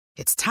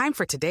It's time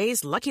for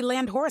today's Lucky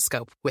Land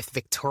horoscope with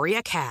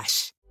Victoria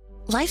Cash.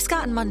 Life's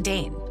gotten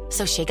mundane,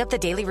 so shake up the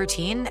daily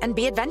routine and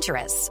be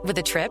adventurous with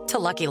a trip to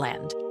Lucky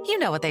Land. You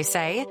know what they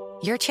say,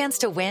 your chance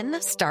to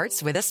win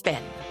starts with a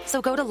spin.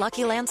 So go to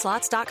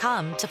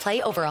LuckyLandSlots.com to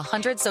play over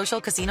 100 social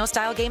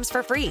casino-style games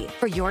for free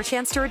for your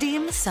chance to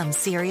redeem some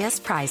serious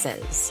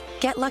prizes.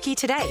 Get lucky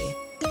today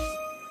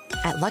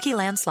at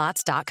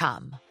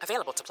LuckyLandSlots.com.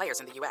 Available to players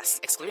in the U.S.,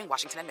 excluding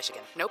Washington and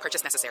Michigan. No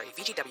purchase necessary.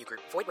 VGW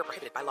Group. Void where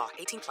prohibited by law.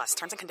 18+.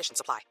 Terms and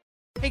conditions apply.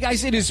 Hey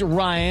guys, it is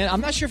Ryan.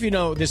 I'm not sure if you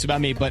know this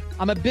about me, but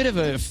I'm a bit of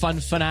a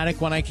fun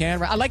fanatic when I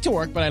can. I like to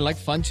work, but I like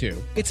fun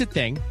too. It's a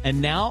thing. And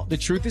now the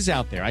truth is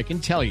out there. I can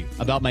tell you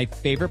about my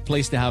favorite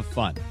place to have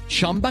fun.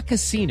 Chumba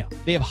Casino.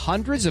 They have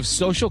hundreds of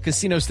social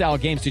casino style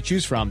games to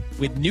choose from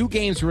with new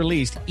games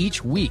released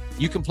each week.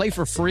 You can play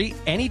for free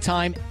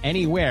anytime,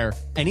 anywhere.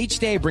 And each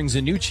day brings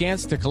a new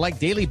chance to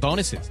collect daily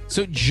bonuses.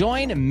 So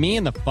join me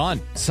in the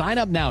fun. Sign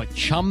up now at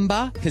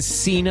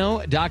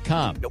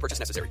ChumbaCasino.com. No purchase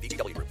necessary.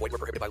 VGW Group. Void where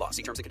prohibited by law.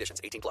 See terms and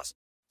conditions. 18+.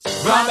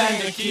 Rob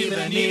and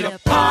Akiva need a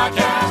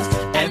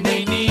podcast, and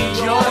they need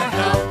your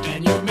help.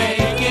 Can you make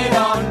it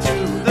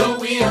onto the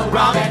wheel?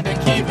 Rob and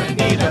Akiva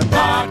need a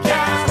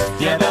podcast.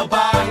 Yeah, they'll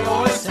buy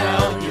or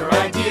sell your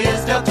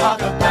ideas. They'll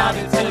talk about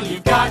it till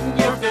you've gotten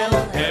your fill.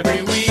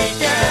 Every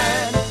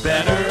weekend,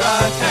 better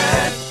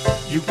ahead.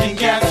 You can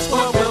guess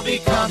what will be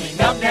coming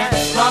up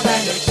next. Rob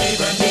and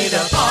Akiva need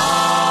a podcast.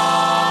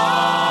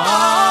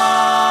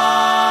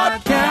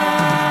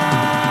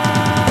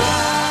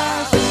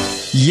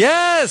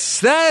 Yes,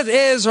 that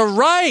is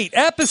right.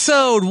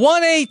 Episode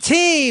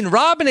 118.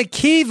 Rob and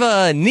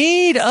Akiva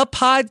need a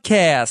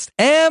podcast.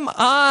 Am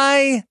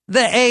I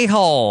the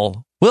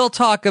a-hole? We'll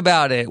talk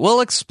about it.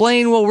 We'll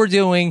explain what we're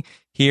doing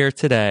here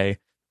today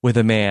with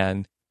a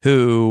man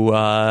who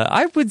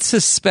I would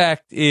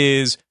suspect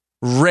is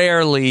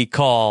rarely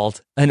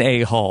called an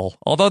a-hole.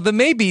 Although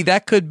maybe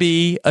that could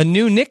be a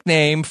new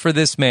nickname for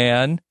this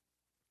man,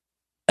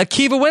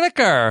 Akiva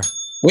Winokur.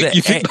 Wait,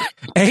 you think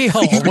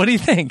a-hole? What do you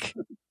think?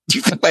 Do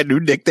you think my new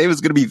nickname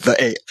is going to be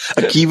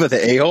Akiva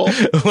the A-hole?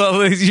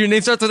 Well, your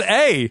name starts with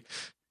A.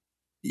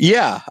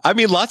 Yeah. I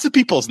mean, lots of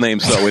people's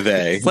names start with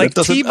A. It's like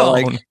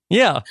T-Bone.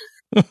 Yeah.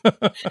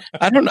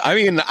 I don't know. I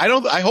mean,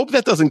 I hope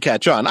that doesn't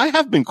catch on. I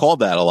have been called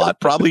that a lot,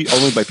 probably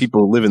only by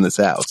people who live in this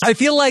house. I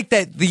feel like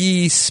that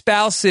the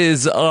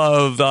spouses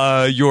of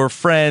your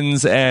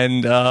friends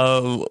and,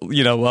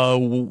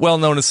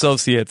 well-known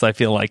associates, I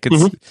feel like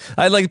it's,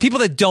 I like people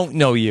that don't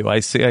know you.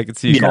 I could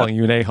see you calling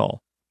you an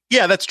a-hole.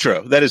 Yeah, that's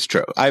true. That is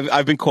true.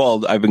 I've been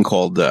called an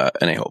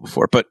a-hole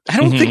before, but I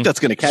don't think that's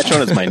going to catch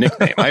on as my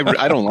nickname.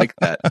 I don't like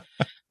that.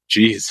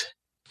 Jeez.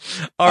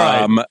 All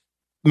right.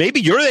 Maybe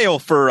you're the a-hole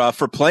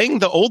for playing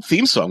the old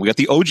theme song. We got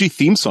the OG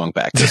theme song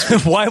back this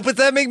week. Why would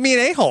that make me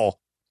an a-hole?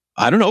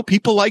 I don't know.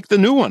 People like the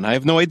new one. I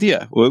have no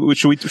idea.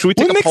 Should we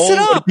take a poll?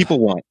 What do people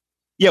want?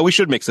 Yeah, we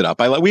should mix it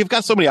up. We've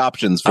got so many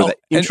options for the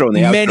intro and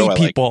the outro. Many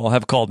people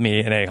have called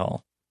me an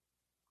a-hole.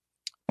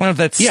 I don't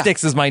know if that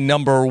sticks as my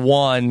number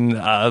one,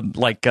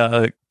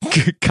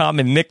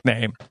 common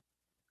nickname.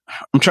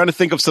 I'm trying to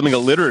think of something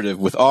alliterative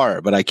with R,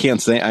 but I can't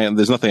say.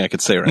 There's nothing I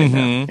could say right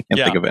now. I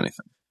can't think of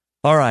anything.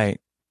 All right.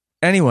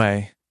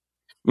 Anyway,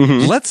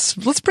 let's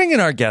bring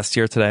in our guest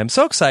here today. I'm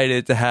so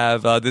excited to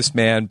have this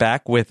man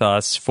back with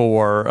us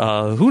for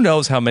who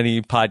knows how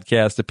many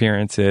podcast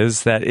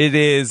appearances. That it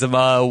is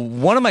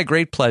one of my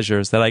great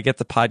pleasures that I get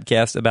to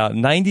podcast about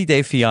 90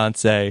 Day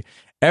Fiancé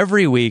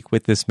every week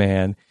with this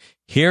man.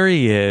 Here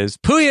he is,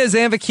 Pooya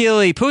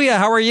Zambakili. Pooya,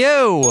 how are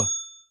you?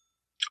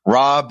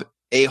 Rob,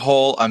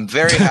 a-hole, I'm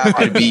very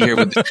happy to be here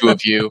with the two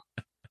of you.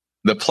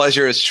 The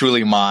pleasure is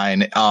truly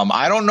mine.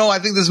 I don't know. I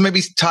think this is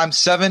maybe time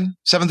seventh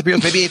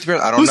appearance, maybe eighth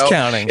appearance. I don't know. Who's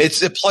counting?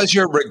 It's a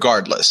pleasure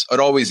regardless.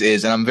 It always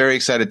is. And I'm very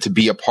excited to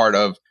be a part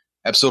of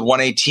episode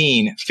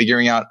 118,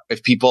 figuring out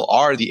if people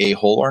are the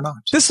a-hole or not.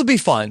 This will be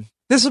fun.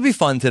 This will be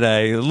fun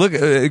today. Look,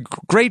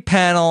 great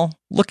panel.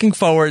 Looking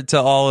forward to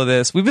all of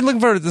this. We've been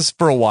looking forward to this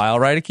for a while,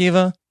 right,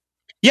 Akiva?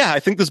 Yeah,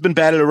 I think this has been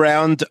batted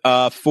around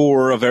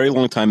for a very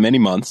long time, many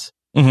months.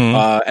 And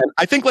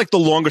I think like the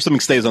longer something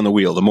stays on the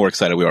wheel, the more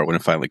excited we are when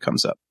it finally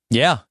comes up.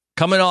 Yeah.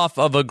 Coming off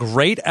of a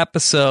great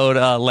episode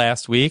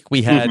last week,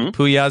 we had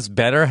Pooya's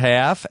better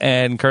half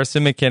and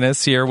Kirsten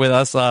McInnes here with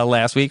us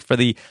last week for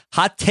the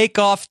Hot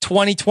Takeoff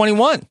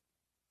 2021.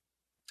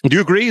 Do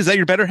you agree? Is that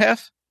your better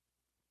half?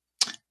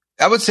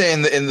 I would say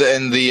in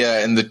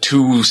the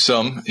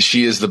twosome,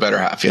 she is the better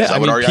half. Yes, Yeah, I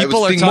would argue. People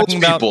I would are think talking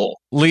most about people.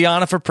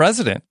 Liana for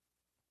president.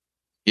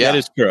 Yeah, that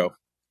is true.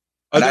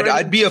 And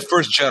I'd be a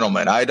first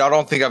gentleman. I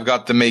don't think I've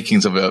got the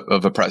makings of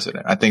a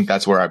president. I think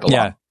that's where I belong.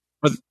 Yeah.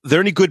 Are there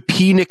any good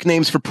P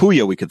nicknames for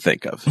Pooya we could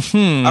think of?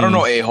 I don't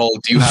know, a-hole.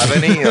 Do you have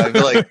any? I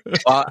feel like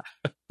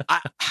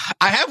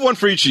I have one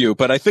for each of you,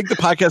 but I think the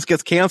podcast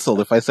gets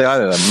canceled if I say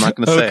either of them. I'm not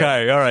going to say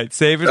Okay, all right.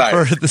 Save it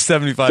for the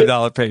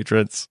 $75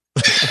 patrons.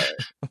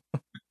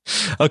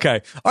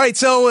 Okay. All right.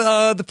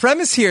 So the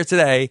premise here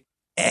today,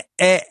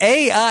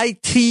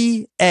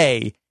 AITA,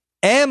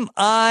 am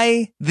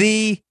I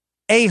the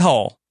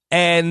a-hole?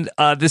 And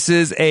this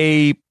is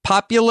a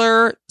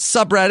popular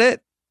subreddit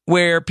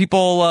where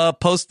people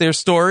post their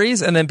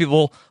stories and then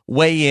people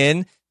weigh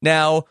in.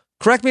 Now,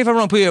 correct me if I'm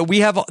wrong,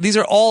 Puya, these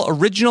are all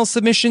original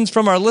submissions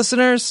from our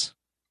listeners?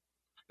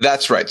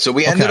 That's right. So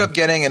we ended up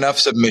getting enough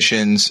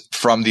submissions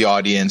from the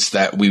audience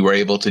that we were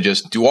able to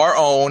just do our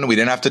own. We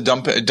didn't have to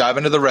dive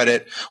into the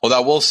Reddit. Although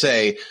I will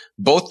say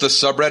both the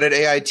subreddit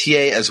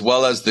AITA as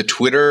well as the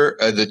Twitter,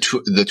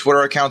 the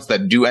Twitter accounts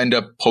that do end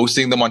up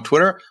posting them on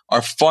Twitter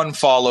are fun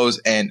follows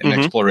and an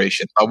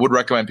exploration. I would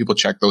recommend people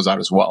check those out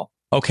as well.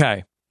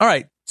 Okay. All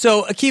right.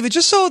 So Akiva,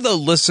 just so the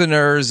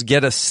listeners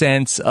get a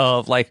sense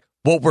of like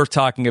what we're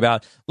talking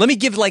about, let me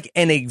give like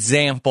an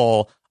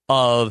example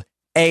of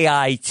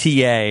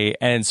AITA,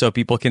 and so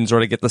people can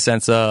sort of get the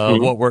sense of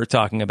what we're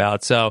talking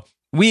about. So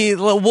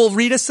we'll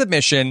read a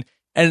submission,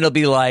 and it'll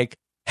be like,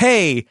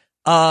 "Hey,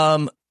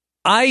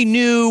 I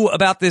knew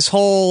about this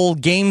whole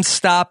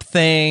GameStop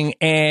thing,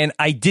 and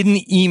I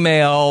didn't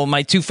email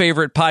my two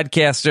favorite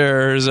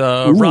podcasters,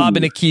 Rob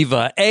and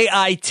Akiva,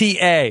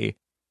 AITA."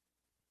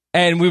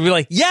 And we'd be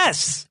like,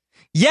 "Yes,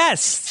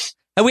 yes."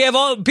 And we have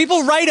all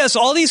people write us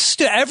all these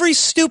every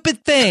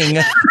stupid thing.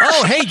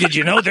 Oh, hey, did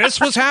you know this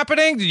was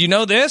happening? Did you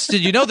know this?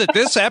 Did you know that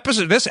this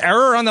episode, this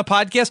error on the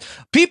podcast?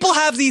 People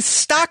have these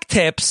stock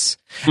tips,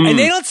 and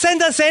they don't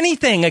send us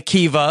anything,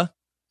 Akiva.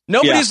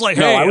 Nobody's like,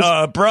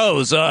 hey,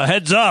 bros,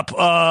 heads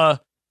up.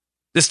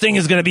 This thing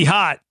is going to be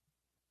hot.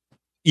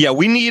 Yeah,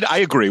 I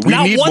agree.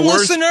 Not one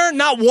listener,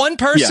 not one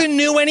person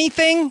knew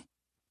anything.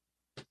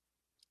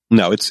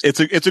 No,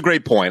 it's a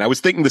great point. I was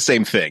thinking the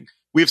same thing.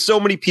 We have so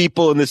many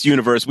people in this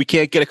universe. We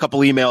can't get a couple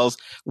emails.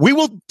 We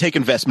will take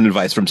investment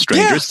advice from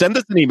strangers. Yeah. Send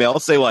us an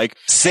email. Say like,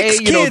 6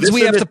 kids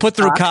we have to put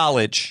through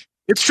college.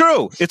 It's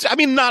true. I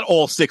mean, not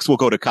all 6 will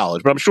go to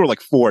college, but I'm sure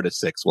like 4 to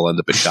 6 will end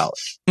up in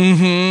college.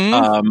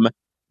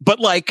 But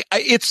like,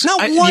 it's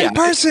not one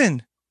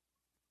person.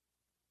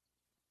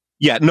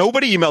 Yeah,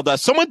 nobody emailed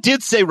us. Someone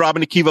did say Rob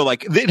and Akiva,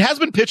 like, it has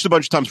been pitched a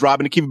bunch of times, Rob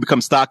and Akiva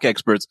become stock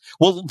experts.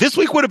 Well, this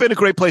week would have been a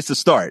great place to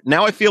start.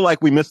 Now I feel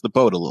like we missed the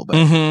boat a little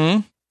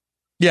bit.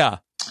 Yeah.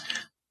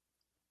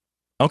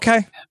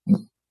 Okay.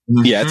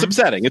 Yeah, it's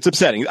upsetting. It's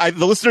upsetting.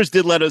 The listeners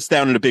did let us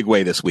down in a big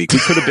way this week. We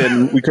could have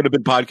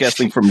been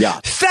podcasting from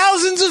yachts.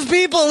 Thousands of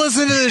people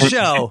listen to the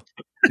show.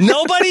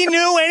 Nobody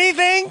knew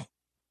anything.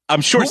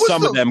 I'm sure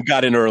some of them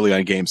got in early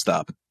on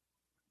GameStop.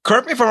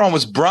 Correct me if I'm wrong.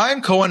 Was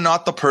Brian Cohen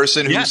not the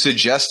person who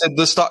suggested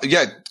the stock?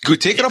 Yeah,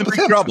 take it up with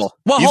him. Trouble.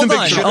 Well, hold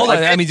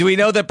on. I mean, do we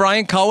know that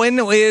Brian Cohen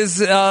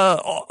is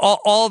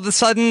all of a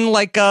sudden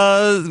like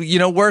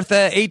worth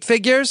 8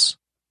 figures?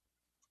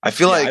 I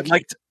feel like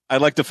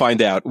I'd like to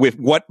find out with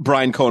what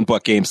Brian Cohen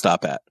bought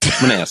GameStop at.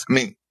 I'm gonna ask. I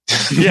mean,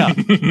 yeah,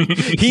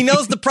 he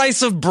knows the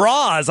price of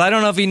bras. I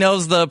don't know if he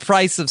knows the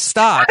price of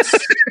stocks.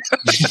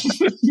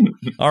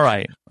 All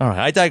right.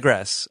 I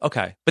digress.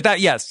 Okay, but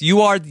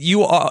you are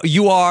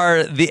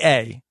the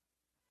A.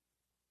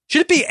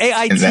 Should it be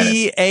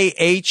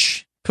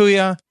AITAH,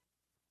 Puya?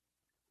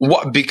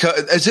 What?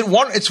 Because is it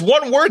one? It's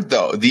one word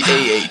though. The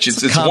AH.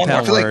 It's one word.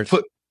 I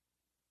feel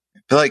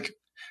like.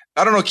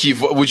 I don't know, Keith.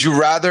 Would you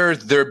rather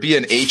there be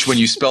an H when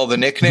you spell the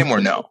nickname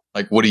or no?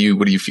 Like, what are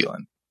you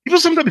feeling? People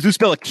sometimes do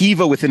spell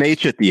Akiva with an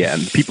H at the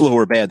end. People who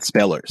are bad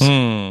spellers,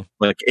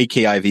 like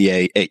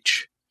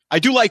AKIVAH. I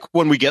do like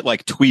when we get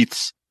like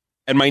tweets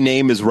and my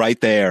name is right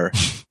there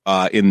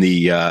in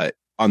the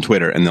on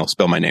Twitter, and they'll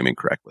spell my name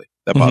incorrectly.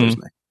 That bothers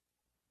me.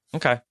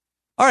 Okay.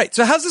 All right.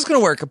 So how's this going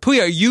to work?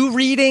 Puya, are you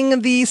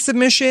reading the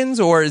submissions,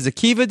 or is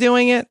Akiva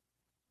doing it?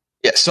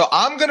 Yeah, so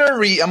I'm going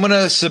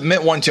to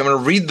submit one to you. I'm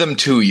going to read them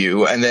to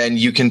you, and then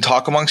you can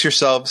talk amongst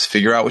yourselves,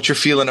 figure out what you're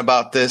feeling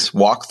about this,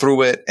 walk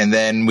through it, and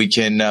then we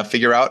can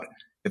figure out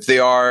if they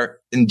are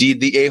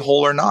indeed the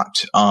a-hole or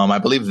not. I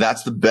believe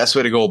that's the best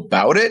way to go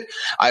about it.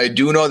 I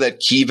do know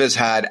that Kiva's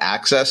had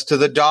access to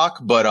the doc,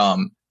 but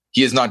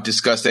he has not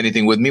discussed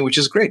anything with me, which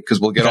is great because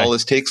we'll get all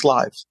his takes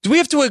live. Do we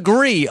have to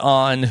agree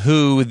on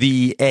who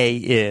the A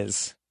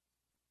is?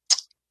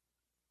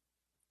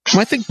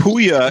 I think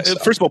Puya,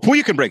 first of all,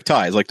 Puya can break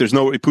ties. Like,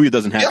 Puya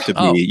doesn't have to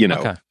be,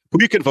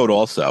 Puya can vote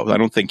also. I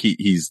don't think he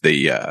has to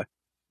be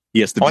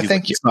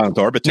the silent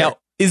arbiter. Now,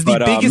 is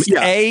the biggest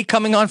A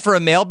coming on for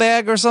a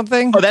mailbag or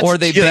something? Oh, or are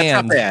they banned?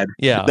 That's not bad.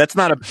 Yeah. That's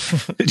not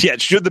that's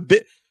not a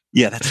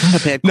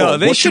bad call. No,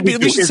 they should be.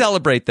 We should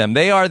celebrate them.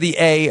 They are the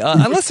A,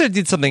 unless they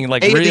did something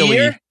like A really.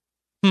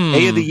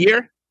 A of the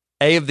year?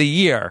 A of the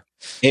year.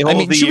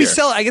 Should we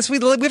sell? I guess we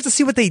have to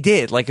see what they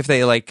did. Like if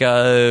they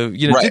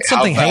did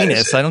something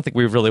heinous. I don't think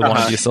we really want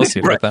to be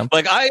associated with them.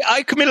 Like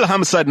I committed a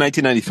homicide in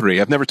 1993.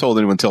 I've never told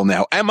anyone until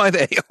now. Am I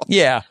the a-hole?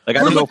 Yeah. Like I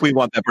don't know if we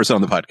want that person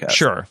on the podcast.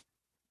 Sure.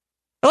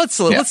 Let's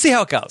see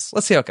how it goes.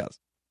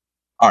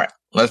 All right.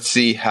 Let's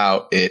see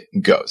how it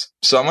goes.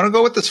 So I'm going to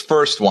go with this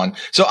first one.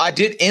 So I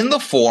did in the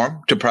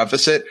form, to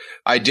preface it,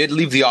 I did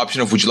leave the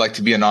option of would you like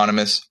to be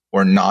anonymous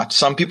or not.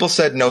 Some people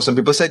said no. Some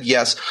people said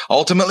yes.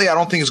 Ultimately, I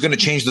don't think it's going to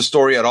change the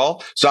story at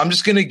all. So I'm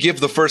just going to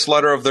give the first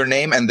letter of their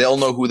name and they'll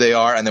know who they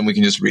are. And then we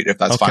can just read it if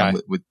that's fine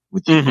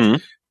with you.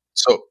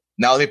 So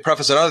now let me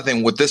preface another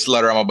thing with this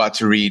letter I'm about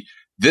to read.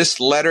 This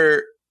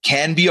letter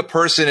can be a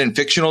person in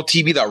fictional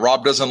TV that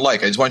Rob doesn't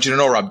like. I just want you to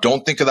know, Rob,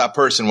 don't think of that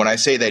person when I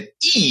say that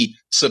E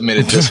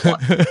submitted this one.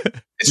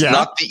 It's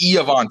not the E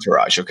of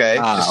Entourage, okay?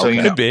 Just so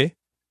you know. Could be.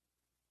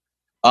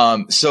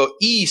 So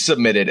E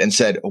submitted and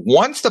said,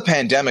 once the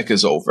pandemic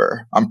is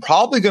over, I'm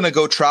probably going to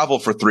go travel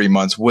for 3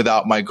 months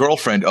without my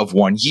girlfriend of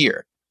 1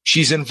 year.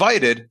 She's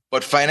invited,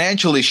 but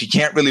financially she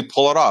can't really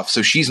pull it off,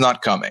 so she's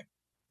not coming.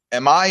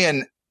 Am I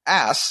an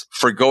ass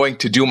for going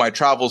to do my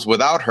travels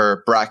without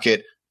her,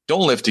 bracket,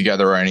 don't live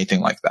together or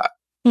anything like that?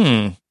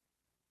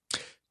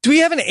 Do we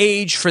have an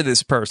age for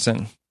this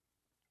person?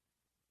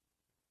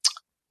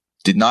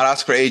 Did not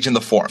ask for age in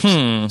the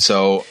forms.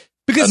 So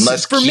because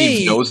unless for Keeve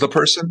me, knows the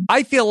person,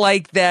 I feel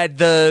like that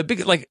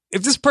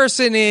if this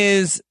person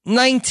is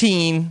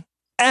 19,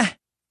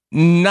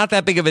 not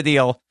that big of a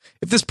deal.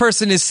 If this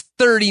person is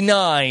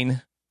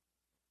 39,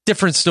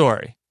 different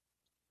story.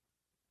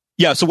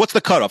 Yeah. So what's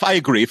the cutoff? I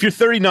agree. If you're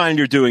 39 and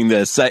you're doing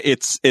this,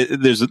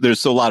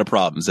 there's a lot of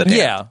problems at hand.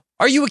 Yeah.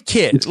 Are you a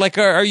kid?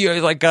 Are you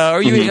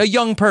a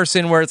young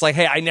person where it's like,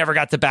 hey, I never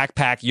got to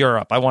backpack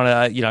Europe. I want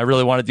to, I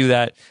really want to do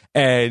that,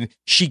 and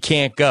she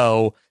can't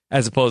go,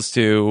 as opposed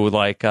to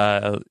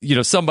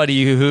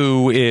somebody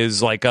who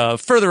is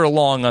further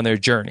along on their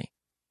journey.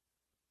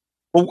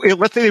 Well,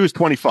 let's say he was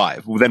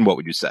 25. Well, then what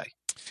would you say?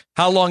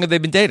 How long have they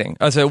been dating?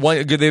 They've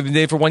been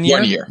dating for 1 year.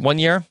 1 year. 1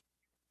 year.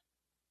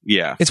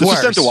 Yeah, it's this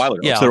worse. was sent a while ago.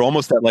 Yeah. So they're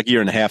almost at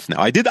year and a half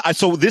now.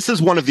 So this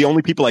is one of the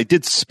only people I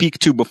did speak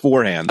to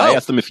beforehand. I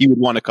asked them if he would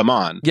want to come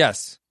on.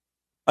 Yes.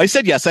 I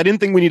said yes. I didn't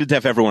think we needed to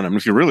have everyone. I mean,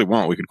 if you really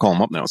want, we could call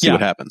him up now and see what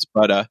happens.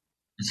 But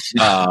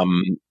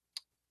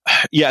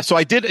yeah. So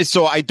I did.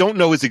 So I don't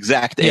know his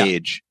exact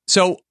age.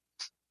 So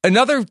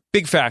another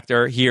big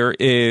factor here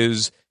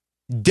is,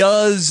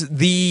 does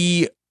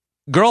the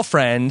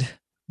girlfriend,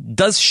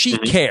 does she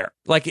care?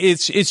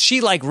 Is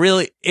she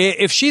really?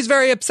 If she's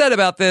very upset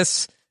about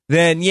this,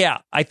 then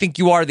I think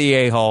you are the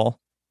a-hole.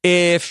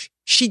 If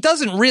she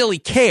doesn't really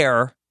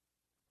care,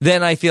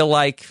 then I feel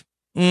like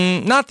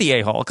not the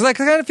a-hole. Because I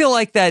kind of feel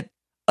like that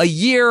a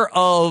year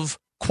of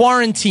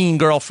quarantine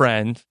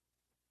girlfriend.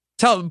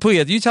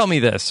 Puya, you tell me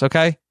this,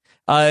 okay?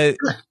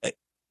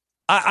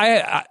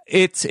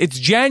 It's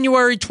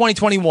January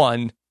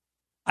 2021.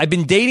 I've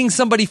been dating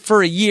somebody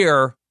for a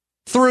year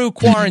through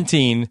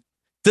quarantine.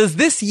 Does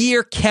this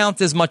year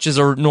count as much as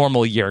a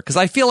normal year? Because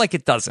I feel like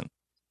it doesn't.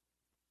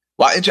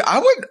 Well, I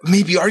would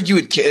maybe argue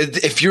it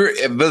if you're,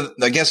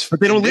 I guess,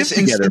 but they don't live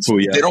together.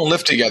 They don't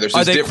live together. So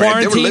are it's they different.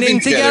 quarantining if they were living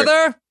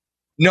together?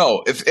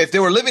 No, if they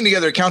were living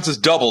together, it counts as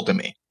double to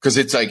me because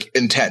it's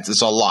intense.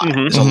 It's a lot.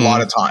 It's a lot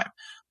of time.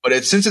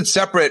 But since it's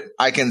separate,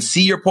 I can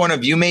see your point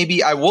of view.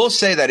 Maybe I will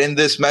say that in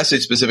this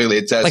message specifically,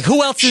 it says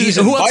who else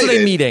are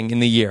they meeting in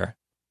the year?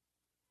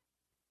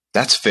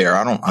 That's fair.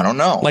 I don't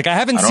know. I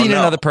haven't seen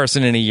another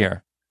person in a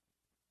year.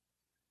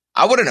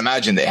 I wouldn't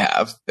imagine they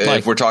have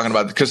if we're talking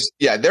about, because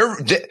E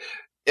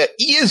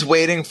is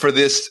waiting for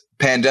this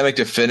pandemic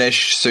to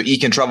finish so E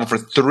can travel for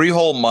 3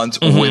 whole months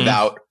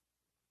without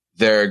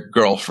their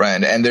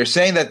girlfriend. And they're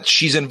saying that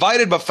she's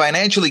invited, but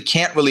financially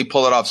can't really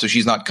pull it off. So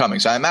she's not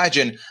coming. So I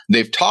imagine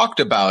they've talked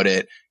about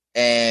it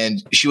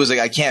and she was like,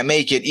 I can't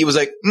make it. E was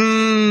like,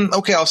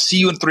 okay, I'll see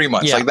you in 3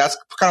 months. Yeah. That's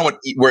kind of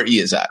where E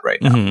is at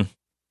right now.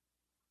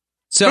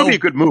 So it'll be a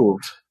good move.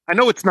 I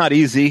know it's not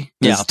easy.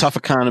 It's a tough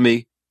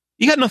economy.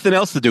 You got nothing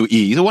else to do,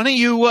 E. So why don't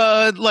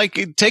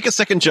you take a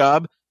second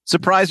job,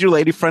 surprise your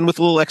lady friend with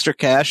a little extra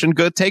cash, and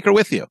go take her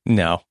with you?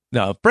 No,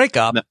 break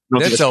up.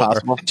 That's over.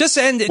 Possible. Just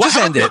end it. Just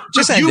end it.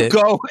 Just end it.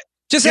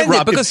 Just end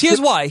it. Because here's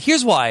why.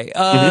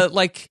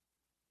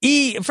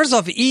 E. First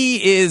off,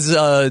 E is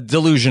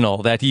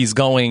delusional that he's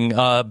going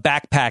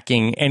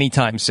backpacking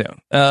anytime soon.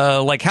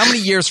 How many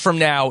years from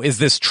now is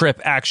this trip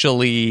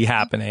actually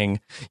happening?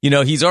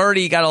 He's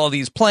already got all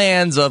these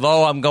plans of,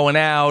 I'm going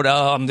out,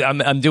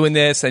 I'm doing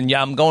this, and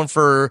I'm going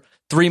for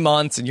 3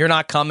 months, and you're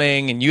not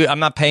coming, and I'm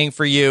not paying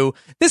for you.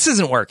 This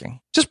isn't working.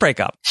 Just break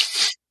up.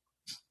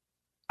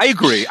 I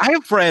agree. I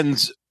have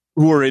friends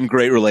who are in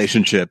great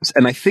relationships,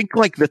 and I think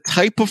the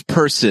type of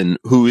person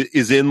who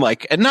is in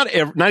and not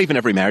even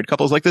every married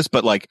couple is like this,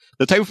 but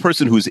the type of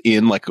person who's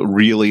in a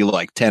really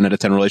 10 out of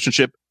 10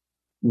 relationship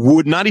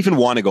would not even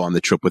want to go on the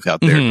trip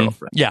without their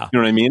girlfriend. Yeah. You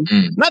know what I mean?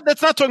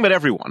 That's not talking about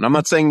everyone. I'm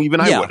not saying even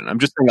I wouldn't. I'm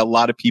just saying a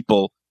lot of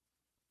people.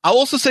 I'll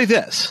also say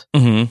this.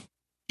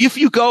 If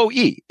you go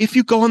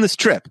on this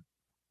trip,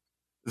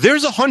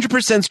 there's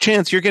 100%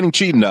 chance you're getting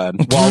cheated on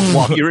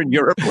while you're in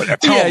Europe or whatever.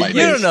 Yeah, you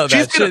don't know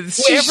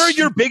that. Whoever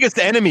your biggest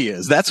enemy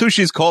is, that's who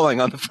she's calling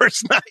on the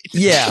first night.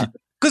 Yeah.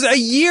 Because a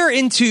year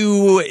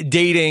into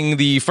dating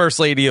the first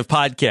lady of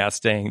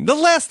podcasting, the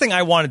last thing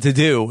I wanted to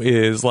do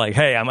is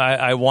hey,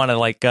 I want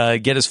to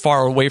get as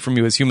far away from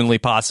you as humanly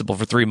possible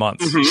for 3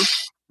 months.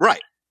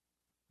 Right.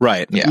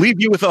 Yeah.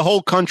 Leave you with a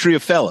whole country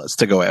of fellas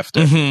to go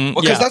after.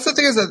 Because that's the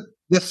thing is that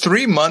the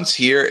 3 months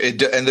here,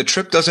 and the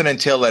trip doesn't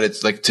entail that it's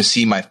to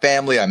see my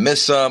family, I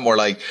miss them, or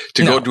to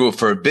go do it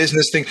for a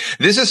business thing.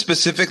 This is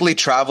specifically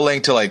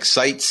traveling to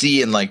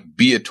sightsee and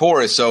be a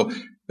tourist. So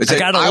it's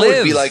I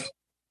would be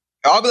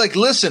I'll be like,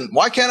 listen,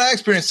 why can't I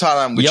experience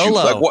Thailand with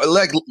YOLO.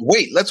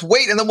 you? Let's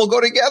wait, and then we'll go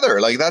together.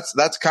 Like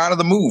that's kind of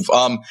the move.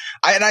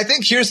 I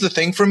think here's the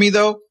thing for me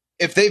though,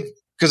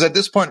 because at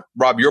this point,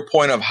 Rob, your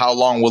point of how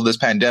long will this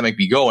pandemic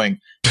be going?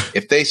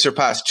 If they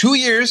surpass 2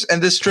 years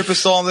and this trip is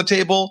still on the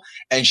table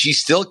and she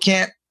still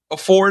can't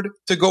afford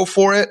to go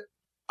for it,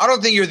 I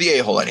don't think you're the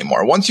a-hole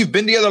anymore. Once you've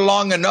been together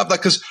long enough,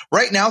 because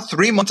right now,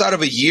 3 months out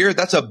of a year,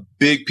 that's a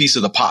big piece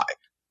of the pie.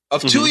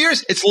 Of 2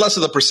 years, it's less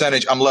of the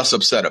percentage. I'm less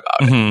upset about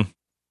it.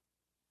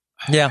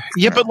 Yeah.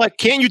 Yeah, but like,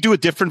 can't you do a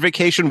different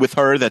vacation with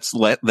her that's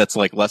like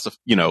less,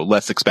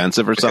 less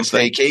expensive or something?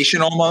 Like a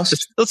staycation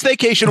almost? A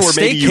staycation or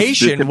maybe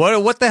staycation.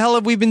 What the hell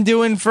have we been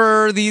doing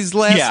for these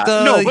last?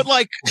 No, but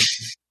like,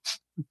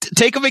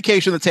 take a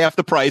vacation that's half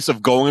the price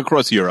of going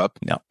across Europe.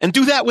 No, and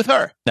do that with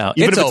her. No,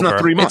 even it's if it's over.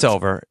 not 3 months. It's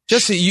over.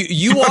 Just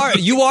you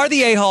are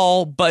the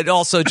a-hole, but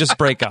also just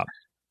break up.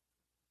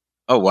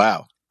 Oh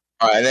wow!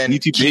 All right, then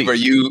Keith, are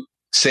you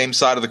same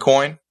side of the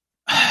coin?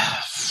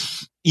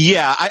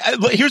 Yeah.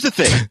 Here's the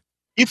thing.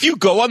 If you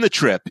go on the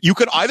trip, you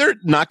could either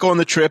not go on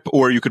the trip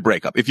or you could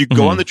break up. If you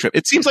go on the trip,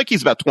 it seems like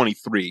he's about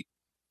 23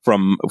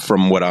 from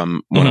what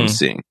I'm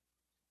seeing.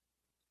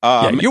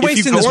 You're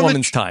wasting this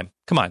woman's time.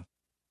 Come on.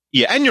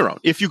 Yeah, and your own.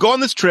 If you go on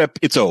this trip,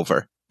 it's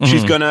over.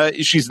 She's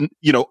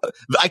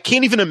I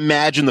can't even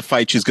imagine the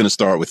fight she's gonna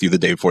start with you the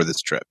day before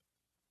this trip.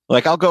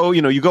 Like, I'll go,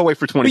 you go away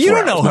for 24 hours. You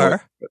don't know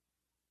her.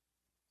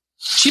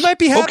 She might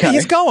be happy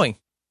he's going.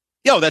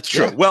 Yo, that's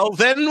true. Yeah. Well,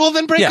 then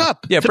break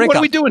up. Yeah, break what up.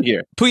 Are we doing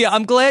here? Puya,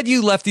 I'm glad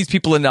you left these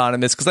people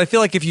anonymous, because I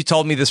feel like if you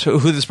told me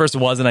who this person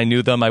was and I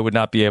knew them, I would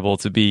not be able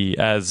to be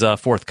as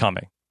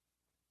forthcoming.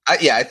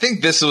 I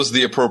think this was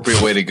the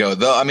appropriate way to go.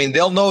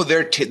 They'll know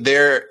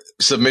their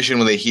submission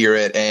when they hear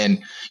it,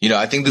 and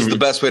I think this is the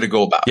best way to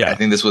go about it. I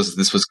think this was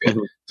good.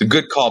 It's a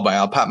good call by.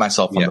 I'll pat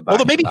myself on the back.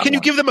 Although maybe can you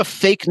give them a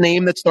fake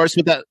name that starts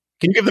with that?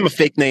 Can you give them a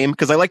fake name?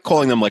 Because I like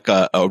calling them like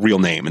a real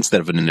name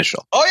instead of an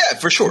initial. Oh yeah,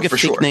 for sure. For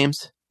fake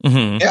names.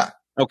 Yeah.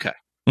 Okay.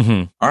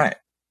 All right.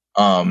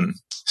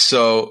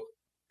 So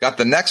got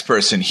the next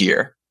person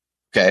here.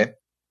 Okay.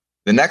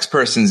 The next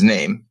person's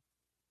name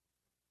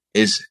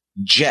is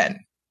Jen.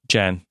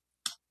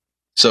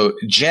 So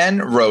Jen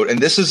wrote, and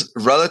this is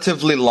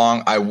relatively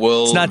long. I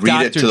will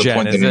read it to the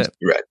point that it needs to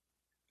be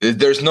read.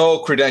 There's no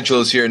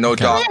credentials here, no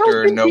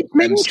doctor, no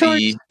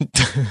MC.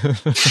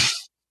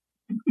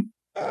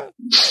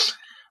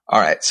 All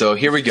right, so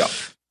here we go.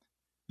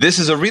 This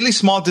is a really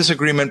small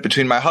disagreement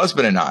between my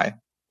husband and I,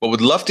 but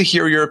would love to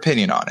hear your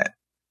opinion on it.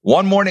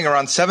 One morning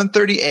around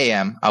 7:30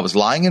 a.m., I was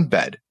lying in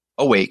bed,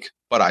 awake,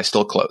 but eyes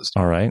still closed.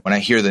 All right. When I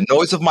hear the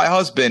noise of my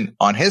husband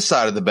on his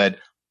side of the bed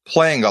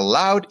playing a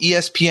loud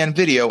ESPN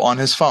video on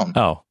his phone.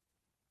 Oh.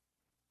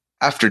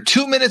 After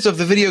 2 minutes of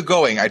the video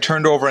going, I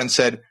turned over and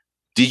said,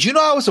 "Did you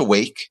know I was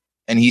awake?"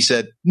 And he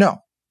said, "No."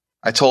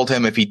 I told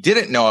him if he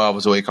didn't know I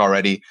was awake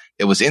already,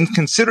 it was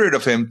inconsiderate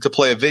of him to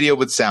play a video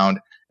with sound,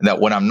 and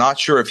that when I'm not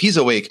sure if he's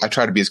awake, I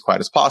try to be as quiet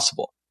as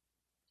possible.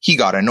 He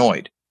got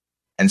annoyed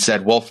and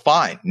said, "Well,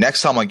 fine.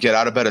 Next time I'll get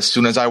out of bed as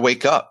soon as I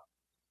wake up."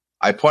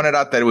 I pointed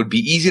out that it would be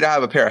easy to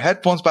have a pair of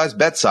headphones by his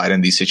bedside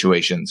in these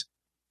situations.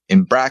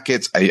 In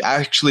brackets, I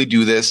actually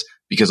do this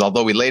because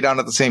although we lay down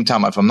at the same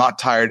time, if I'm not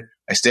tired,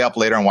 I stay up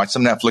later and watch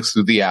some Netflix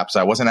through the app. So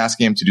I wasn't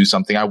asking him to do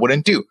something I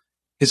wouldn't do.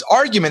 His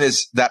argument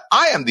is that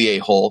I am the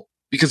a-hole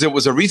because it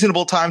was a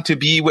reasonable time to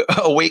be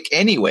awake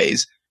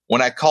anyways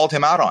when I called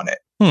him out on it.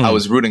 I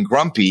was rude and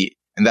grumpy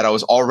and that I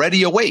was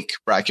already awake,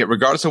 bracket,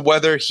 regardless of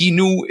whether he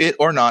knew it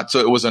or not. So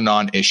it was a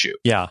non-issue.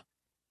 Yeah.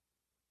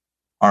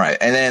 All right.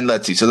 And then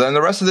let's see. So then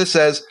the rest of this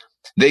says,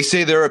 they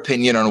say their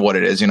opinion on what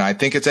it is. I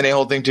think it's an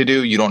a-hole thing to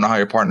do. You don't know how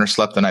your partner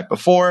slept the night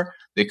before.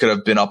 They could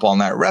have been up all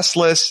night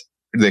restless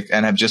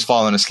and have just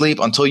fallen asleep.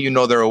 Until you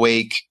know they're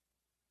awake,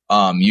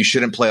 you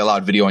shouldn't play a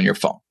loud video on your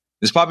phone.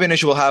 This is probably an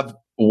issue we'll have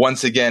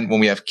once again when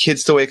we have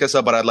kids to wake us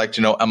up, but I'd like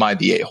to know, am I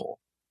the a-hole?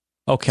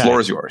 Okay.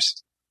 Floor is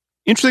yours.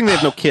 Interesting they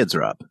have no kids,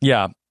 Rob.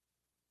 Yeah.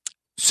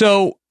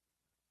 So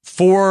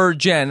for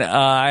Jen,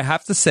 I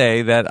have to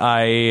say that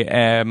I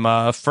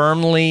am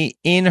firmly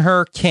in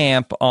her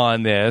camp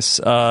on this.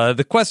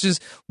 The question is,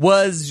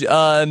 was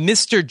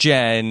Mr.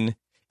 Jen,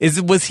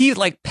 was he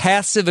like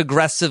passive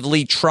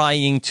aggressively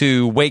trying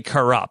to wake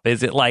her up?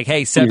 Is it like,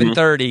 hey,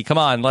 7:30, come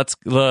on, let's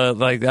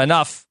like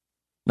enough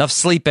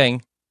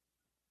sleeping?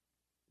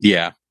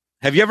 Yeah.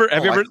 Have you ever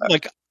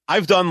like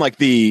I've done like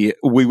we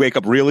wake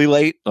up really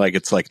late, like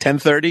it's like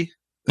 10:30.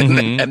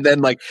 And then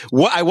like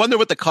I wonder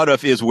what the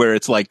cutoff is where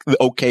it's like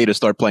okay to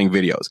start playing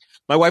videos.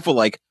 My wife will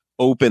like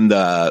open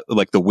the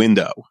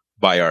window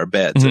by our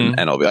beds and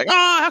I'll be like,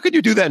 how could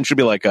you do that? And she'll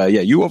be like, yeah,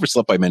 you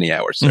overslept by many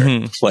hours,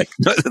 sir. Like,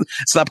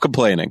 stop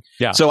complaining.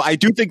 Yeah. So I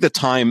do think the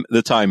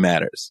time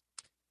matters.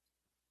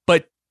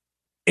 But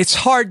it's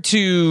hard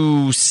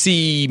to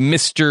see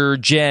Mr.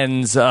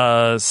 Jen's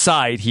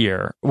side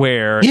here,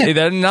 where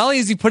not only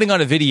is he putting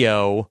on a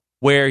video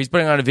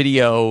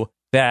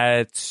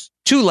that's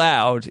too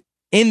loud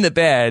in the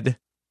bed.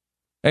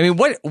 I mean,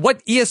 what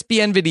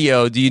ESPN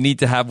video do you need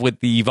to have with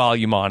the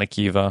volume on,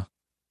 Akiva?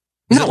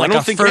 Is No, it like I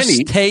don't a think first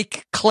any.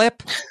 take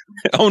clip?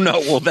 Oh no,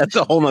 well that's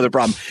a whole nother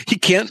problem. He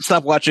can't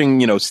stop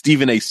watching,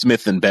 Stephen A.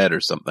 Smith in bed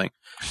or something.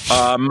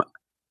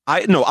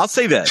 I'll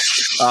say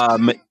this.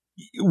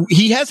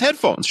 He has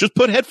headphones. Just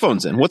put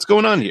headphones in. What's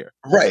going on here?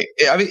 Right.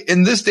 I mean,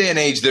 in this day and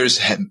age, there's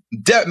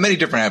many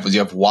different headphones. You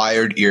have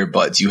wired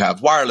earbuds. You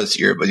have wireless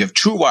earbuds. You have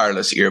true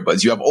wireless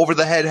earbuds. You have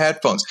over-the-head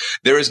headphones.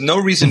 There is no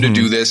reason to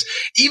do this.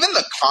 Even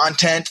the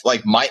content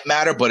might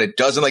matter, but it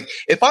doesn't.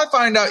 If I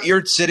find out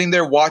you're sitting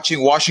there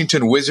watching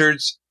Washington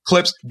Wizards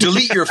clips,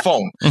 delete your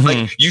phone.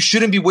 You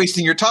shouldn't be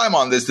wasting your time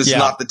on this. This is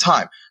not the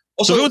time.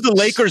 Also, so if it was the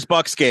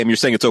Lakers-Bucks game, you're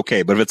saying it's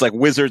okay, but if it's like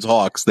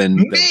Wizards-Hawks, then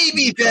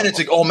maybe then it's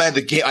like, oh man,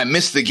 the game, I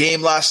missed the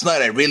game last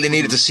night. I really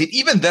needed to see it.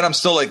 Even then, I'm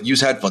still use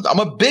headphones. I'm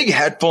a big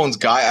headphones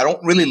guy. I don't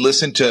really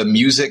listen to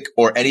music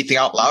or anything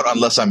out loud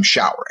unless I'm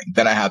showering.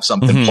 Then I have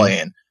something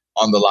playing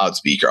on the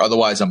loudspeaker.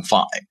 Otherwise, I'm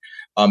fine.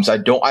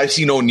 So I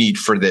see no need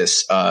for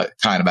this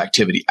kind of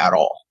activity at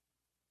all.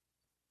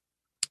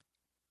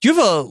 Do you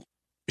have a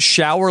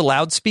shower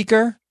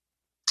loudspeaker?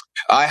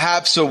 I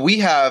have. So we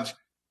have.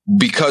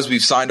 Because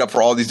we've signed up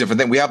for all these different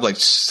things, we have like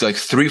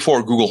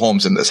 3-4 Google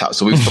Homes in this house.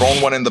 So we've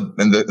thrown one in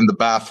the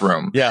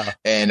bathroom. Yeah,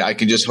 and I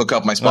can just hook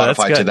up my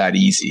Spotify to that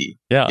easy.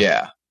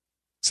 Yeah.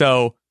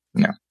 So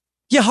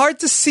hard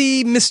to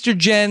see Mr.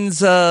 Jen's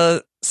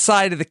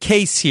side of the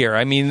case here.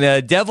 I mean,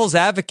 the devil's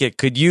advocate.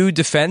 Could you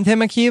defend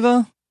him,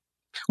 Akiva?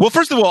 Well,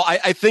 first of all,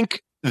 I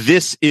think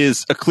this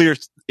is a clear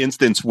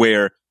instance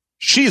where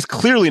she is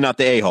clearly not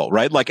the a-hole,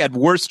 right? Like at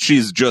worst,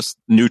 she's just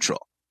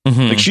neutral.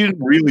 Like she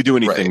didn't really do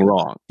anything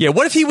wrong. Yeah.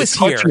 What if he was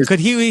here? Could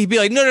he be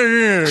like, no,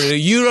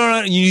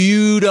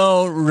 you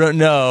don't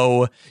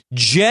know.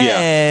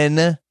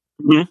 Jen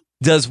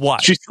does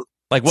what? She's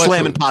like what?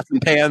 Slamming pots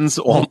and pans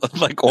all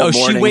morning.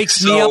 She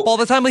wakes me up all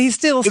the time, but he's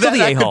still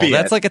the a-hole.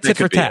 That's like a tit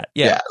for tat.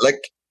 Yeah.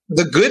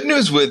 The good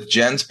news with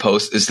Jen's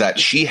post is that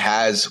she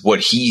has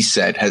what he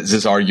said, has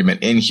this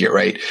argument in here,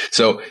 right?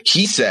 So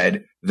he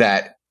said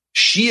that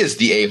she is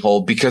the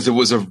a-hole because it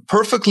was a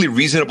perfectly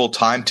reasonable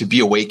time to be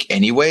awake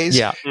anyways.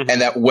 Yeah.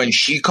 And that when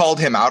she called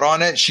him out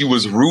on it, she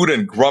was rude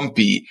and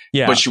grumpy,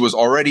 but she was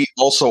already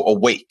also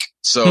awake.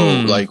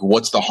 So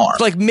what's the harm?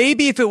 Like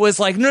maybe if it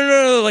was like,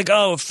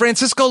 no,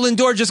 Francisco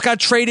Lindor just got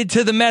traded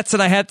to the Mets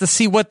and I had to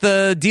see what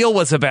the deal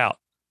was about.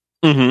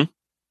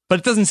 But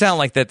it doesn't sound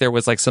like that there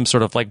was like some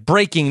sort of like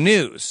breaking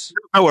news.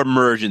 No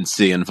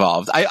emergency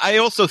involved. I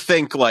also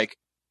think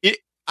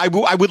I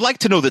would like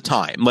to know the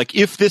time. Like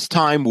if this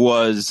time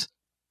was,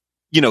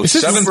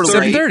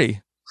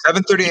 7:30.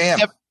 7:30 a.m.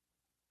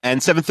 and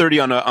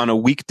 7:30 on a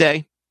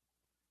weekday.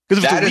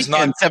 Because if it's a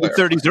weekend,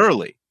 7:30 is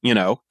early.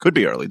 Could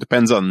be early.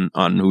 Depends on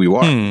who you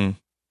are. If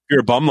you're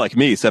a bum like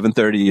me,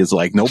 7:30 is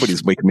like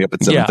nobody's waking me up at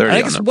 7:30. Yeah,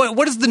 I guess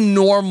what is the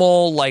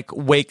normal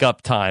wake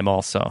up time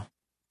also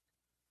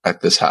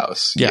at this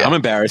house? Yeah, I'm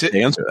embarrassed to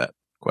answer that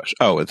question.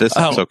 Oh, at this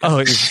house, okay.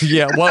 Oh,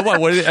 yeah. What?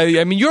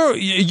 I mean,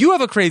 you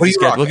have a crazy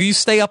schedule. You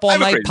stay up all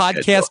night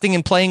podcasting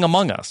and playing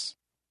Among Us.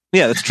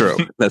 Yeah, that's true.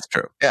 That's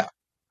true. Yeah.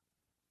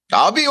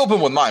 I'll be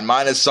open with mine.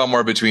 Mine is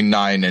somewhere between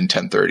 9 and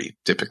 10:30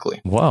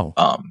 typically. Whoa.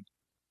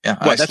 Yeah.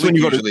 That's when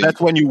you that's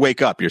when you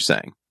wake up, you're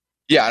saying.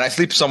 Yeah, and I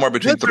sleep somewhere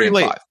between 3 and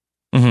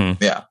 5.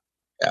 Yeah.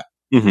 Yeah.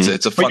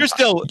 It's a fun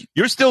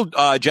you're still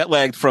jet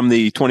lagged from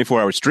the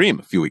 24-hour stream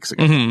a few weeks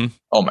ago.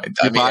 Oh my!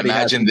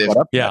 Imagine if.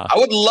 Yeah. I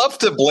would love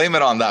to blame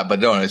it on that, but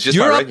no, it's just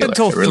you're my up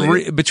until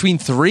between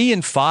 3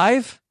 and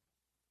 5.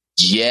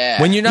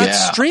 Yeah. When you're not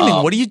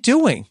streaming, what are you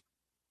doing?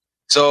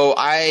 So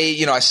I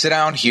sit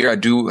down here. I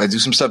do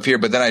some stuff here,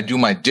 but then I do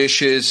my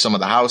dishes, some of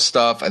the house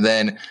stuff, and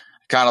then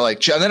kind of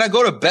and then I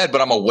go to bed, but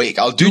I'm awake.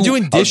 You're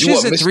doing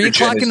dishes at 3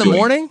 o'clock in the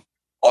morning?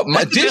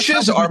 My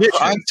dishes are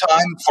prime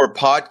time for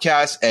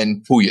podcasts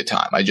and Puya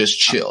time. I just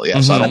chill.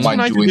 Yeah. So I don't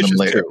mind doing them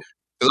later.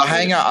 Because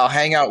I'll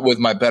hang out with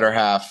my better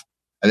half.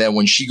 And then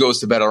when she goes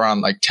to bed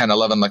around 10,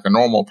 11, like a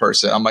normal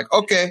person, I'm like,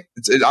 okay,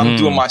 I'm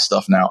doing my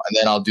stuff now. And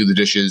then I'll do the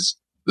dishes,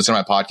 listen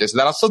to my podcast. And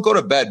then I'll still go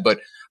to bed,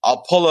 but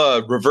I'll pull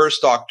a reverse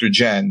Mr.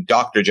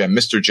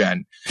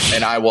 Jen,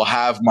 and I will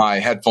have my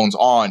headphones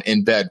on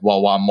in bed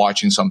while I'm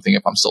watching something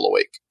if I'm still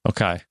awake.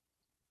 Okay.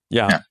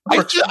 Yeah.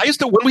 I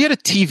used to, when we had a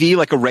TV,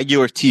 like a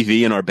regular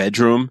TV in our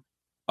bedroom,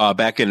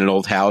 back in an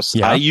old house,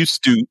 I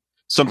used to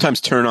sometimes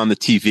turn on the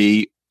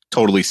TV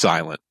totally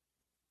silent.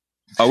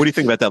 What do you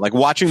think about that? Like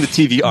watching the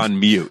TV on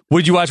mute.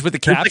 Would you watch with the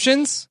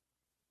captions?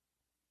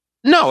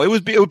 No, it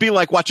would be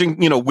like watching,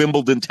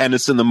 Wimbledon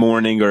tennis in the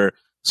morning or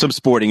some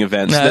sporting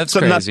events. That's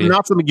crazy.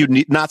 Not something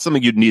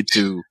you'd need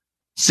to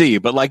see,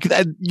 but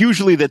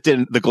usually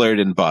the glare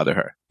didn't bother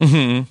her.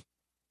 Mm-hmm.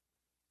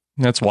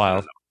 That's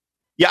wild.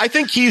 Yeah, I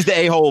think he's the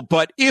a-hole,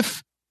 but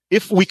if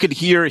we could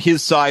hear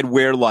his side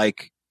where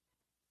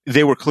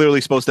they were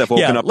clearly supposed to have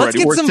woken up let's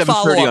already. Let's get some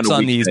follow-ups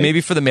on these.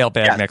 Maybe for the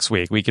mailbag next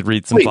week, we could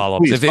read some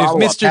follow-ups. If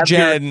Mr.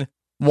 Jen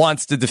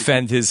wants to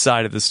defend his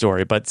side of the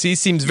story, but he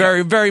seems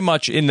very, very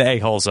much in the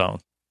a-hole zone.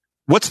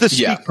 What's the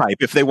speak pipe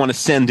if they want to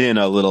send in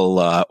a little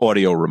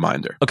audio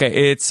reminder?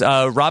 Okay, it's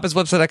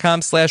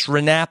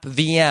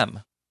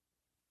robbinswebsite.com/renapvm.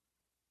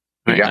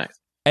 Very nice.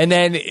 And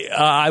then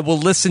I will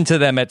listen to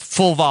them at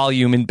full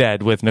volume in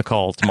bed with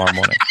Nicole tomorrow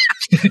morning.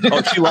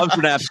 Oh, she loves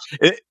her naps.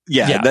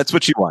 Yeah, that's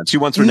what she wants. She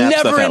wants her nap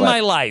stuff Never out in loud. my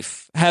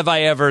life have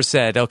I ever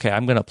said, okay,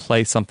 I'm going to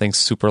play something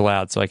super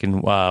loud so I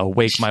can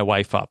wake my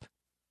wife up.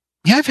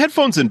 You have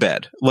headphones in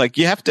bed. Like,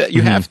 you have to.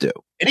 You have to.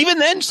 And even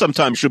then,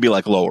 sometimes she'll be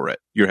like, lower it.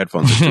 Your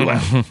headphones are too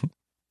loud.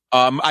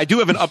 I do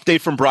have an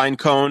update from Brian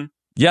Cohn.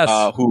 Yes.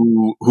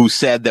 Who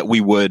said that we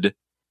would.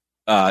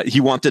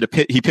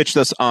 He pitched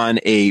us on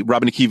a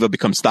Robin Akiva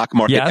Become Stock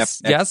Market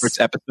Experts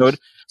episode.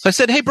 So I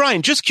said, hey,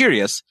 Brian, just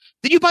curious.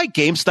 Did you buy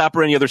GameStop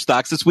or any other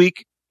stocks this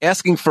week?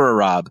 Asking for a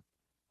Rob.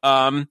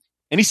 And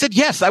he said,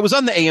 yes, I was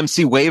on the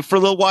AMC wave for a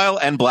little while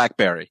and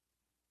BlackBerry.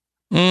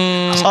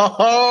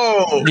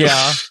 Oh,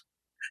 yeah.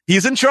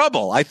 He's in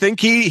trouble. I think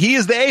he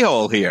is the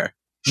a-hole here.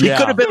 He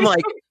could have been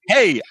like,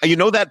 hey, you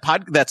know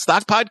that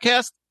stock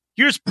podcast?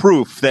 Here's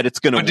proof that it's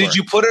going to work. Did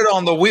you put it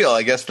on the wheel?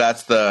 I guess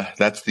that's the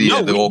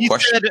whole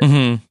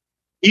question.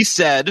 He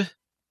said,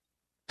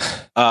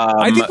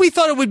 I think we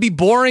thought it would be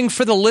boring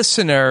for the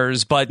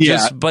listeners, but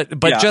just in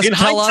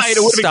tell us. Hindsight,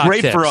 it would have been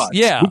great tips. for us.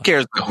 Yeah. Who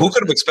cares? Who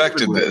could have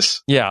expected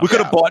this? Yeah. We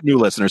could have bought new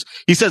listeners.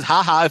 He says,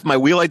 haha, if my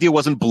wheel idea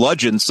wasn't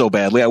bludgeoned so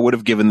badly, I would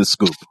have given the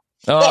scoop.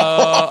 Okay.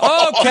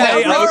 All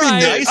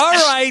right. Nice. All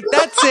right.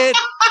 That's it.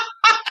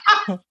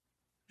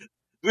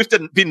 We have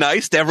to be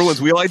nice to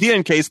everyone's wheel idea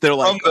in case they're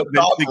like, going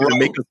to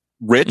make us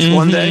rich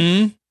one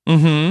day.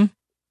 Mm-hmm.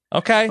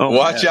 Okay. Oh,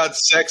 watch out,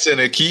 Sex and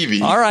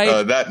Akiva. All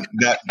right.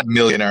 That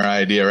millionaire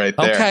idea right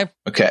there.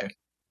 Okay.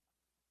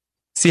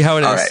 See how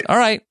it is. All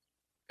right.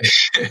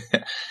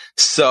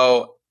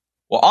 So,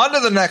 on to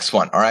the next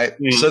one. All right.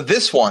 So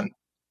this one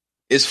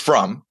is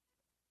from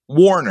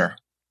Warner.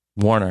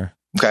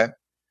 Okay.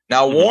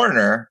 Now,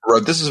 Warner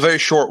wrote, this is a very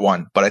short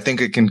one, but I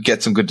think it can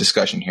get some good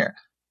discussion here.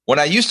 When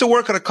I used to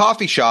work at a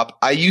coffee shop,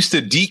 I used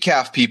to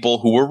decaf people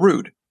who were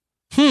rude.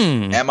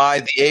 Am I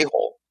the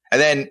a-hole? And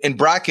then in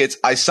brackets,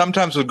 I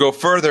sometimes would go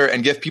further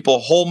and give people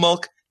whole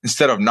milk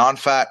instead of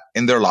non-fat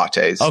in their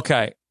lattes.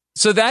 Okay.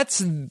 So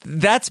that's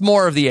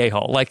more of the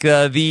a-hole. Like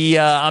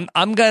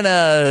I'm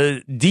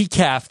gonna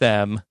decaf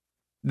them.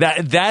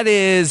 That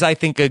is, I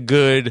think, a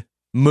good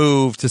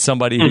move to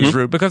somebody who's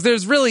rude, because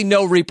there's really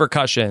no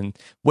repercussion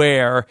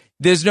where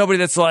there's nobody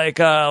that's like,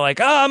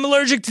 I'm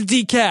allergic to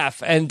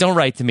decaf, and don't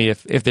write to me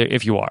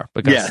if you are,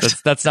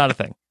 because that's not a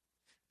thing.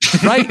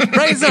 Right?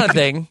 Right? It's not a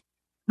thing.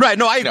 Right.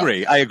 No, I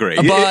agree.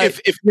 But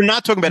if you're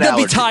not talking about they'll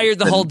allergies, be tired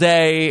the whole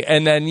day,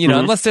 and then,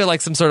 unless they're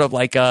like some sort of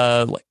like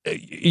heart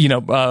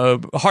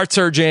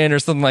surgeon or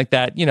something like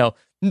that,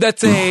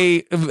 that's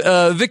a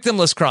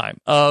victimless crime.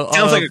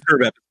 Sounds like a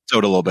Curb episode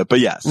a little bit, but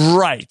yes.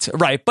 Right.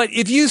 But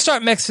if you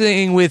start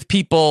mixing with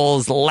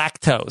people's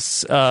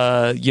lactose,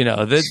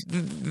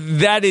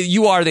 that is,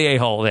 you are the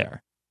a-hole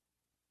there.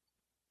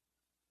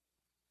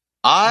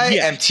 I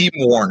am Team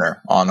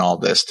Warner on all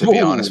this, to be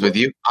honest with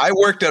you. I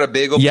worked at a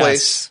bagel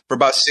place for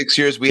about 6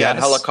 years. We had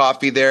hella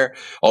coffee there.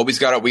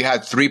 We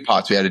had 3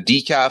 pots. We had a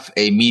decaf,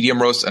 a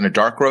medium roast, and a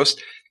dark roast.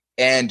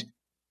 And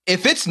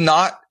if it's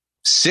not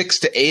 6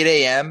 to 8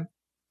 a.m.,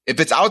 if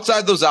it's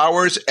outside those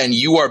hours and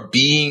you are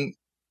being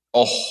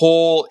a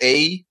whole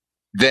A,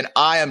 then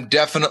I am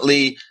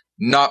definitely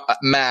not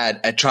mad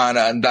at trying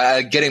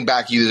to getting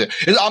back you.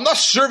 I'm not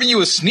serving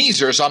you a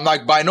sneezer, so I'm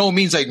like by no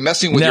means like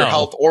messing with your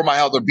health or my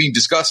health or being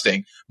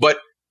disgusting. But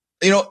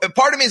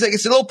part of me is like,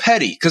 it's a little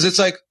petty, because it's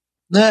like,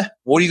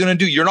 what are you going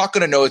to do? You're not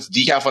going to know it's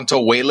decaf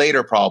until way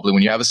later, probably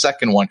when you have a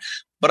second one.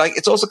 But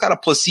it's also kind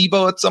of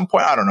placebo at some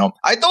point. I don't know.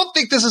 I don't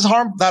think this is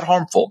that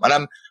harmful, and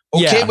I'm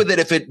okay with it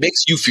if it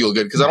makes you feel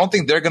good, because I don't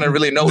think they're going to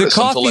really notice.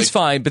 The coffee's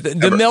fine, but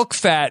the milk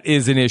fat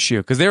is an issue,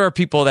 because there are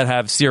people that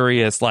have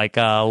serious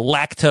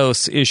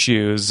lactose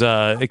issues.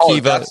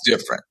 Akiva, that's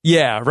different.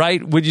 Yeah,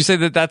 right? Would you say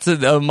that that's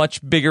a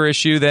much bigger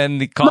issue than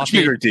the coffee? Much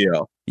bigger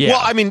deal. Yeah.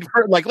 Well, I mean,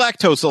 for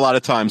lactose, a lot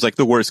of times,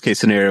 the worst case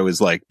scenario is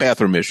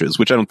bathroom issues,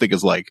 which I don't think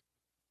is life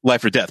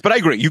or death. But I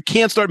agree, you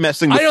can't start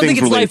messing with things. I don't think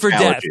it's life or allergies.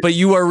 death, but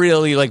you are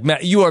really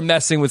you are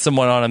messing with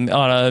someone on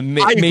a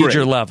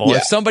major level. Yeah.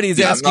 If somebody's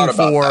asking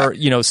for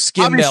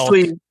skim milk,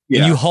 and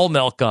you whole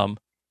milk them.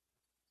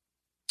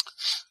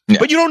 Yeah.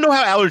 But you don't know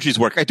how allergies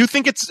work. I do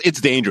think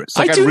it's dangerous.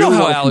 I do know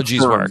how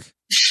allergies work.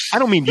 I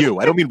don't mean you.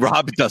 I don't mean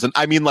Rob doesn't.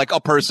 I mean a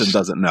person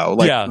doesn't know.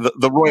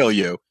 The royal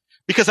you.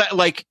 Because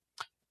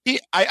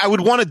I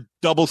would want to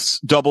double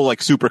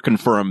super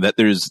confirm that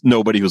there's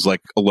nobody who's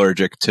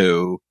allergic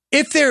to.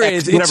 If there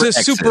is, it's a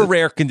super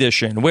rare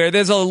condition where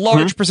there's a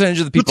large percentage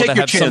of the people that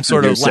have some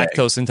sort of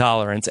lactose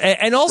intolerance.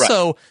 And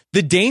also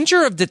the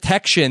danger of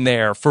detection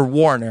there for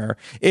Warner.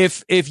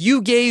 If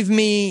you gave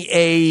me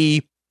a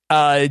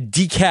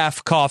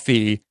decaf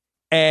coffee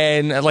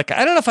and I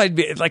don't know if I'd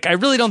be I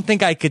really don't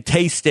think I could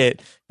taste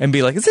it and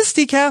be like, is this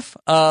decaf?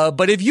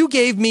 But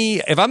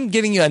if I'm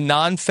giving you a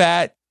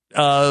non-fat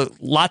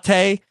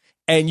latte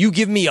and you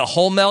give me a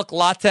whole milk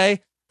latte,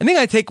 I think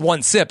I take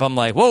one sip. I'm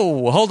like,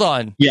 whoa, hold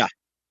on. Yeah.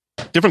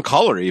 Different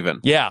color, even.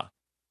 Yeah.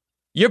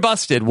 You're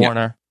busted,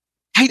 Warner.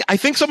 I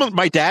think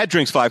my dad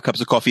drinks 5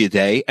 cups of coffee a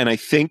day, and I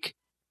think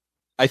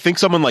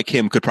someone like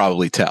him could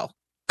probably tell.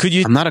 Could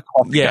you? I'm not a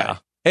coffee guy.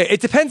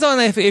 It depends on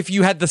if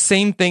you had the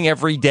same thing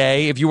every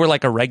day. If you were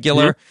like a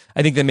regular,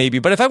 I think that maybe.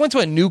 But if I went to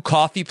a new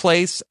coffee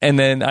place and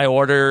then I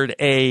ordered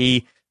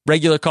a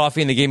regular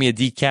coffee and they gave me a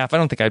decaf, I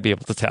don't think I'd be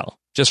able to tell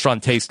just from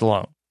taste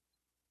alone.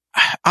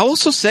 I'll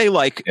also say,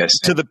 like,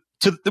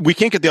 we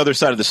can't get the other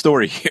side of the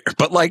story here,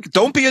 but like,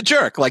 don't be a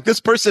jerk. Like, this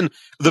person,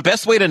 the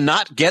best way to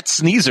not get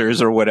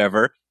sneezers or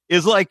whatever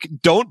is like,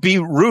 don't be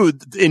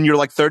rude in your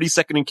like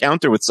 30-second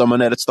encounter with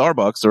someone at a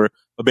Starbucks or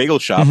a bagel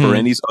shop or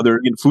any other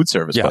food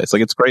service place.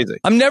 Like, it's crazy.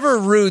 I'm never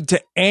rude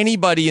to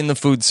anybody in the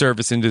food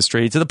service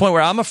industry to the point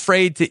where I'm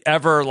afraid to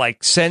ever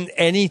like send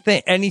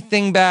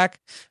anything back.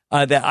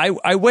 That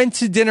I went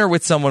to dinner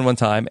with someone one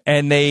time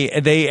and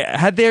they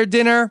had their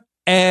dinner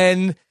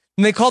and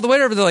they called the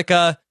waiter over. They're like,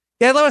 yeah,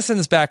 let us send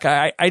this back.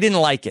 I didn't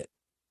like it.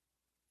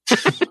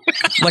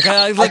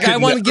 I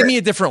want to give me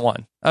a different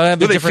one. I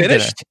have a different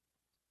dinner.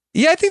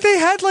 Yeah, I think they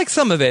had like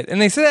some of it,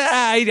 and they said,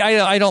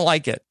 I don't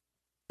like it.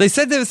 They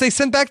said that they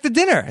sent back the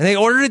dinner, and they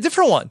ordered a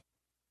different one.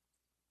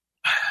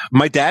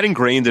 My dad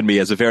ingrained in me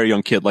as a very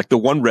young kid, like the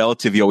one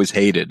relative he always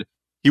hated,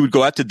 he would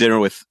go out to dinner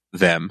with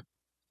them,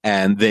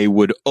 and they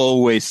would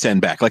always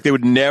send back. Like, they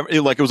would never,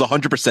 like, it was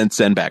 100%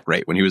 send back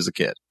rate when he was a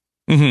kid.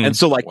 And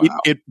so, like,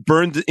 it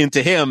burned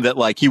into him that,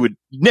 like, he would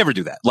never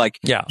do that. Like,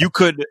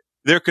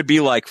 there could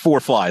be like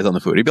 4 flies on the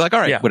food. He'd be like, all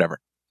right, whatever.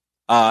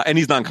 And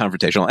he's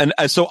non-confrontational.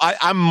 And so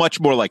I'm much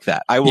more like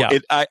that. I will,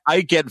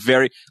 I get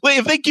very, like,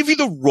 if they give you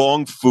the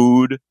wrong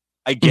food,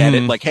 I get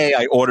it. Like, hey,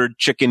 I ordered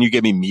chicken, you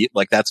give me meat.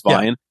 Like, that's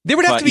fine. Yeah. There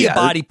would have to be a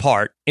body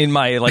part in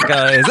my, like,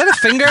 is that a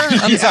finger?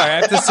 I'm sorry,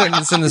 I have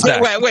to send this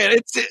back. Wait,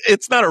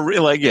 it's not a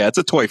real, like, it's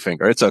a toy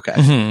finger. It's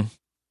okay.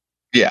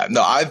 Yeah,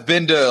 no, I've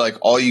been to like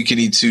all you can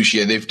eat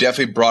sushi and they've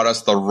definitely brought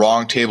us the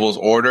wrong table's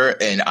order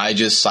and I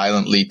just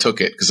silently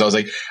took it because I was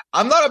like,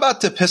 I'm not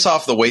about to piss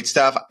off the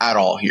waitstaff at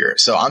all here.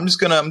 So I'm just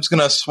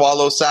gonna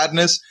swallow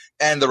sadness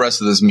and the rest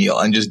of this meal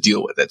and just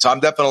deal with it. So I'm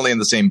definitely in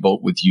the same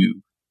boat with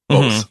you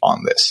both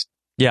on this.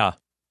 Yeah.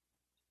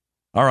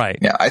 All right.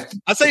 Yeah.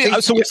 I'd say,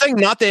 so we're saying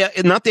not the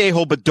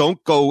a-hole, but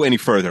don't go any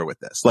further with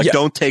this. Like,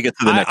 don't take it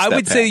to the next step. I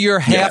would say you're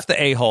half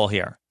the a-hole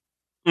here.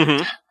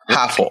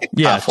 Half hole.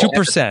 Yeah.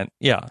 2%.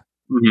 Yeah.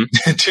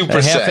 2%.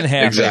 Half and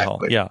half.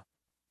 Exactly. Yeah.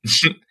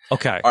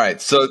 Okay. All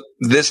right. So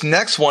this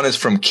next one is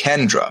from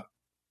Kendra.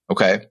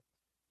 Okay.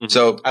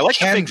 So I like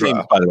Kendra, the fake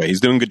names, by the way.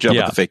 He's doing a good job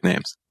with the fake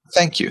names.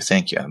 Thank you.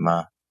 I'm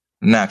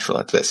natural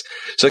at this.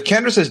 So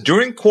Kendra says,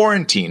 during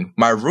quarantine,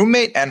 my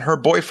roommate and her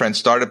boyfriend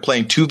started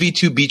playing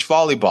 2v2 beach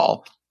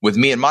volleyball with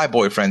me and my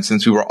boyfriend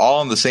since we were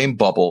all in the same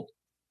bubble.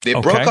 They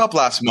broke up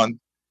last month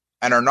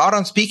and are not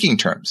on speaking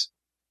terms.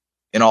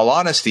 In all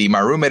honesty, my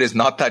roommate is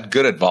not that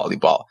good at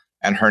volleyball,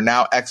 and her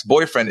now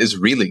ex-boyfriend is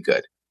really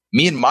good.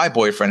 Me and my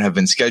boyfriend have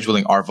been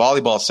scheduling our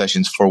volleyball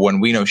sessions for when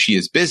we know she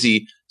is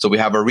busy, so we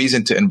have a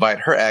reason to invite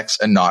her ex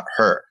and not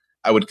her.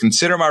 I would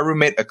consider my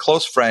roommate a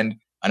close friend,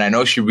 and I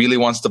know she really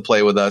wants to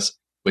play with us,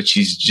 but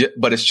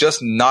but it's just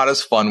not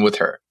as fun with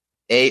her.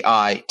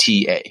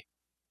 AITA.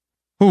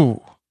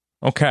 Ooh,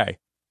 okay.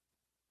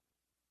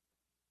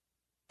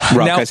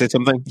 Rob, can I say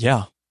something?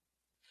 Yeah.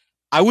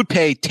 I would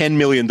pay $10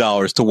 million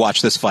to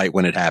watch this fight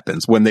when it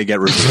happens, when they get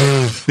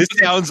revealed. This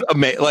sounds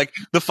amazing. Like,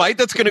 the fight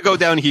that's going to go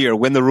down here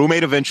when the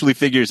roommate eventually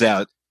figures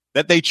out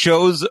that they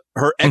chose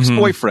her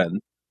ex-boyfriend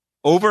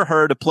over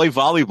her to play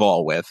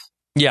volleyball with.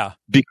 Yeah.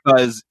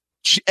 Because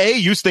A,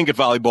 you stink at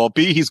volleyball.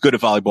 B, he's good at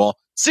volleyball.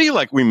 C,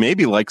 like, we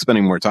maybe like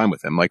spending more time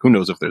with him. Like, who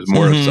knows if there's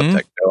more subtext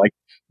there. Like,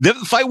 the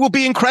fight will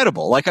be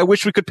incredible. Like, I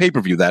wish we could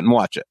pay-per-view that and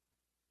watch it.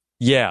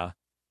 Yeah.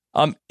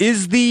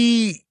 Is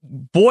the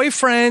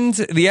boyfriend,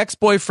 the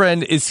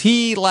ex-boyfriend, is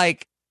he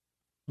like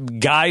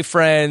guy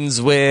friends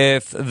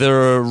with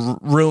the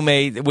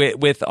roommate,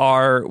 with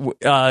our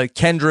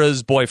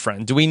Kendra's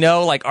boyfriend? Do we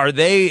know, like,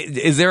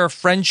 is there a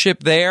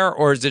friendship there,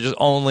 or is it just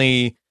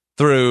only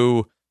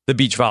through the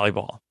beach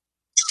volleyball?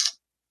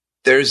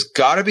 There's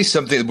got to be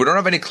something. We don't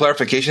have any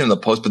clarification in the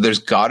post, but there's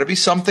got to be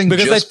something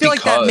because I feel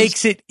like that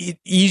makes it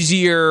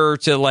easier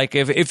to, like,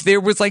 if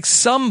there was like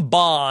some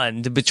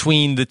bond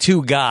between the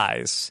two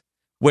guys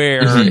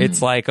where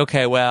it's like,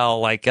 okay, well,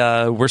 like,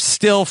 we're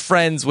still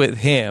friends with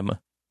him.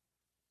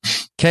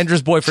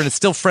 Kendra's boyfriend is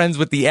still friends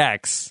with the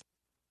ex.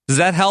 Does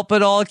that help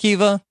at all,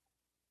 Akiva?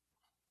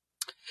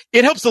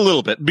 It helps a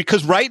little bit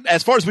because,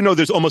 as far as we know,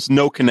 there's almost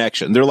no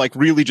connection. They're like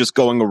really just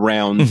going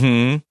around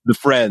the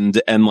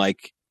friend and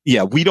like,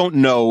 yeah, we don't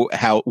know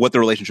what the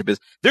relationship is.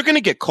 They're going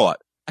to get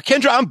caught.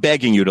 Kendra, I'm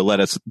begging you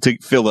to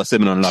fill us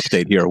in on an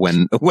update here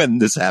when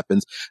this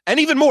happens. And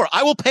even more,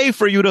 I will pay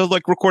for you to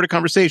like record a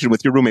conversation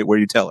with your roommate where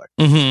you tell her.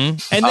 And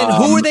then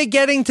who are they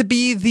getting to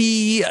be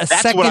the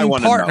second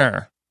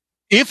partner?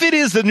 If it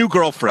is the new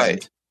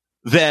girlfriend,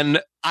 then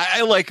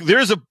I like,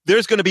 there's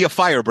going to be a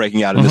fire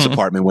breaking out in this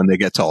apartment when they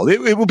get told.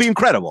 It will be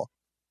incredible.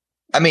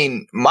 I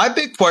mean, my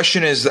big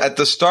question is at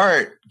the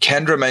start,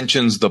 Kendra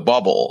mentions the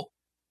bubble,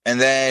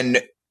 and then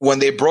when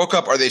they broke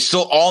up, are they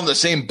still all in the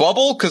same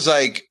bubble? Because,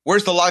 like,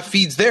 where's the live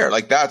feeds there?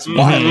 Like, that's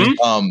wild.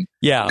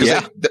 Yeah.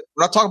 Like,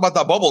 We're not talking about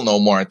that bubble no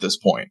more at this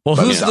point. Well,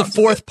 By who's the sounds of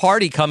fourth it.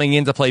 party coming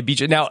in to play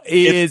beach? Now,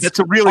 That's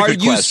a really are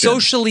good you question.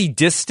 socially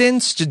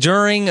distanced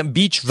during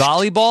beach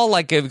volleyball?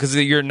 Like, because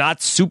you're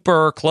not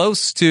super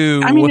close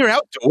to. I mean, you're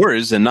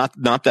outdoors and not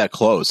that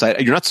close.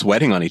 You're not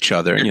sweating on each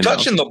other. You're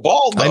touching the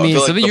ball, though. I mean,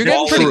 feel so like the you're getting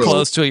ball pretty is-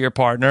 close to your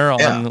partner.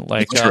 Yeah, On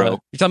like, that's true.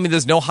 you tell me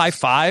there's no high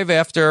five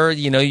after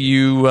you.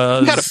 You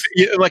got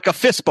like a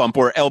fist bump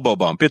or elbow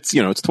bump. It's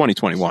it's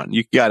 2021.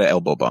 You got an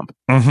elbow bump.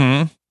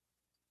 Mm-hmm.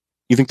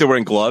 You think they're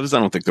wearing gloves? I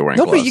don't think they're wearing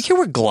No, gloves. but you can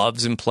wear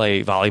gloves and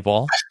play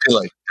volleyball. I feel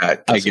like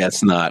that. I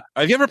guess not.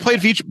 Have you ever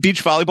played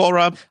beach volleyball,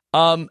 Rob?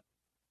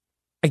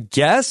 I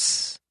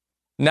guess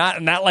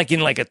not like in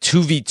like a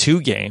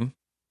 2v2 game.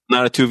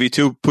 Not a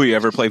 2v2. Pooh, you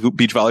ever play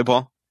beach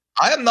volleyball?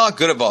 I am not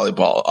good at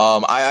volleyball.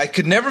 I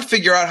could never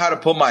figure out how to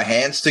put my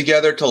hands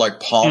together to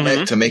like palm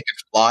it to make it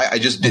fly. I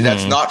just did.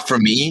 That's not for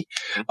me.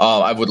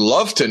 I would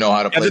love to know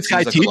how to play. Have this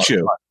guy Seems like a lot teach of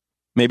you. fun.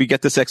 Maybe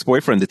get this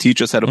ex-boyfriend to teach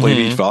us how to play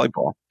beach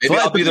volleyball. Maybe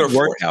I'll be their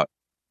fourth. workout.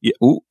 Yeah,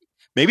 ooh.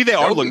 Maybe they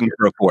are would be looking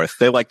for a fourth.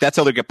 They're like, that's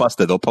how they get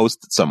busted. They'll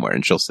post it somewhere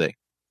and she'll see.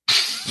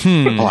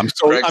 Hmm. Oh, I'm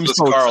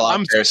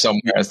Carl there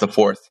somewhere as the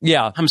fourth.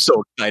 Yeah. I'm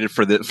so excited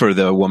for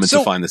the woman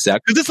to find this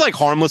out because it's like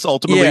harmless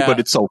ultimately, Yeah. but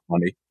it's so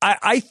funny.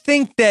 I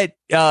think that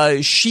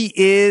she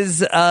is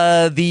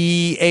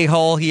the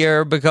a-hole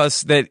here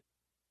because that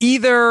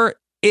either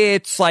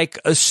it's like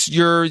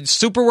you're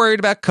super worried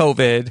about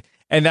COVID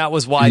and that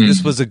was why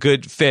this was a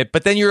good fit,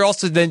 but then you're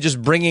also then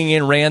just bringing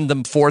in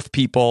random fourth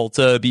people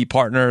to be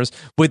partners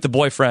with the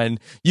boyfriend.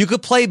 You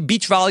could play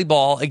beach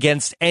volleyball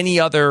against any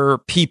other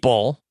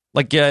people.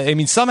 Like, I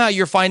mean, somehow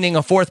you're finding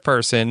a fourth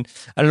person.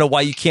 I don't know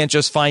why you can't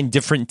just find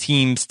different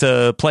teams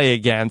to play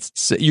against.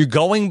 So you're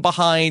going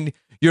behind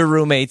your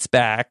roommate's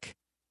back,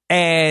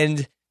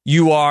 and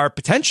you are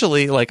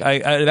potentially, like, I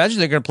imagine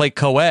they're going to play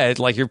co-ed.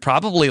 Like, you're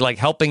probably, like,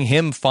 helping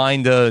him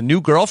find a new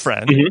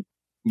girlfriend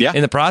Yeah.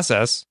 in the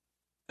process.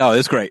 Oh,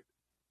 it's great.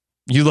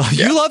 You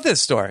love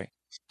this story.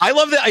 I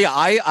love that. Yeah,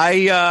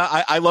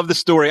 I love the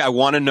story. I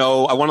want to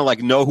know. I want to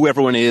like know who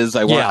everyone is.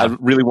 I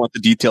really want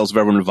the details of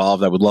everyone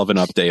involved. I would love an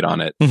update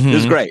on it. Mhm. This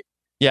is great.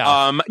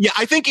 Yeah. Yeah.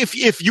 I think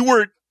if you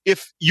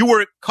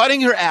were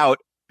cutting her out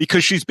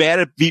because she's bad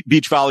at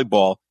beach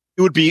volleyball,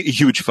 it would be a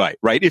huge fight,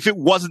 right? If it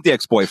wasn't the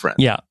ex-boyfriend.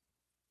 Yeah.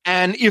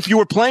 And if you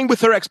were playing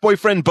with her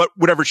ex-boyfriend, but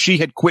whatever, she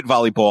had quit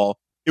volleyball,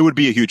 it would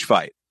be a huge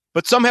fight.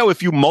 But somehow,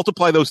 if you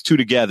multiply those two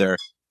together,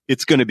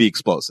 it's going to be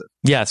explosive.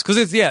 Yes,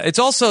 because it's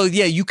also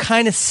you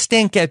kind of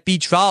stink at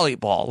beach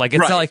volleyball. Like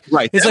it's not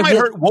like it's That like might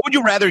hurt. What would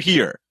you rather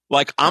hear?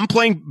 Like, I'm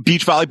playing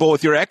beach volleyball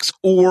with your ex,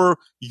 or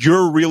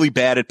you're really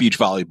bad at beach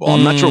volleyball.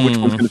 I'm not sure which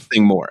one's going to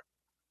sting more.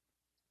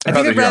 I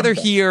think I'd rather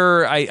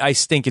hear I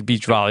stink at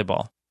beach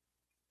volleyball.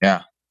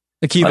 Yeah.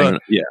 Akiva,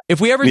 if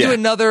we ever do Yeah.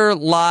 another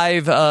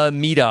live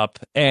meetup,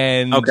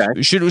 and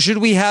should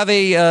we have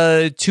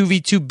a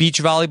 2v2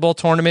 beach volleyball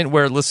tournament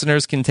where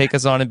listeners can take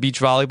us on in beach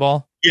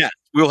volleyball? Yeah,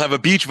 we'll have a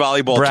beach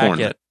volleyball Bracket.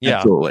 tournament. Yeah.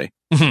 Absolutely.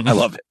 I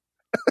love it.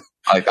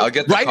 I'll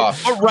get the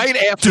coffee. Right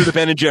after the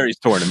Ben and Jerry's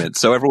tournament,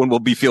 so everyone will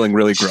be feeling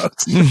really gross.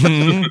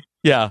 Mhm.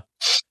 Yeah.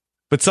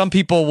 But some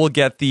people will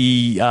get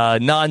the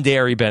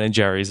non-dairy Ben and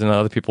Jerry's, and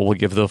other people will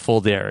give the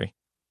full dairy.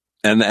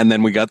 And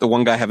then we got the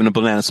one guy having a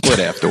banana split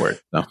afterward.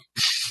 So.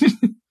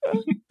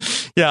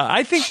 Yeah,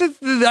 I think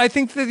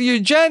that you,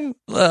 Jen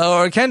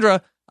or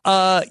Kendra,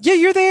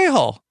 you're the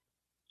a-hole.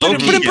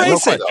 But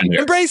embrace it.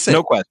 Embrace it.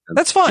 No question.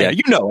 That's fine. Yeah,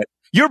 you know it.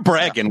 You're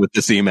bragging with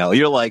this email.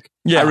 You're like,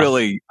 I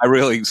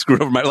really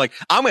screwed over my, like,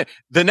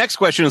 the next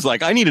question is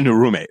like, I need a new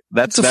roommate.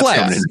 That's a flex.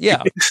 coming in.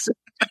 Yeah.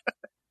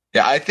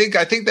 Yeah, I think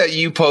that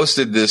you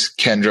posted this,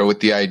 Kendra, with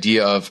the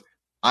idea of,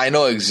 I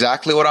know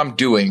exactly what I'm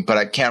doing, but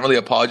I can't really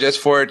apologize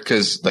for it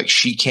because like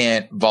she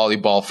can't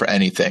volleyball for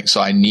anything. So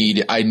I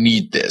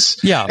need this.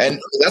 Yeah. And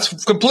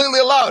that's completely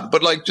allowed,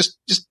 but like, just,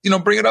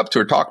 bring it up to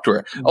her, talk to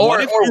her.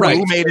 What if your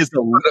roommate is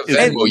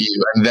Venmo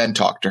you and then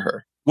talk to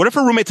her. What if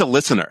her roommate's a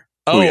listener?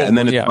 And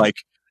then it's like,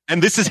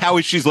 and this is how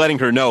she's letting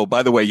her know,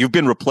 by the way, you've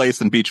been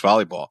replaced in beach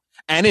volleyball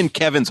and in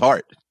Kevin's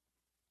heart.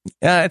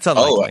 Yeah, it's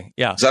unlikely.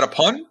 Yeah. Is that a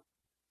pun?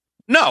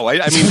 No, I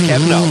mean,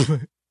 Kevin, no.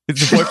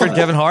 Is the boyfriend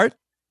Kevin Hart?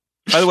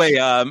 By the way,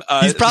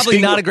 he's probably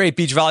not a great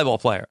beach volleyball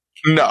player.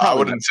 No, I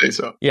wouldn't say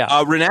so. Yeah.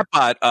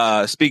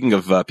 Renatbot, speaking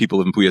of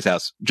people in Puya's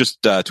house,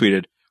 just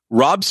tweeted,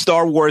 Rob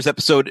Star Wars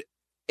Episode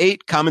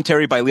 8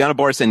 commentary by Liana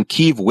Boris and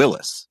Keeve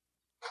Willis.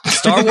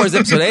 Star Wars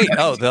Episode 8?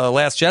 Oh, The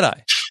Last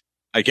Jedi.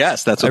 I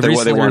guess that's what they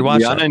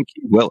want. Liana and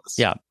Keeve Willis.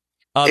 Yeah.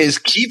 Is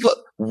Keeve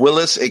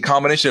Willis a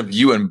combination of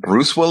you and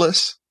Bruce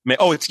Willis?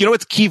 Oh, it's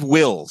Keeve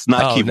Wills,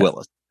 not Keeve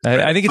Willis.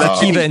 I think it's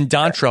Akiva and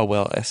Dontra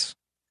Willis.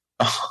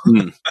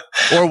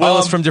 Or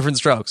Willis from Different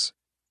Strokes.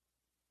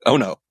 Oh,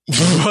 no.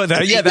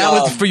 That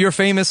was for your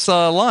famous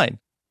line.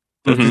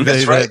 Mm-hmm.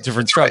 That's right.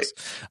 Different Strokes.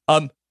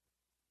 Right.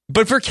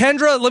 But for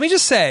Kendra, let me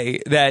just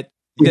say that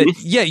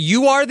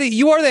you are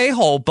the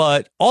a-hole,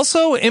 but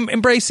also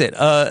embrace it.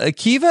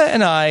 Akiva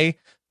and I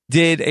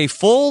did a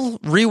full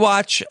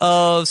rewatch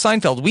of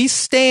Seinfeld. We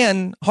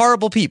stan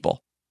horrible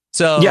people.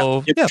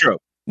 So it's true.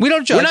 We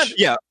don't judge.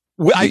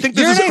 I think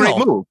this is a great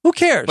move. Who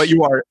cares? But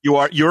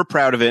you're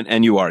proud of it,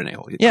 and you are an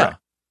a-hole. Yeah. Correct.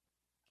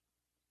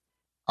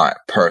 All right,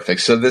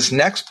 perfect. So this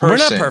next person,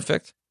 we're not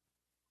perfect.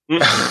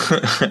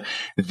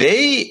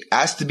 They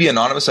asked to be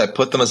anonymous. I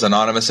put them as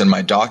anonymous in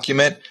my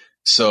document.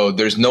 So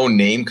there's no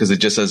name because it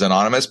just says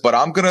anonymous, but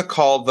I'm going to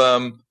call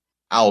them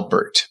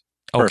Albert.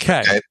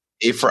 Okay.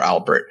 A for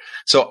Albert.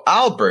 So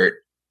Albert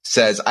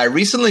says, I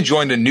recently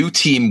joined a new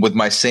team with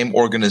my same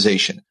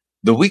organization.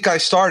 The week I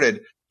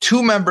started,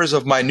 2 members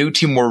of my new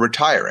team were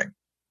retiring.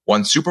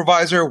 1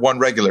 supervisor, 1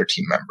 regular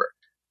team member.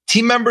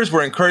 Team members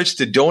were encouraged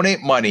to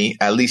donate money,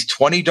 at least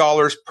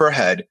 $20 per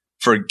head,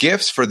 for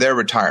gifts for their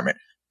retirement.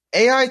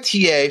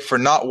 AITA for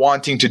not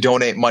wanting to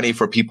donate money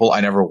for people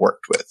I never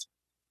worked with.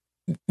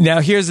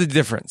 Now, here's the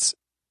difference.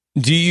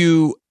 Do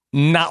you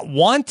not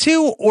want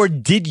to, or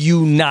did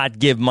you not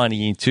give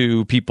money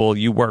to people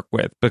you work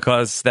with?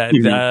 Because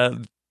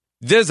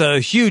there's a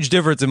huge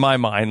difference in my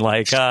mind.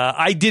 Like,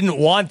 I didn't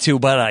want to,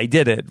 but I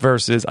did it,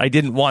 versus I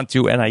didn't want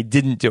to and I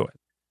didn't do it.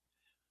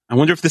 I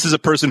wonder if this is a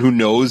person who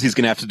knows he's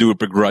going to have to do it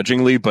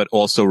begrudgingly, but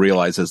also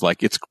realizes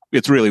like it's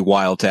really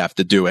wild to have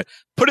to do it.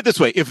 Put it this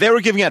way. If they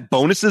were giving out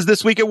bonuses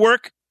this week at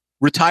work,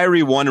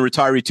 retiree 1 and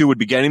retiree 2 would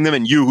be getting them,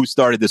 and you who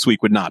started this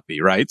week would not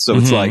be, right? So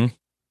it's like,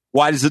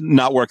 why does it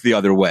not work the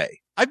other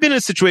way? I've been in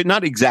a situation,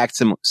 not exact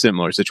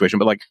similar situation,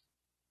 but like,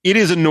 it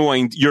is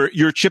annoying.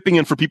 You're chipping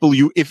in for people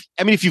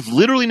if you've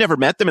literally never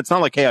met them, it's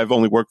not like, hey, I've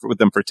only worked with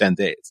them for 10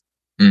 days.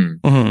 You've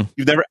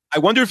never, I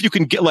wonder if you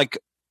can get like,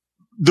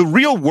 the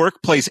real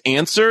workplace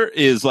answer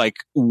is like,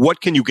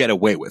 what can you get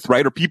away with,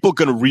 right? Are people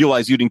going to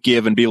realize you didn't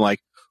give and be like,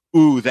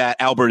 ooh, that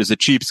Albert is a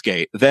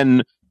cheapskate?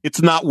 Then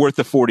it's not worth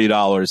the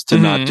 $40 to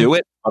not do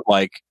it. But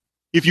like,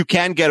 if you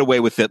can get away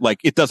with it, like,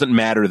 it doesn't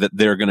matter that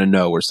they're going to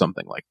know or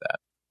something like that.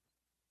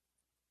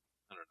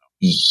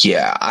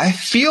 Yeah, I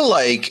feel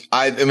like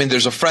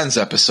there's a Friends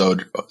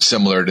episode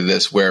similar to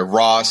this where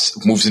Ross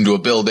moves into a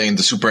building,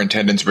 the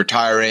superintendent's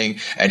retiring,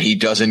 and he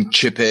doesn't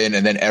chip in,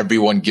 and then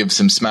everyone gives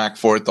him smack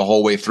for it the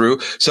whole way through.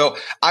 So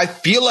I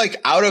feel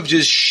like out of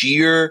just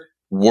sheer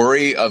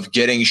worry of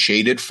getting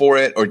shaded for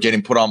it or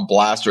getting put on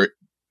blast or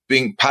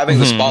having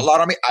the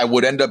spotlight on me, I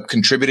would end up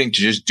contributing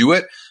to just do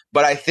it.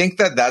 But I think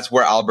that's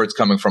where Albert's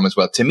coming from as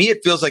well. To me,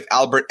 it feels like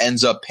Albert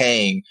ends up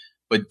paying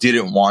but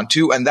didn't want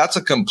to. And that's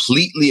a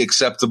completely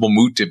acceptable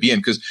mood to be in,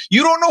 because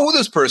you don't know who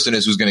this person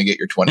is who's going to get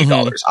your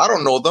 $20. I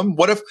don't know them.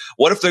 What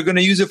if they're going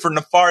to use it for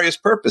nefarious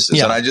purposes?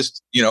 And I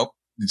just,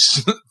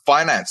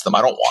 finance them.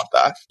 I don't want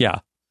that. Yeah.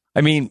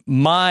 I mean,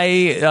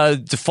 my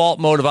default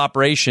mode of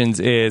operations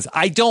is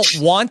I don't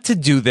want to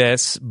do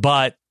this,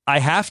 but I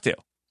have to.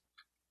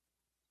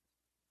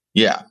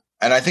 Yeah.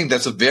 And I think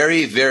that's a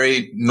very,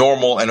 very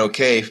normal and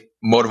okay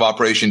mode of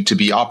operation to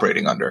be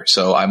operating under.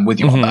 So I'm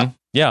with you on that.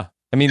 Yeah.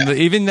 I mean,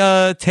 even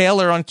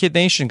Taylor on Kid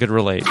Nation could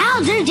relate.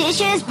 I'll do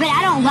dishes, but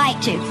I don't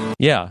like to.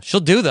 Yeah,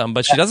 she'll do them,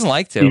 but she doesn't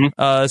like to.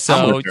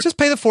 So just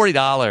pay the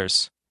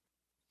 $40.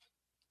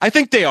 I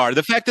think they are.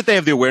 The fact that they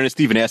have the awareness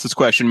to even ask this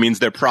question means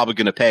they're probably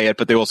going to pay it,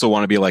 but they also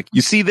want to be like,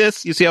 you see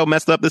this? You see how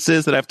messed up this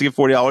is that I have to give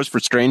 $40 for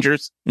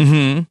strangers?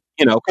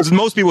 Because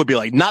most people would be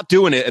like, not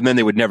doing it, and then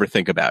they would never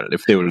think about it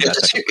if they would.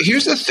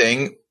 Here's the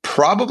thing.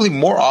 Probably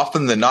more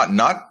often than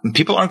not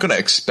people aren't going to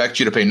expect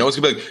you to pay. No one's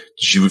going to be like,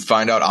 did you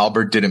find out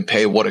Albert didn't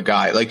pay? What a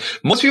guy. Like,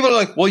 most people are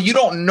like, well, you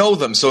don't know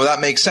them, so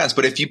that makes sense.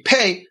 But if you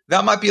pay,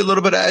 that might be a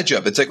little bit of edge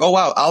up. It's like, oh,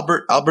 wow,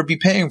 Albert be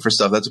paying for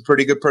stuff. That's a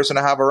pretty good person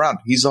to have around.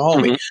 He's a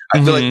homie.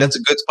 I feel like that's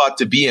a good spot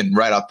to be in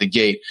right out the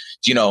gate.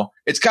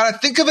 It's kind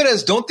of,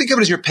 don't think of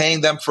it as you're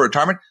paying them for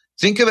retirement.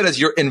 Think of it as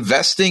you're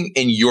investing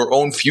in your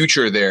own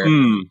future there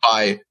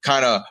by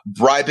kind of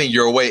bribing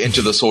your way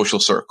into the social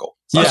circle.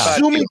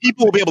 Assuming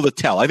people will be able to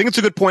tell. I think it's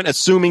a good point.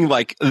 Assuming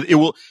like it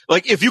will,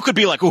 like if you could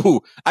be like,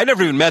 ooh, I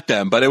never even met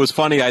them, but it was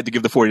funny. I had to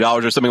give the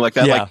 $40 or something like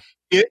that. Yeah.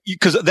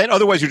 Because then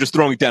otherwise you're just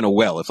throwing it down a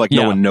well. If like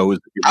no one knows.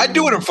 I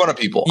do it in front of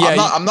people. Yeah,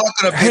 I'm not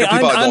going to pay the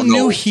people I don't I'm know.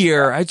 new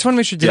here. I just want to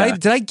make sure.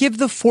 Did I give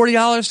the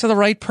 $40 to the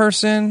right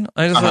person?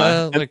 I just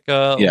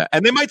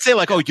and they might say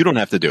like, oh, you don't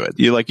have to do it.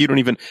 You don't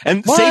even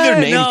say their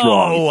names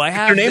wrong. I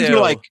have their names to.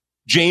 are like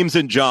James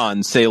and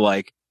John. Say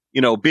like,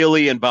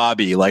 Billy and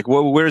Bobby. Like,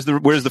 where's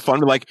the fun?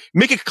 Like,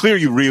 make it clear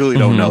you really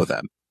don't know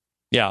them.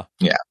 Yeah.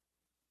 Yeah.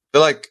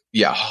 They're like,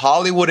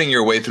 Hollywooding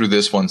your way through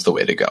this one's the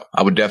way to go.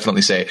 I would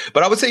definitely say,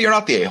 but I would say you're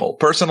not the a-hole.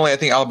 Personally, I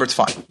think Albert's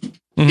fine.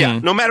 Yeah,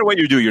 no matter what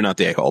you do, you're not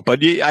the a-hole.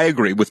 But I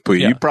agree with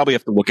Puya. You probably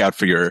have to look out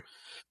for your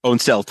own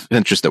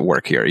self-interest at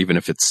work here, even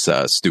if it's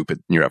stupid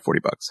and you're at $40.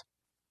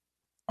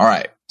 All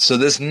right. So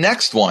this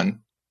next one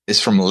is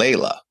from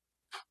Layla.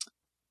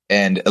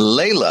 And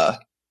Layla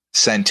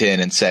sent in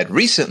and said,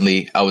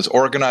 recently, I was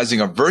organizing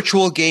a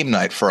virtual game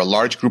night for a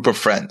large group of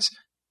friends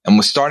and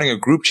was starting a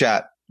group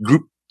chat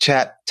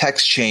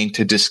text chain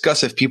to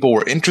discuss if people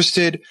were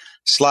interested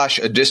 /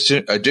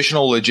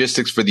 additional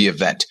logistics for the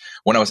event.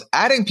 When I was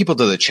adding people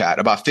to the chat,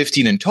 about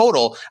 15 in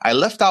total, I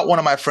left out one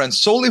of my friends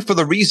solely for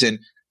the reason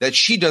that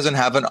she doesn't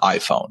have an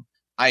iPhone.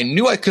 I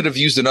knew I could have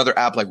used another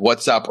app like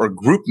WhatsApp or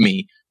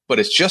GroupMe, but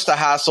it's just a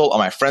hassle and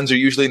my friends are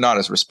usually not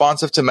as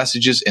responsive to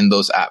messages in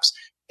those apps.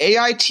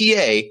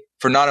 AITA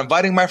for not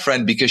inviting my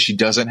friend because she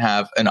doesn't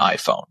have an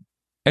iPhone.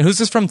 And who's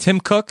this from? Tim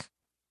Cook?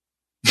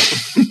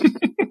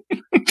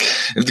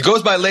 It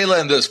goes by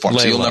Layla in this form,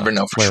 so you'll never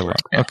know for sure.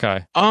 Yeah.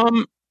 Okay.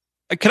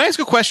 Can I ask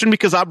a question?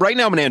 Because right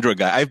now I'm an Android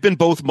guy. I've been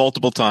both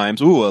multiple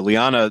times. Ooh, a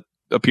Liana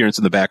appearance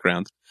in the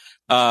background.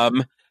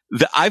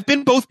 I've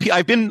been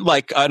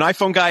like an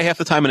iPhone guy half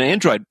the time and an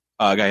Android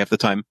guy half the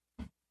time.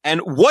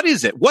 And what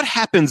is it? What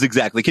happens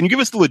exactly? Can you give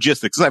us the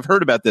logistics? Because I've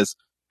heard about this.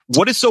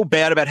 What is so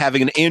bad about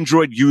having an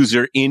Android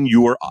user in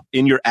your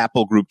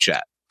Apple group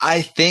chat?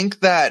 I think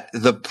that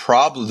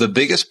the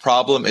biggest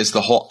problem is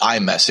the whole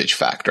iMessage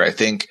factor. I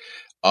think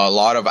a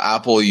lot of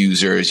Apple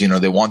users,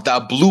 they want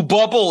that blue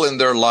bubble in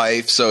their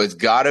life. So it's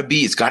gotta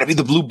be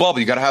the blue bubble.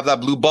 You gotta have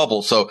that blue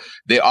bubble. So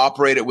they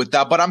operate it with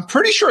that. But I'm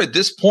pretty sure at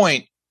this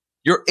point,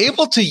 you're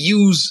able to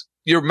use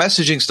your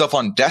messaging stuff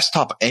on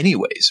desktop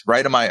anyways,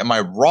 right? Am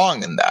I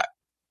wrong in that?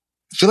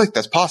 I feel like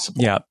that's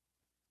possible. Yeah.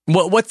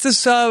 What's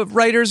this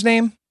writer's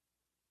name?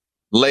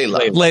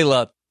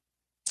 Layla.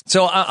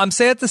 So I'm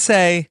sad to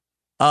say,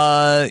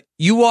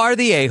 you are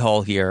the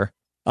a-hole here,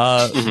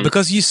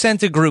 because you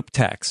sent a group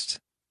text.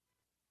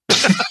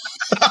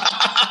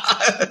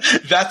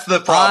 That's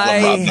the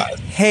problem. I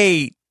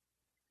hate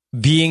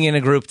being in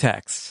a group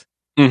text.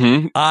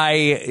 Mm-hmm.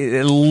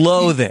 I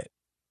loathe it.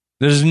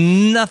 There's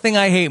nothing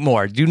I hate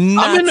more. Do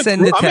not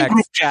send a text. I'm in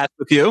group chat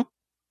with you.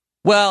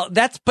 Well,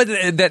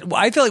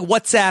 I feel like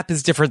WhatsApp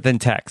is different than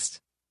text.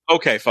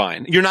 Okay,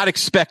 fine. You're not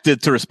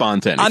expected to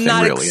respond to anything. I'm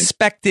not really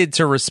expected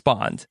to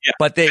respond. Yeah,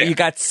 but you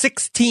got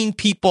 16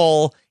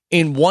 people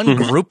in one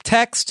group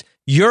text.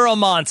 You're a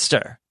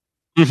monster.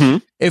 Mm-hmm.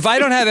 If I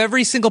don't have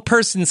every single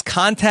person's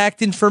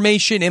contact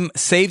information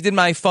saved in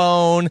my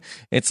phone,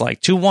 it's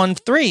like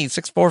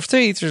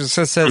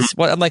 213-643 says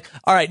what. I'm like,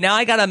 all right, now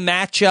I got to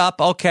match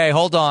up. Okay,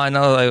 hold on.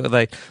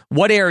 Like,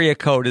 what area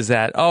code is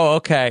that? Oh,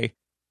 okay.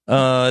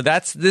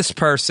 That's this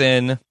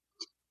person.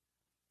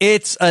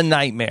 It's a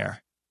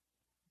nightmare.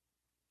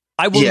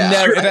 I will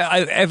never.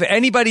 If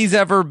anybody's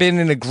ever been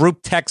in a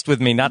group text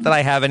with me, not that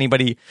I have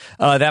anybody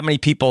that many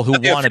people who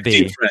want to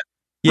be.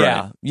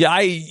 Yeah, right. Yeah.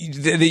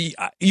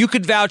 You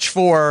could vouch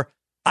for.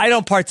 I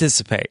don't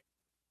participate.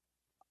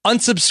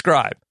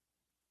 Unsubscribe.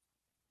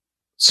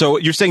 So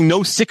you're saying no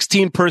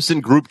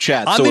 16-person group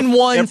chat? I'm in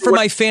one for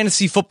my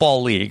fantasy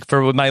football league,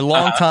 for my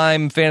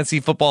longtime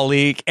fantasy football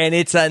league, and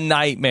it's a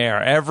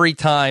nightmare. Every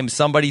time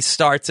somebody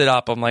starts it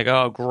up, I'm like,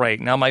 oh, great.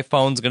 Now my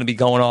phone's going to be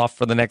going off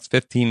for the next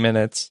 15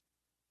 minutes.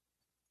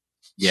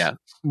 Yeah.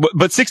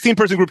 But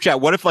 16-person group chat,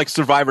 what if like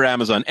Survivor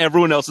Amazon,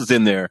 everyone else is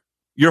in there?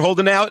 You're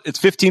holding out, it's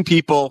 15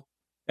 people.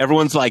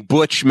 Everyone's like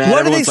Butch, man.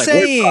 What are they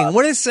saying?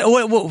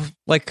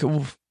 Like,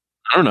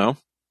 I don't know.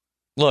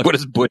 Look, what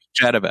is Butch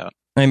chat about?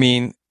 I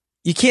mean,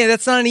 you can't.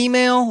 That's not an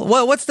email.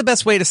 What's the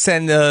best way to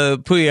send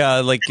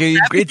Puya? Like,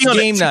 it's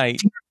game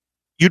night.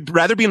 You'd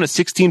rather be on a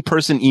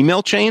 16-person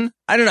email chain?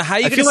 I don't know. How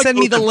are you going to send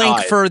me the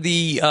link for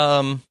the?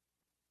 I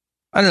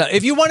don't know.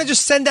 If you want to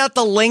just send out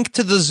the link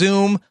to the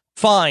Zoom,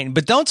 fine,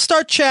 but don't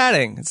start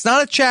chatting. It's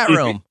not a chat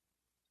room.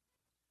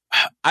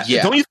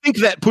 Don't you think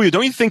that,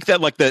 Puya,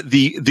 like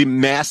the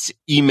mass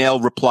email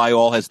reply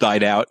all has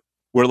died out?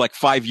 Where like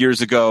 5 years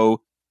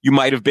ago, you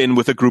might have been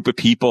with a group of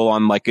people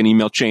on like an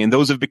email chain.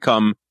 Those have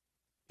become,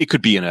 it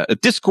could be in a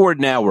Discord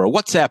now or a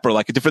WhatsApp or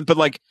like a different, but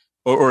like,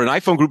 or an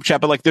iPhone group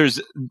chat. But like there's,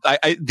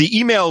 the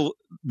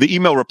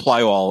email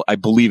reply all, I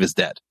believe, is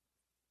dead.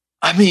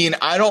 I mean,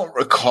 I don't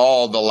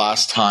recall the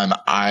last time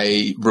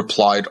I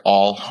replied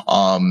all.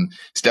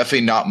 It's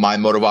definitely not my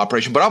mode of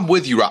operation, but I'm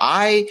with you.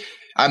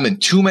 I'm in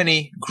too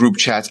many group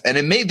chats, and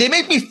they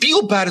make me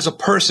feel bad as a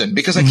person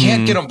because I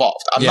can't get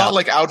involved. I'm not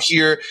like out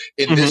here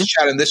in this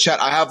chat and this chat.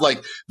 I have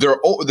like they're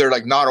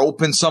like not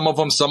open. Some of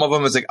them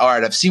is like, all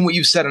right, I've seen what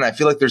you've said, and I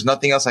feel like there's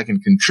nothing else I can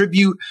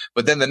contribute.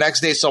 But then the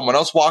next day, someone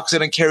else walks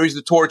in and carries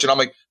the torch, and I'm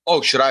like,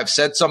 oh, should I have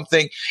said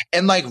something?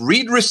 And like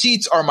read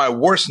receipts are my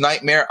worst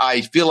nightmare.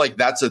 I feel like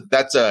that's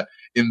a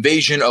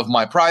invasion of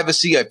my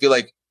privacy. I feel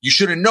like you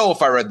shouldn't know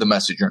if I read the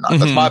message or not.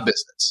 That's my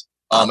business.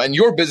 And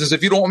your business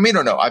if you don't want me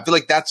to know. I feel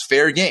like that's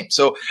fair game.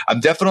 So I'm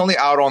definitely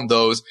out on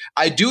those.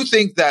 I do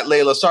think that,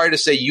 Layla, sorry to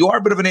say, you are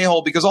a bit of an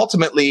a-hole because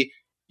ultimately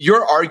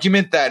your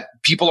argument that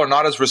people are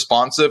not as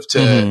responsive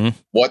to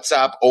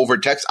WhatsApp over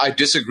text, I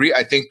disagree.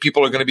 I think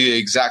people are going to be the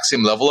exact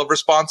same level of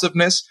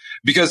responsiveness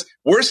because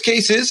worst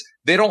case is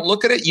they don't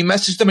look at it. You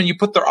message them and you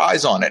put their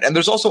eyes on it. And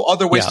there's also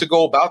other ways to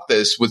go about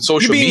this with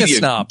social media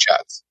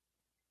chats.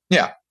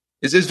 Yeah.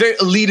 It's very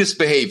elitist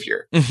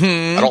behavior.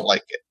 I don't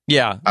like it.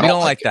 Yeah. We don't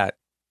like that.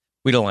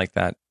 We don't like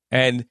that.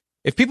 And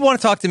if people want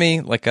to talk to me,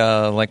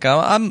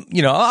 I'm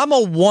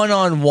a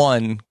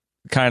one-on-one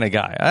kind of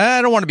guy.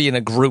 I don't want to be in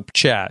a group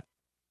chat.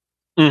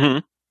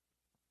 Yeah.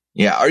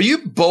 Are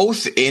you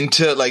both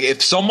into, like,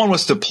 if someone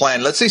was to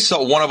plan, let's say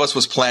one of us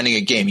was planning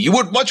a game, you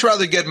would much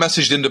rather get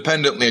messaged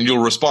independently and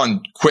you'll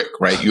respond quick,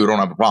 right? You don't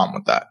have a problem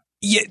with that.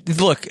 Yeah.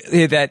 Look,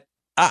 that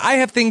I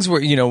have things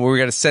where, where we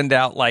got to send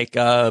out like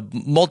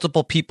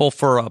multiple people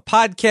for a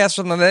podcast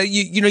or something.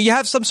 You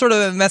have some sort of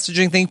a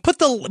messaging thing. Put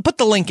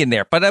the link in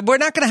there, but we're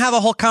not going to have a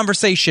whole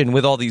conversation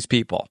with all these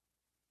people.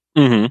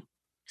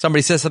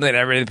 Somebody says something,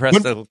 everybody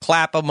press the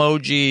clap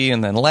emoji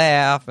and then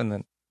laugh, and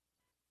then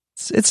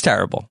it's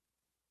terrible.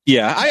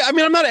 Yeah, I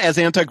mean, I'm not as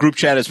anti-group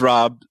chat as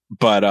Rob,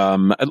 but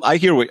I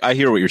hear what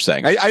you're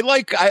saying. I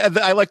like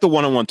the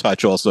one-on-one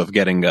touch also of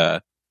getting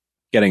a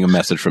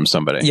message from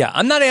somebody. Yeah,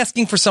 I'm not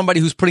asking for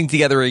somebody who's putting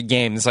together a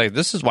game. It's like,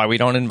 this is why we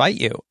don't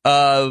invite you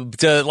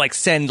to like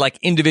send like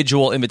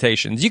individual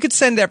invitations. You could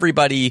send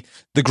everybody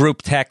the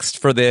group text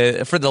for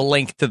the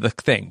link to the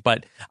thing,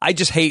 but I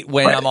just hate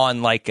when I'm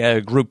on like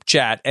a group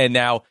chat and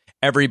now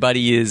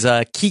everybody is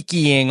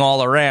kikiing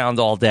all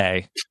around all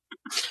day.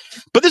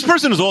 But this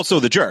person is also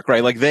the jerk,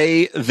 right? Like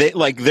they're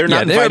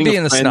not. They're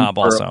being a snob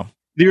also.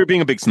 They're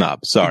being a big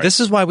snob. Sorry. This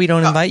is why we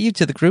don't invite you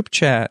to the group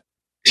chat.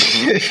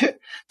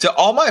 To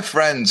all my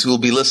friends who will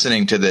be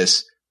listening to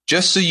this,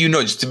 just so you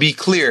know, just to be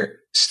clear,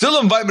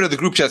 still invite me to the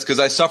group chats because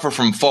I suffer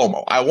from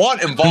FOMO. I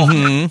want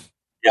involvement.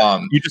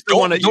 You just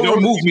don't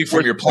remove me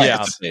from your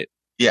plans.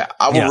 Yeah,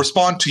 I will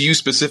respond to you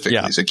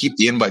specifically. So keep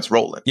the invites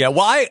rolling. Yeah,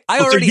 well,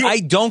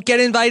 I don't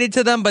get invited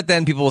to them, but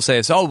then people will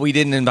say, "Oh, we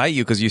didn't invite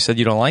you because you said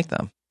you don't like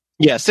them."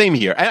 Yeah, same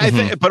here. And I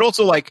think, but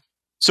also like,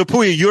 so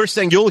Puya, you're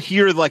saying you'll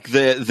hear like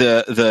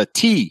the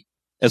T,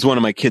 as one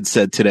of my kids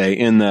said today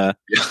in the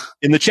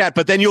chat,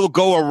 but then you'll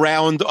go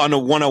around on a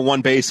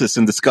one-on-one basis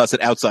and discuss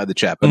it outside the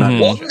chat. But not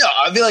well, no,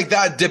 I feel like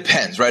that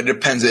depends, right? It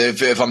depends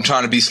if I'm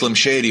trying to be Slim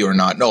Shady or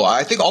not. No,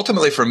 I think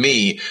ultimately for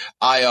me,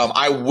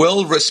 I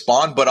will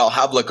respond, but I'll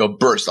have like a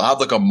burst. I'll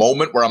have like a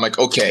moment where I'm like,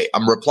 okay,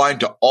 I'm replying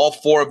to all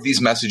 4 of these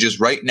messages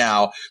right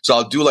now. So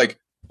I'll do like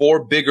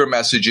 4 bigger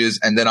messages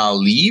and then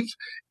I'll leave.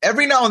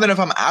 Every now and then, if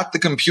I'm at the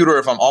computer,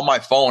 if I'm on my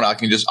phone,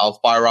 I'll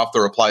fire off the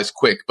replies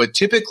quick. But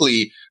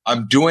typically,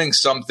 I'm doing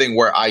something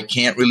where I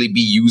can't really be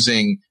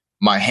using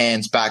my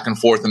hands back and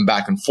forth,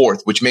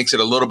 which makes it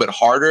a little bit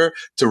harder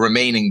to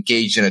remain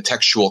engaged in a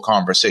textual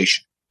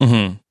conversation.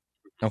 Mm-hmm.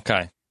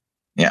 Okay.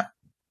 Yeah.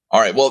 All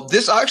right. Well,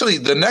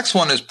 the next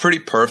one is pretty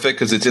perfect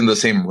because it's in the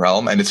same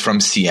realm and it's from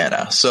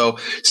Sienna. So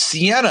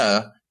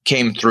Sienna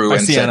came through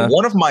and said,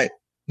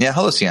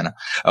 hello, Sienna.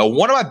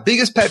 One of my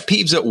biggest pet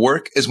peeves at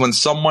work is when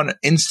someone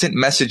instant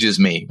messages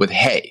me with,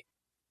 hey,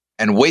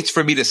 and waits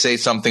for me to say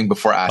something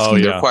before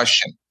asking their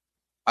question.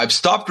 I've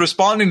stopped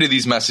responding to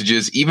these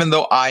messages, even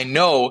though I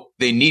know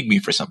they need me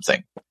for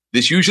something.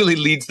 This usually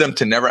leads them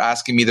to never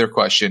asking me their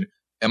question.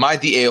 Am I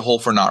the a-hole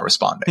for not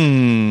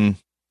responding?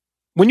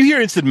 When you hear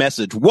instant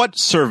message, what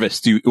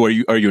service are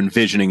you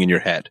envisioning in your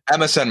head?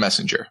 MSN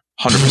Messenger,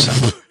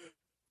 100%.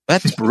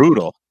 That's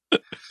brutal.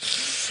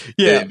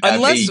 Yeah,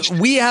 unless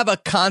we have a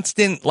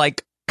constant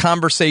like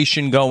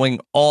conversation going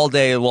all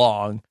day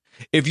long.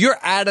 If you're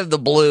out of the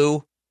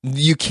blue,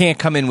 you can't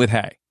come in with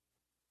hey.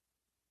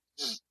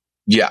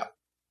 Yeah,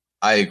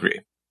 I agree.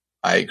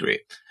 I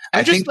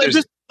think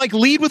just like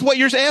lead with what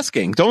you're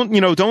asking. You don't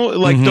need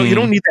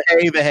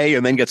the hey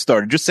and then get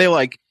started. Just say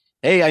like,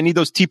 hey, I need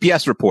those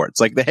TPS reports.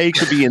 Like the hey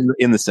could be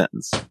in the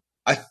sentence.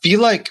 I feel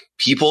like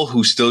people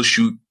who still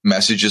shoot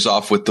messages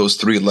off with those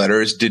 3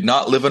 letters did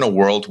not live in a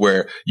world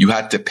where you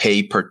had to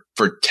pay for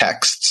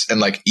texts and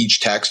like each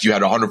text you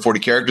had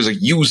 140 characters.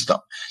 Like use them.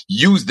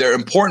 They're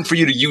important for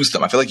you to use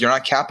them. I feel like you're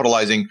not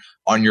capitalizing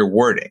on your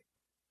wording.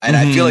 And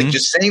I feel like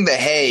just saying the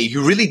hey,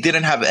 you really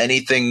didn't have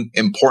anything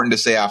important to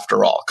say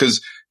after all.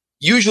 Because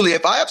usually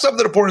if I have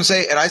something important to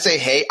say and I say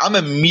hey, I'm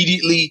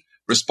immediately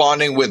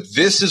responding with,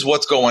 this is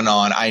what's going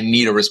on. I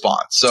need a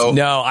response. So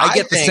no, I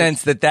get the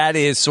sense that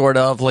is sort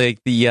of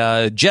like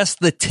the just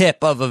the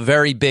tip of a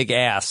very big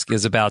ask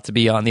is about to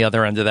be on the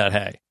other end of that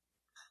hey.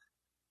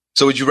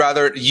 So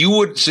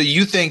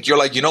you think you're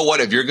like, you know what?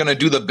 If you're going to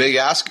do the big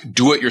ask,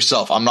 do it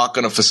yourself. I'm not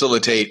going to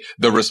facilitate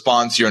the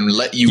response here and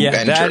let you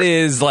enter. That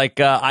is like,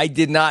 I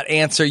did not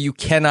answer. You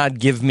cannot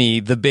give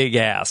me the big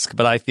ask.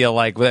 But I feel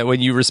like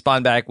when you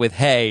respond back with,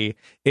 hey,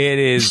 it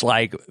is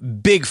like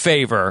big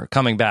favor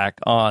coming back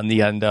on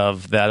the end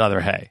of that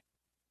other hey.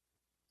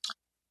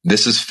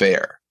 This is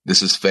fair.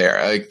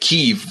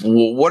 Keith,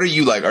 what are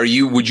you like?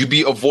 Would you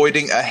be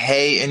avoiding a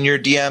hey in your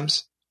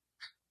DMs?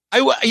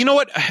 You know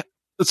what?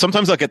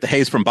 Sometimes I'll get the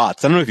haze from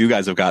bots. I don't know if you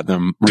guys have gotten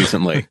them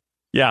recently.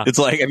 Yeah. It's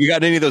like, have you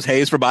gotten any of those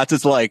haze from bots?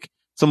 It's like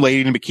some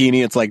lady in a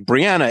bikini. It's like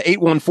Brianna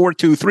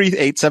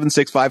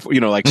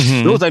 814238765. Like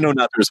those I know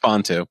not to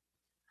respond to.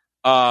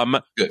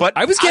 But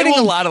I was getting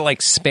a lot of like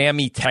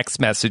spammy text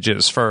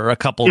messages for a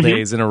couple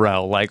days in a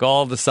row. Like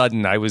all of a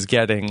sudden I was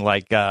getting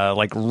like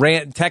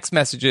text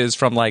messages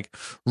from like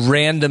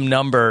random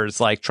numbers,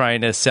 like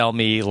trying to sell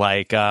me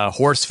like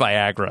horse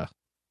Viagra.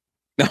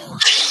 No.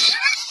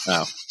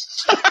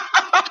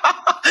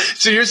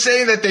 So you're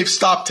saying that they've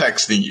stopped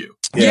texting you?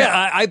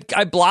 Yeah,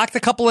 I blocked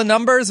a couple of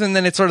numbers and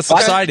then it sort of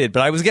subsided.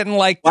 But I was getting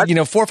like 4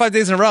 or 5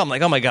 days in a row. I'm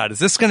like, oh my God, is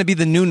this going to be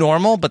the new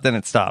normal? But then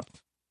it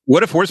stopped.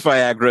 What if horse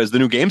Viagra is the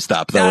new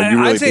GameStop though?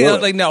 I'd say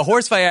like no,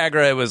 horse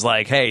Viagra was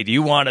like, hey, do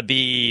you want to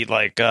be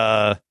like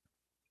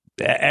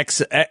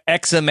X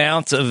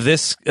amount of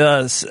this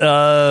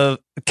aroused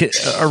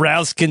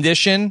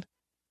condition?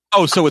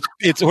 Oh, so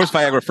it's horse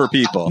Viagra for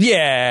people.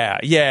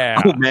 Yeah.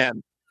 Oh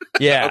man.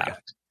 Yeah. Okay.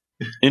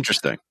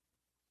 Interesting.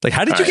 Like,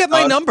 how did you get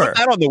my number?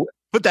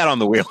 Put that on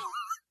the wheel.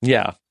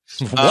 Yeah.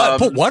 What?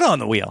 Put what on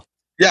the wheel?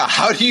 Yeah.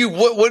 How do you,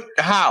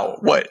 how?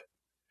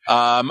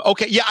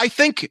 Okay. Yeah, I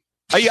think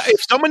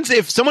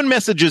if someone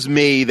messages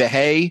me the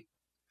hey,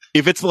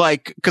 if it's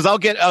like, cause I'll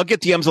get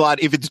DMs a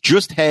lot. If it's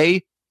just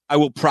hey, I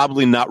will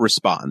probably not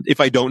respond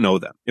if I don't know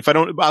them.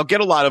 I'll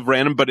get a lot of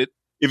random, but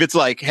if it's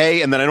like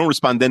hey, and then I don't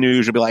respond, then you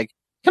usually be like,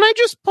 can I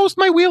just post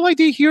my wheel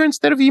ID here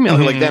instead of email?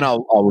 Like then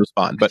I'll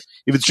respond. But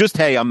if it's just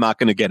hey, I'm not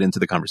going to get into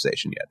the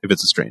conversation yet. If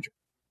it's a stranger.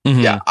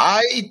 Yeah,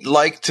 I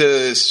like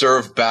to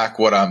serve back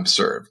what I'm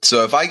served.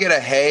 So if I get a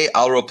hey,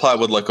 I'll reply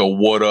with like a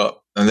what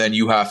up, and then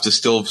you have to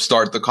still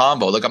start the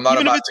combo. Like I'm not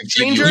Even about if to it's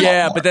give you. stranger?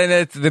 Yeah, but then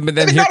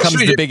here comes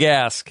the big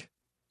ask.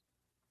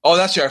 Oh,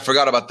 that's right. I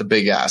forgot about the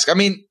big ask. I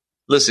mean,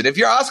 listen, if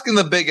you're asking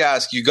the big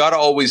ask, you got to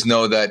always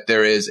know that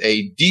there is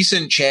a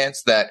decent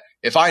chance that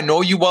if I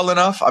know you well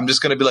enough, I'm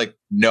just going to be like,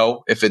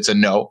 no, if it's a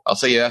no. I'll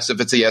say yes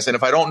if it's a yes. And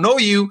if I don't know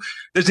you,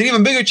 there's an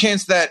even bigger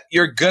chance that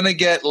you're going to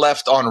get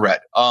left on red,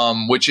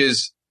 which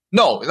is,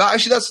 no,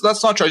 actually,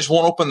 that's not true. I just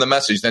won't open the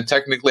message. Then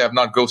technically I've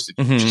not ghosted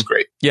you, which is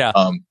great. Yeah.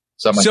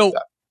 So do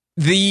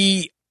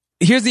that.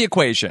 Here's the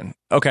equation.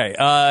 Okay.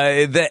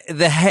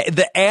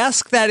 The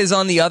ask that is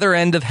on the other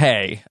end of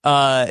hey,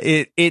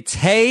 it's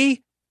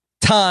hey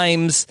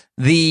times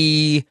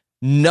the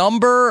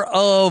number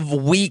of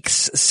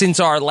weeks since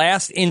our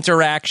last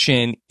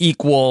interaction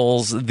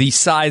equals the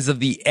size of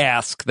the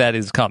ask that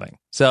is coming.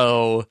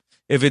 So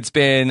if it's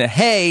been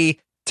hey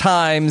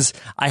times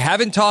I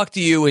haven't talked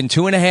to you in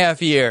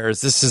 2.5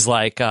 years, this is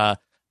like I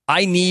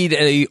need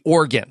a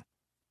organ.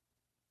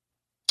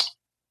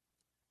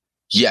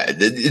 Yeah,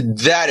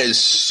 that is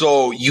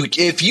so.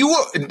 If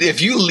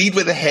you lead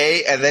with a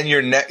hey and then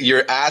your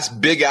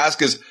big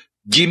ask is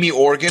give me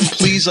organ,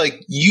 please.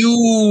 Like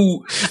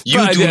you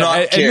do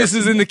not care. And this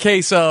is in the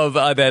case of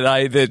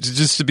that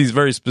just to be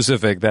very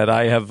specific, that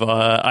I have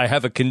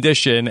a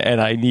condition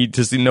and I need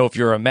to know if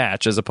you're a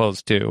match, as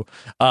opposed to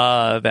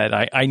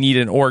that I need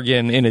an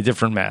organ in a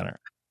different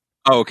manner.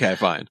 Okay,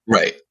 fine.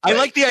 Right. I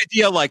like the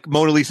idea, like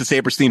Mona Lisa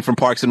Saperstein from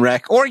Parks and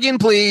Rec. Organ,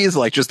 please.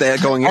 Like just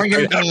going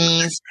organ,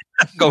 please.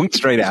 Going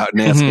straight out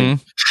and asking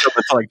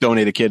someone to like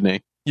donate a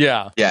kidney.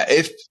 Yeah. Yeah.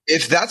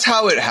 If that's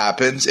how it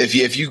happens,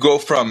 if you go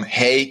from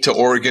hey to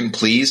organ,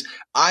 please,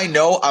 I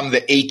know I'm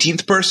the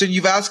 18th person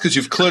you've asked because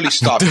you've clearly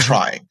stopped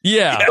trying.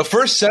 Yeah. The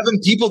first 7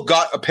 people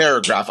got a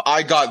paragraph.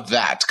 I got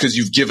that because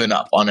you've given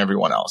up on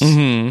everyone else.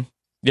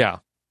 Yeah.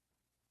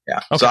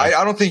 Yeah. Okay. So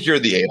I don't think you're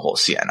the a-hole,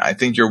 Sienna. I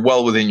think you're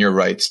well within your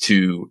rights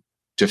to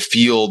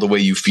feel the way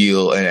you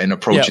feel and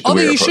approach it the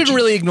way you're you shouldn't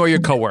really ignore your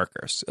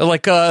coworkers.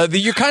 Like,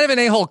 you're kind of an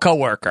a-hole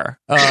coworker.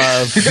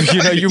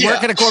 You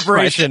work at a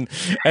corporation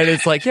and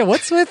it's like, yeah,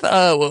 what's with,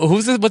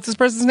 what's this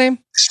person's name?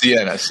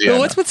 Sienna.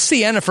 What's with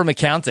Sienna from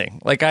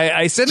accounting? Like,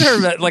 I send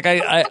her, like,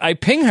 I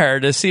ping her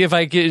to see if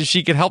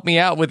she could help me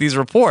out with these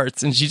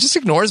reports, and she just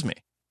ignores me.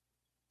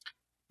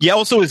 Yeah.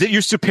 Also, is it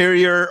your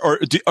superior or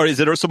is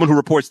it someone who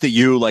reports to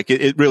you? Like,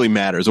 it really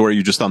matters, or are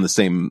you just on the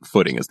same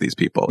footing as these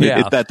people?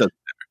 Yeah. That doesn't matter.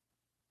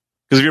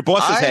 Because if your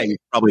boss says hey, you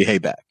probably hey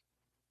back.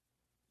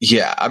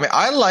 Yeah. I mean,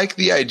 I like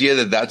the idea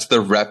that that's the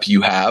rep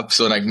you have.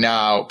 So like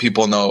now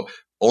people know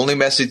only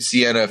message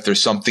Sienna if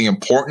there's something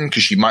important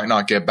because she might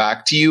not get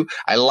back to you.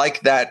 I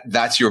like that.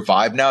 That's your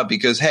vibe now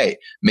because, hey,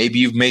 maybe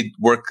you've made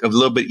work a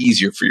little bit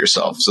easier for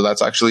yourself. So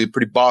that's actually a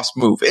pretty boss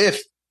move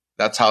if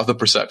that's how the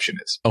perception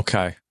is.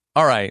 Okay.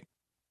 All right.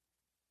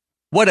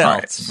 What else? All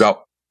right,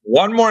 so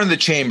one more in the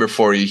chamber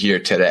for you here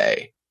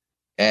today.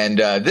 And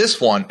this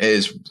one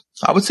is,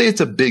 I would say it's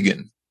a big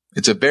one.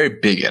 It's a very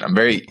big one. I'm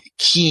very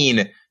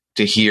keen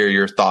to hear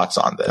your thoughts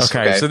on this.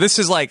 Okay. So this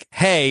is like,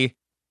 hey,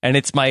 and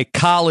it's my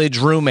college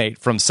roommate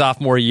from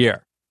sophomore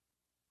year.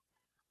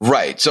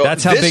 Right. So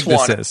that's how big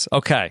this is.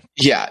 Okay.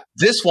 Yeah.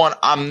 This one,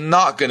 I'm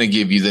not going to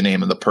give you the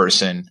name of the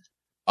person,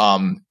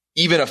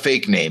 even a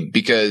fake name,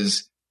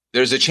 because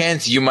there's a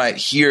chance you might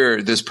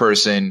hear this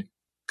person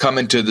come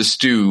into the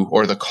stew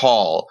or the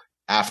call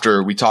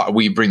after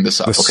we bring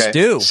this up. The okay.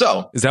 Stew.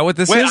 So is that what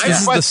this is?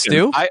 This is the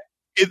stew?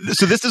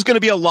 So this is going to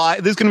be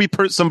this is going to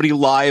be somebody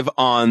live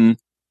on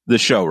the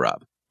show,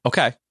 Rob.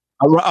 Okay.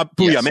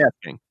 Pooya, I'm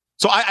asking.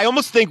 So I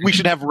almost think we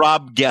should have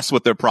Rob guess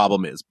what their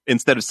problem is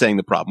instead of saying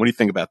the problem. What do you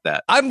think about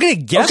that? I'm going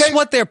to guess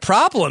what their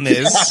problem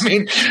is. I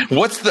mean,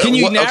 can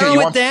you narrow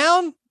it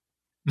down?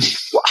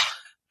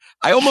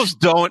 I almost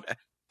don't.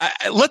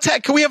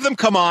 Can we have them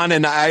come on?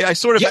 And I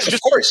sort of, yes,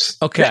 of course.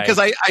 Okay. Because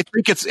I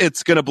think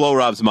it's going to blow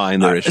Rob's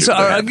mind. Their issue.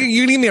 So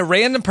you need me a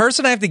random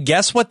person? I have to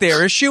guess what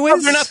their issue is?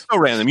 No, they're not so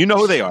random. You know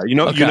who they are. You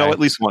know at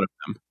least one of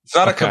them. It's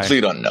not a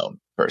complete unknown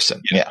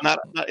person. Yeah.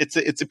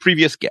 It's a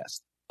previous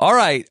guest. All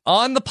right.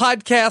 On the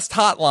podcast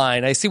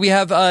hotline, I see we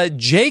have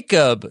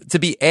Jacob to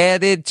be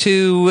added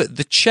to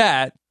the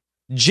chat.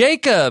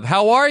 Jacob,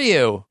 how are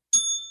you?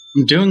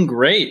 I'm doing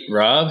great,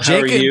 Rob. How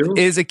are you? Jacob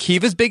is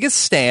Akiva's biggest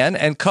stan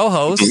and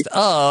co-host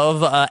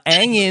of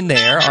Hang In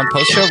There on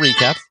Post-Show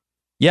Recap.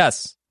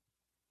 Yes.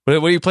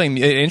 What are you playing?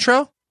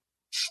 Intro?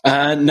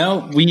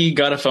 No, we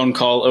got a phone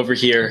call over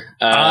here.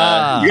 You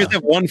guys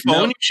have one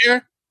phone you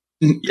share?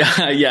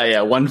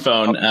 Yeah, one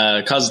phone.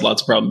 Causes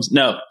lots of problems.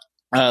 No,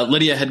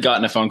 Lydia had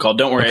gotten a phone call.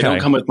 Don't worry, I don't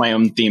come with my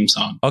own theme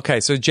song. Okay,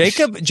 so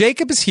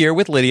Jacob is here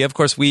with Lydia. Of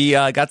course, we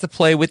got to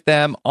play with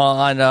them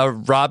on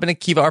Rob and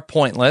Akiva Are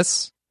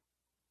Pointless.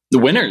 The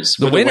winners.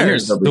 The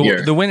winners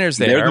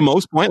there. They're the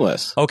most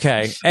pointless.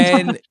 Okay.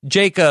 And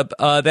Jacob,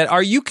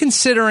 are you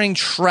considering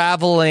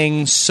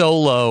traveling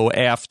solo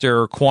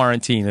after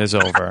quarantine is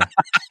over?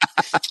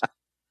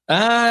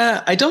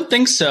 I don't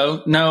think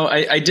so. No,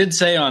 I did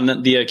say on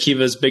the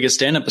Akiva's Biggest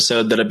Stand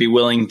episode that I'd be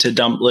willing to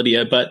dump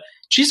Lydia, but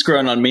she's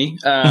grown on me.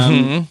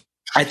 I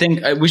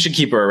think we should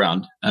keep her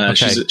around.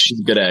 She's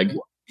a good egg.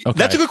 Okay.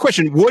 That's a good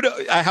question.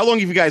 How long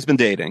have you guys been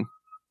dating?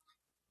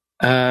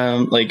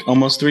 Like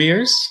almost 3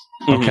 years.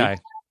 Okay.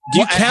 Do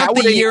you count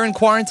the year in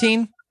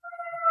quarantine?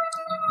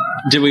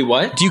 Do we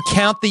what? Do you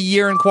count the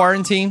year in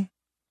quarantine?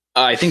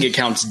 I think it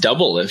counts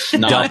double, if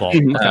not. Double.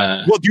 Okay.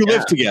 Well, do you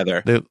live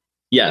together?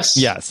 Yes.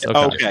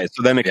 Okay.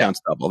 So then it counts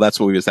double. That's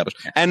what we've established.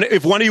 And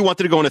if one of you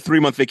wanted to go on a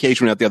 3-month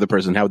vacation without the other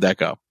person, how would that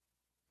go?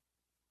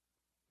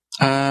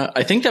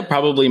 I think that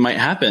probably might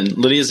happen.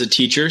 Lydia's a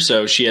teacher,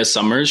 so she has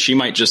summers. She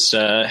might just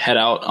head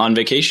out on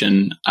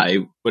vacation. I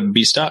would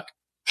be stuck.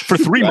 For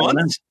 3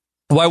 months?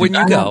 Why wouldn't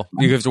you go?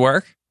 You have to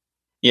work?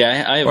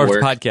 Yeah, I have or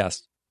work.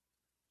 Podcast?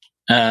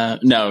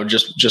 No,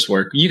 just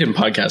work. You can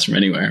podcast from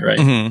anywhere, right?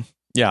 Mm-hmm.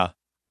 Yeah.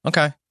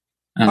 Okay.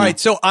 All right.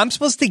 So I'm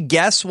supposed to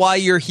guess why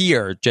you're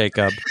here,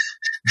 Jacob.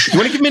 You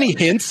want to give me any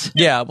hints?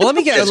 Yeah. Well, let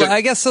me guess. I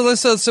guess so.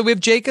 So we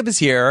have Jacob is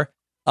here.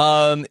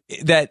 So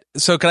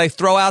can I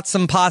throw out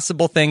some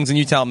possible things and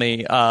you tell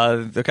me?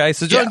 Okay.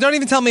 So don't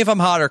even tell me if I'm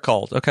hot or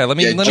cold. Okay. Let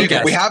me Jacob,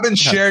 guess. we haven't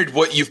shared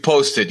what you've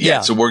posted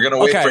yet, so we're gonna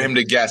wait for him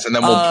to guess, and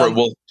then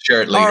we'll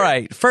share it later. All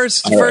right.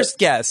 First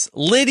guess.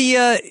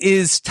 Lydia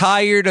is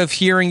tired of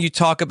hearing you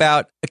talk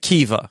about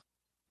Akiva.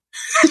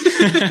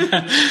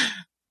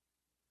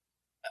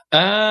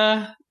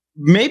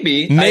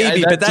 Maybe,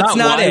 but that's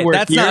not it.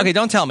 That's not okay.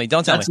 Don't tell me.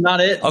 That's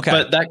not it. Okay,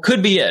 but that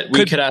could be it.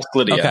 We could ask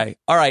Lydia. Okay,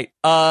 all right.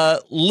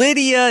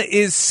 Lydia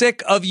is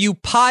sick of you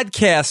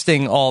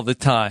podcasting all the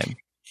time.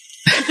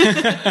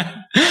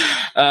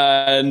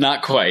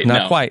 Not quite.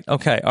 Not quite.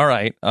 Okay, all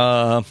right.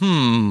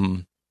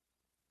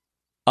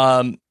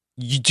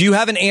 Do you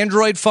have an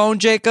Android phone,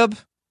 Jacob?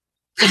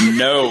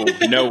 No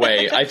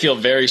way. I feel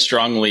very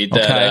strongly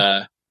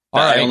that.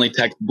 I only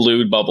text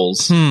blue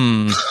bubbles.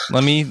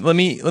 Let me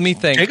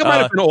think. Jacob might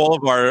have been all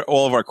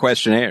of our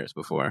questionnaires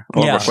before.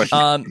 All of our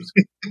questionnaires.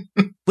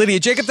 Lydia,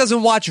 Jacob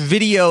doesn't watch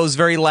videos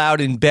very loud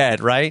in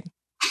bed, right?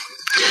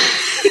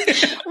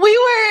 We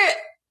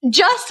were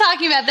just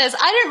talking about this.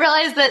 I didn't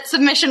realize that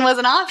submission was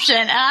an option,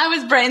 and I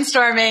was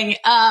brainstorming.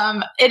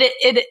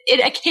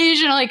 It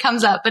occasionally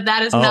comes up, but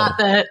that is not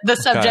the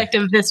subject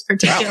of this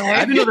particular.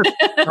 I have another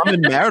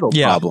common marital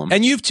problem.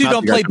 And you two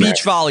don't play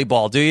beach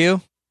volleyball, do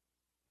you?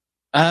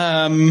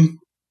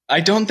 I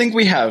don't think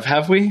we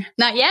have we?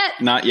 Not yet.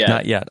 Not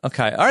yet.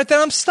 Okay. All right, then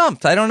I'm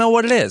stumped. I don't know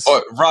what it is.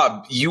 Oh,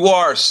 Rob, you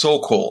are so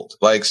cold.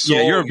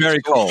 You're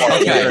very cold.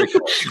 Okay.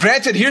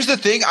 Granted, here's the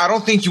thing. I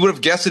don't think you would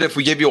have guessed it if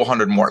we gave you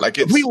 100 more.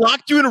 If we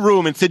locked you in a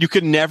room and said you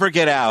could never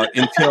get out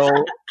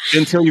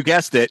until you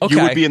guessed it,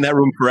 you would be in that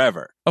room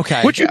forever.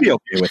 Okay. Which you'd be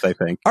okay with, I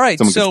think. All right.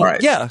 All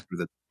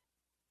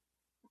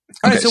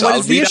right. So what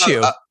is the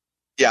issue?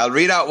 I'll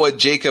read out what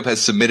Jacob has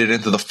submitted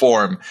into the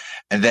form,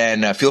 and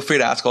then feel free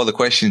to ask all the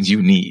questions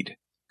you need,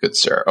 good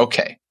sir.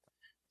 Okay.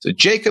 So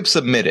Jacob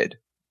submitted,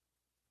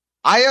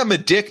 I am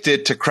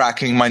addicted to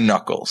cracking my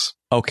knuckles.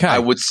 Okay. I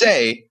would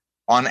say,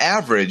 on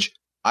average,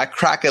 I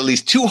crack at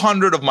least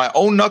 200 of my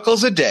own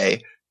knuckles a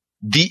day.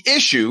 The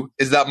issue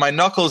is that my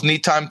knuckles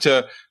need time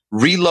to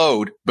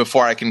reload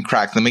before I can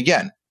crack them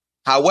again.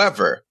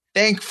 However,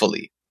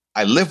 thankfully,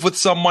 I live with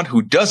someone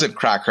who doesn't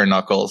crack her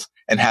knuckles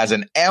and has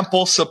an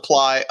ample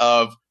supply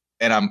of,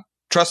 and I'm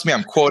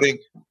quoting,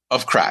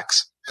 of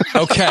cracks.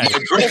 Okay. My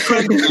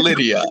girlfriend,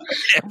 Lydia,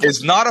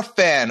 is not a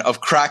fan of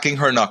cracking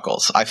her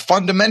knuckles. I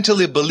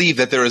fundamentally believe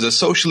that there is a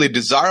socially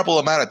desirable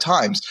amount of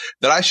times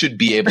that I should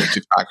be able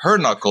to crack her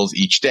knuckles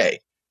each day.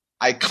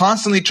 I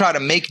constantly try to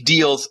make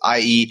deals,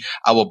 i.e.,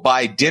 I will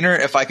buy dinner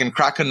if I can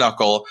crack a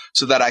knuckle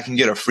so that I can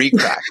get a free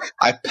crack.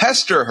 I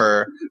pester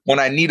her when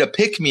I need a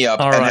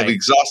pick-me-up have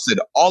exhausted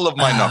all of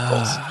my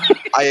knuckles.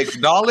 I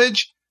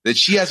acknowledge that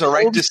she has a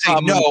right to say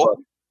no,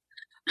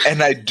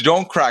 and I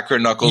don't crack her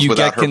knuckles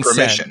without her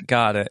permission.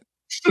 Got it.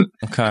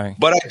 Okay.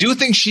 But I do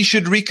think she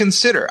should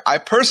reconsider. I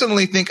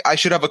personally think I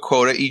should have a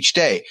quota each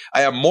day.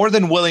 I am more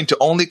than willing to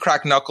only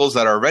crack knuckles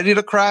that are ready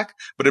to crack,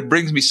 but it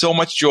brings me so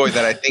much joy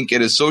that I think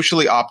it is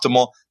socially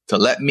optimal to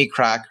let me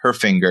crack her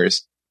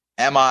fingers.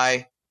 Am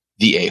I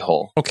the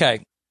a-hole?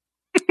 Okay.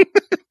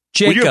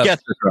 Jacob. Would you have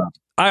guessed this, Rob?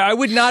 I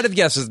would not have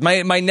guessed this.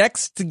 My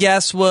next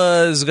guess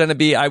was going to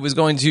be I was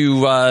going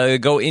to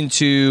go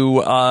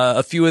into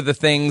a few of the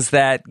things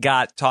that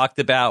got talked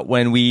about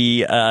when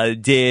we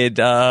did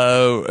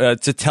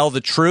to tell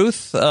the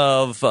truth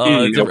of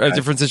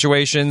different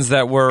situations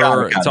that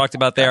were talked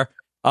about there.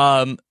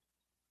 All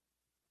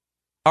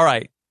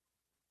right.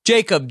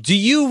 Jacob, do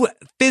you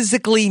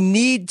physically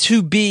need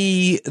to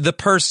be the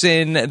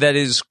person that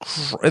is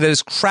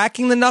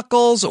cracking the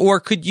knuckles,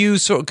 or could you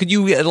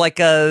like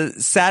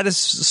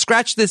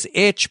scratch this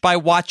itch by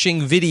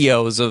watching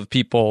videos of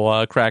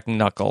people cracking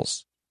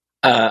knuckles?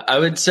 I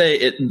would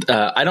say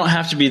I don't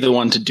have to be the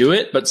one to do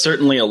it, but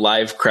certainly a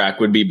live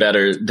crack would be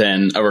better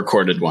than a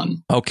recorded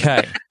one.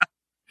 Okay.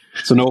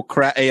 So no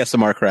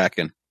ASMR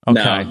cracking.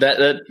 Okay. No,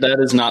 that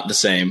is not the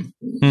same.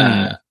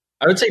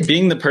 I would say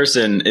being the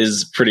person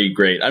is pretty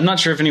great. I'm not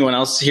sure if anyone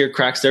else here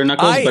cracks their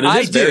knuckles, but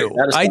it is very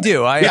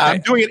satisfying.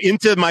 I'm doing it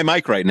into my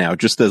mic right now,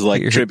 just as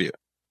like tribute.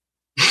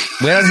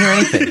 We don't hear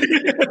anything.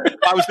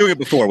 I was doing it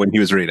before when he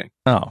was reading.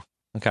 Oh,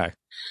 okay.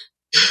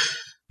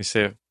 You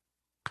see.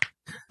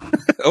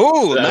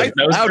 Oh, that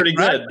was pretty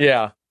good.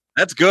 Yeah,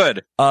 that's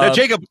good. Now,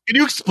 Jacob,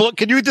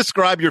 can you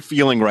describe your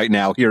feeling right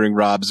now hearing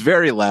Rob's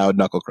very loud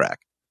knuckle crack?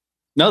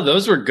 No,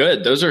 those were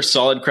good. Those are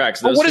solid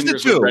cracks. What does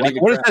it do?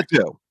 What does that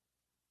do?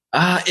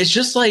 It's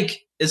just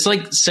like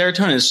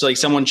serotonin. It's like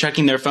someone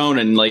checking their phone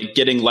and like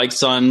getting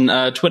likes on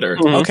Twitter.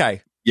 Mm-hmm.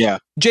 Okay. Yeah.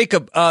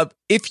 Jacob,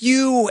 if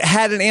you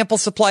had an ample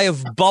supply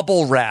of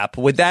bubble wrap,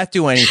 would that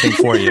do anything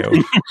for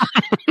you?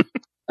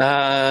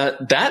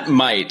 That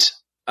might.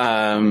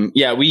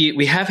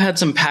 We have had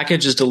some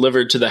packages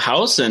delivered to the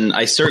house, and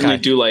I certainly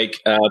do like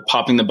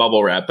popping the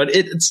bubble wrap, but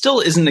it still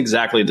isn't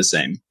exactly the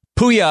same.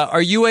 Puya,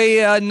 are you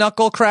a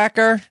knuckle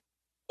cracker?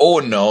 Oh,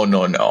 no.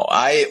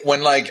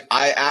 When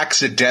I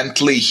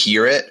accidentally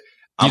hear it,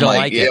 I'm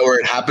like or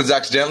it happens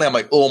accidentally, I'm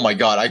like, oh my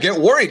God, I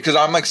get worried because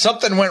I'm like,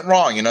 something went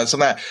wrong, something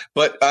like that.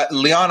 But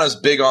Liana's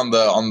big on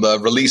the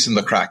release and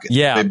the crack.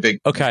 Yeah. Big.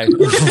 Okay.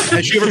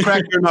 Has she ever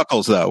cracked your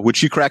knuckles though? Would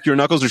she crack your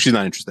knuckles, or she's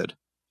not interested?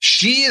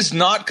 She is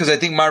not, because I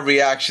think my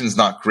reaction's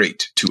not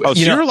great to it. Oh,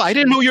 so I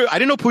didn't know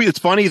Puya. It's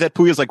funny that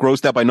Puya's like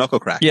grossed out by knuckle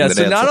cracking. Yeah.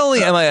 So not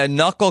only am I a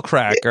knuckle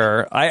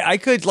cracker, I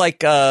could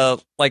like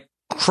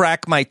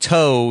crack my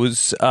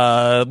toes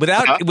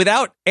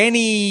without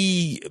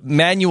any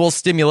manual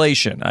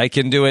stimulation. I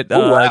can do it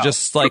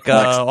just like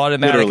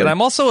automatic. Literally. And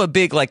I'm also a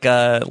big like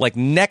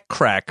neck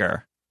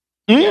cracker.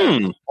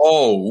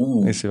 Oh,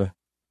 let me see.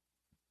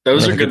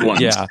 Those are good ones.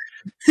 Yeah.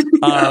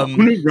 Who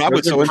knew Rob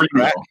was so into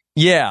crack?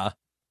 Yeah,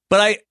 but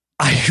I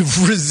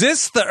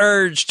resist the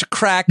urge to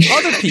crack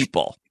other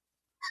people.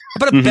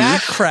 How about a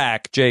back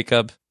crack,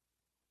 Jacob?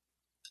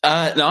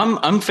 No,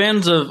 I'm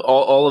fans of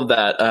all of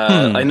that.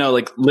 I know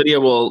like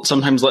Lydia will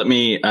sometimes let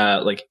me,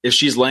 like if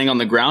she's laying on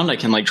the ground, I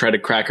can like try to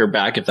crack her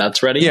back if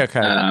that's ready. Yeah.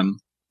 Okay.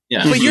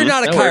 Yeah. But you're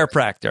not a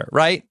chiropractor,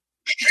 right?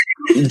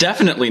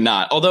 Definitely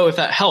not. Although if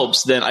that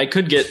helps, then I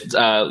could get,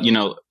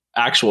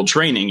 actual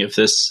training if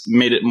this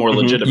made it more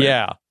legitimate.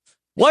 Yeah.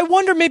 Well, I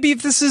wonder maybe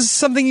if this is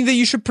something that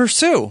you should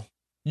pursue.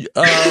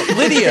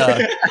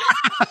 Lydia,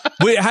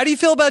 how do you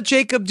feel about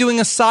Jacob doing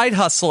a side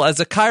hustle as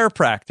a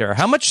chiropractor?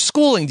 How much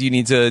schooling do you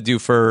need to do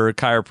for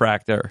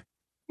chiropractor?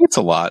 It's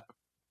a lot.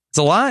 It's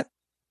a lot?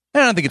 I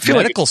don't think it's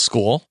medical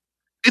school.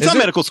 It's not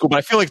medical school, but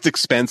I feel like it's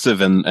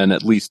expensive and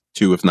at least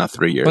 2, if not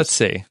 3 years. Let's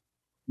see.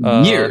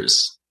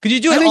 Years. Could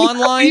you do it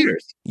online?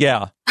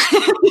 Yeah.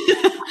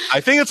 I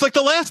think it's like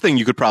the last thing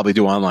you could probably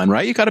do online,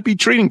 right? You got to be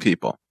treating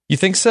people. You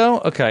think so?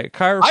 Okay.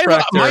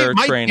 Chiropractor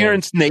my training.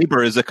 parents'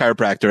 neighbor is a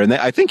chiropractor, and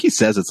I think he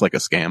says it's like a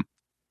scam.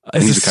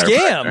 It's a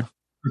scam?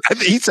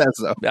 He says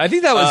so. I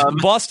think that was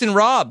Boston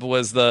Rob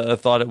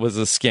thought it was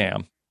a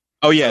scam.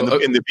 Oh, yeah,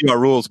 in the PR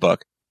rules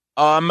book.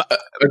 How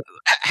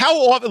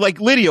often, like,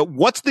 Lydia,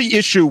 what's the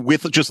issue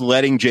with just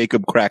letting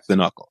Jacob crack the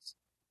knuckles?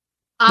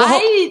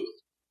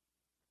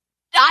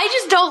 I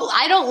just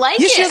don't like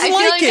it. She doesn't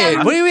like it.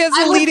 What do you have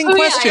as a leading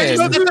question?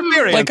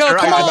 Like, oh,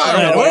 come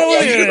on.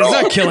 It's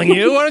not killing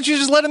you. Why don't you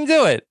just let him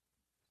do it?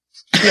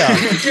 Yeah.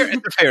 It's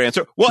a fair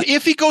answer. Well,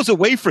 if he goes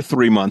away for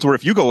 3 months, or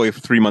if you go away for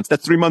 3 months,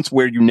 that's 3 months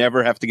where you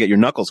never have to get your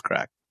knuckles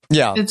cracked.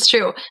 Yeah. It's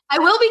true. I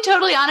will be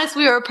totally honest.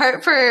 We were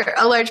apart for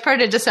a large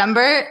part of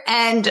December,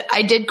 and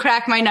I did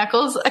crack my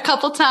knuckles a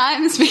couple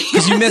times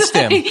because you missed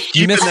him.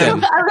 You missed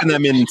him. I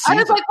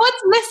was like,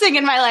 what's missing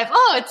in my life?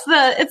 Oh,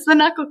 it's the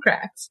knuckle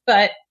cracks.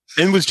 But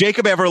and was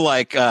Jacob ever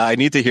like, I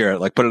need to hear it,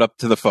 like put it up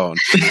to the phone?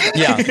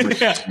 Yeah.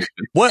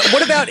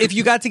 What about if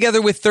you got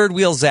together with Third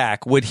Wheel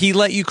Zach? Would he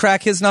let you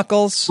crack his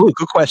knuckles? Ooh,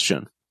 good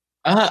question.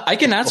 I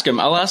can ask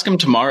him. I'll ask him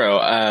tomorrow.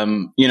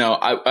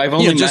 I've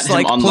only just met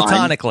him like online.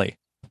 Platonically.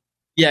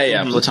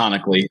 Yeah,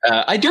 platonically.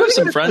 I do have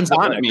some friends that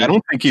let me. I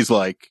don't think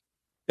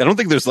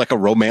there's like a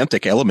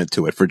romantic element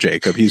to it for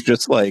Jacob. He's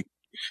just like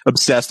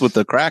obsessed with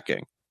the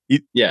cracking.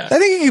 Yeah, I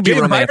think it could be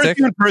romantic. If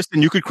I were in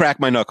person, you could crack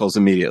my knuckles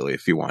immediately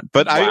if you want,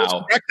 but I always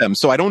crack them,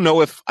 so I don't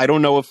know if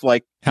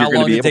like how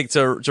long does it take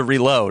to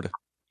reload.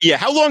 Yeah,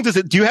 how long does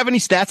it? Do you have any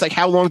stats like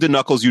how long do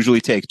knuckles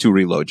usually take to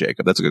reload,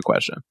 Jacob? That's a good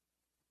question.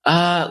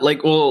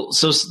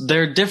 So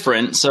they're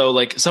different. So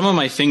like some of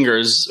my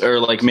fingers are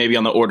like maybe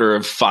on the order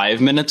of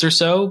 5 minutes or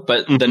so,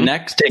 but the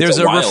neck takes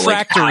a while. There's a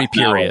refractory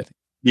period.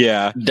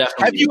 Yeah,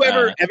 definitely.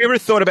 Have you ever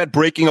thought about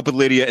breaking up with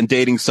Lydia and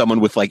dating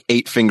someone with like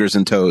 8 fingers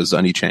and toes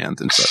on each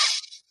hand and stuff?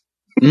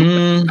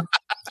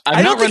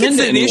 I don't think it's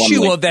an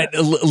issue of that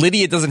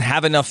Lydia doesn't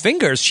have enough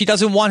fingers. She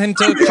doesn't want him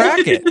to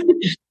crack it.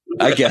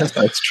 I guess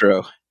that's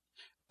true.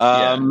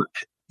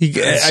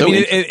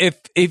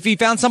 If he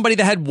found somebody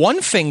that had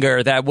one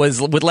finger that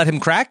would let him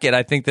crack it,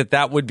 I think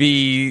that would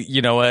be,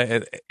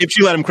 if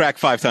you let him crack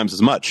 5 times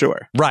as much,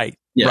 sure. Right.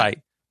 Yeah. Right.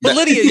 But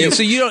Lydia,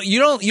 so you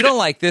don't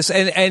like this,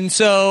 and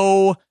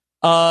so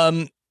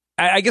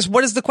I guess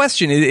what is the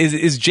question?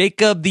 Is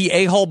Jacob the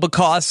a-hole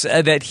because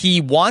that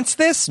he wants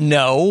this?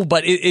 No,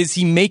 but is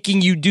he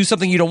making you do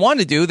something you don't want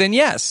to do? Then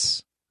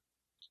yes.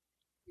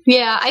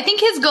 Yeah, I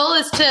think his goal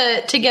is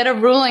to get a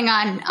ruling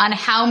on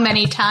how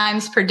many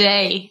times per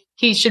day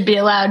he should be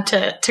allowed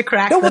to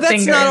crack the fingers.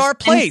 That's not our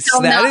place.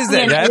 That's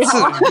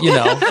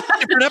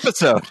different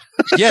episode.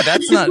 Yeah,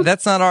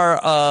 that's not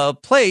our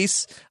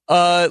place.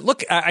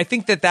 Look, I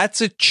think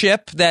that's a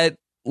chip that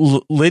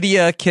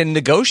Lydia can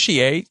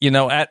negotiate,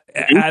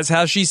 as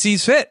how she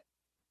sees fit.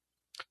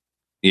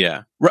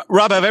 Yeah,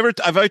 Rob,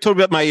 have I told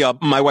you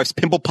about my wife's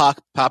pimple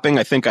popping?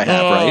 I think I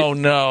have. Right? Oh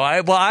no,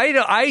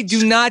 I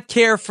do not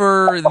care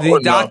for the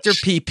Dr.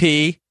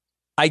 PP.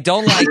 I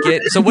don't like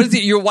it. So what is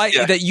it? Your wife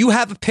that you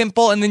have a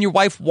pimple and then your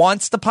wife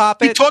wants to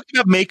pop it? We talked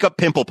about makeup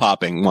pimple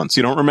popping once.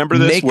 You don't remember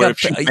this? Where if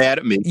she's mad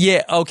at me,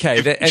 yeah, okay,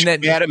 if she's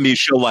mad at me,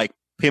 she'll like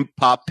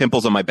pop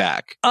pimples on my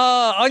back.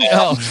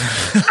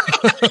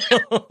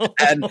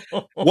 And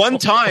one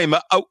time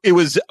we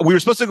were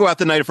supposed to go out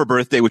the night of her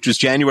birthday, which was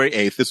January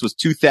 8th. This was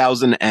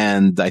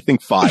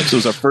 2005. So it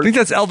was our first. I think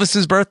that's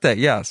Elvis's birthday.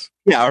 Yes.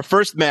 Yeah, our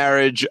first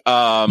marriage.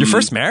 Your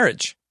first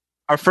marriage.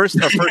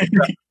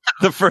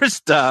 The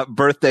first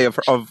birthday of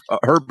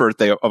her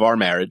birthday of our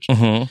marriage.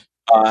 Mm-hmm.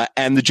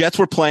 And the Jets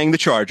were playing the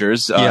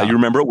Chargers. You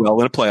remember it well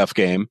in a playoff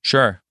game.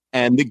 Sure.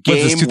 And the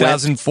game was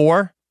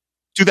 2004.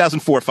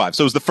 2004-05.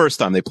 So it was the first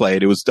time they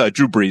played. It was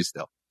Drew Brees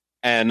still.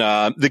 And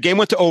the game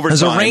went to overtime.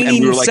 It was a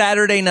rainy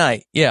Saturday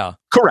night. Yeah.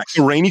 Correct.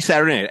 A rainy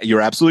Saturday night.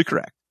 You're absolutely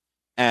correct.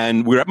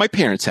 And we were at my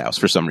parents' house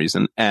for some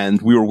reason.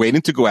 And we were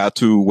waiting to go out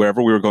to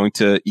wherever we were going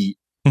to eat.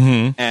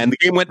 Mm-hmm. And the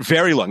game went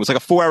very long. It was like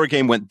a 4-hour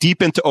game, went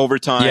deep into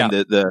overtime. Yeah.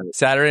 The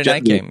Saturday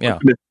night game. Yeah.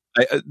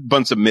 A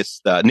bunch of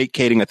missed, Nate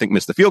Kading, I think,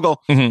 missed the field goal.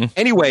 Mm-hmm.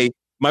 Anyway,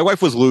 my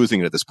wife was losing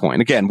it at this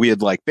point. Again, we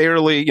had like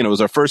barely, it was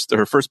her first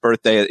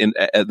birthday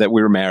that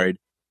we were married.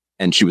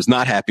 And she was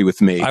not happy with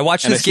me. I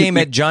watched this game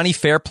at Johnny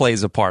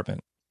Fairplay's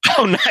apartment.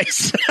 Oh,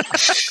 nice.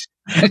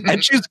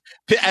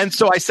 and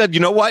so I said,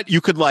 you know what?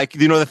 You could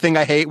the thing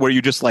I hate where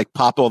you just like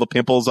pop all the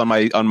pimples on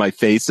my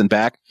face and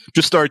back.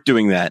 Just start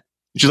doing that.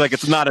 She's like,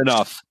 it's not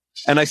enough.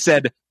 And I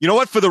said, you know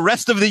what? For the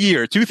rest of the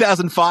year,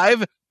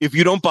 2005, if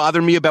you don't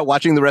bother me about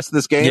watching the rest of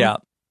this game,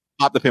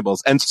 pop the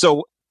pimples. And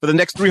so for the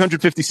next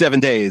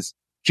 357 days,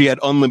 she had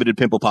unlimited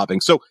pimple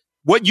popping. So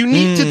what you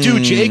need to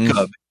do,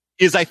 Jacob,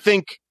 is I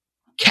think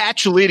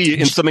catch Lydia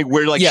in something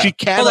where she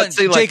cannot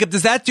say Jacob,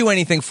 does that do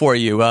anything for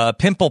you?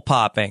 Pimple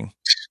popping?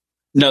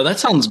 No, that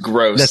sounds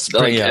gross. That's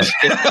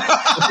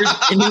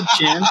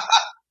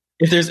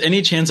if there's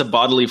any chance a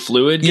bodily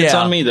fluid gets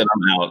on me, then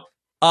I'm out.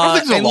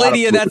 And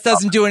Lydia, that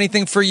doesn't do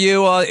anything for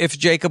you if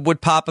Jacob would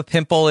pop a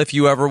pimple, if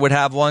you ever would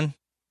have one?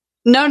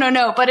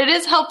 No. But it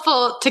is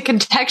helpful to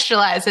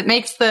contextualize. It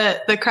makes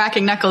the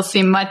cracking knuckles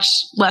seem much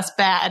less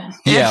bad.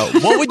 Yeah.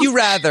 What would you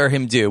rather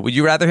him do? Would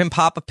you rather him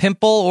pop a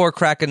pimple or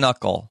crack a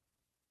knuckle?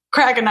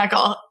 Crack a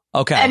knuckle.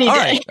 Okay. Any All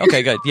day. right.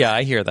 Okay, good. Yeah,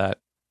 I hear that.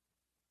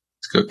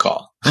 It's a good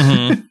call.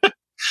 Mm-hmm.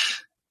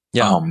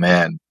 Yeah. Oh,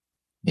 man.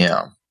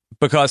 Yeah.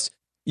 Because...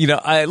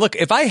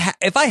 if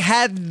I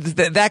had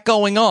that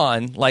going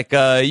on,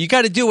 you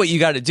got to do what you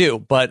got to do,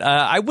 but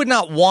I would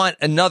not want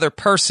another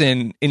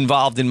person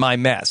involved in my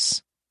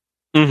mess.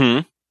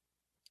 Mm-hmm.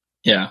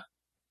 Yeah.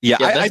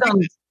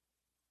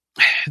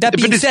 That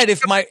being said,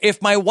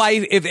 if my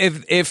wife,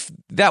 if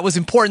that was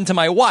important to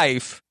my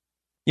wife,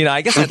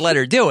 I guess I'd let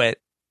her do it.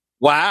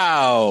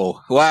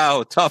 Wow.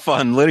 Tough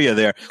on Lydia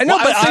there. I know,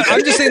 but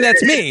I'm just saying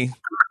that's me.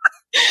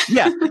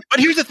 Yeah, but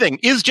here's the thing: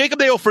 is Jacob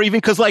the a-hole for even?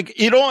 Because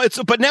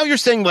but now you're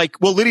saying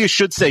Lydia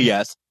should say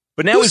yes,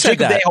 but now is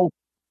Jacob the a-hole?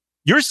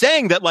 You're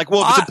saying that if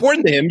it's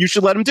important to him, you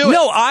should let him do it.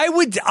 No,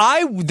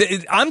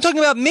 I'm talking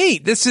about me.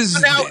 This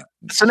is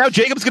so now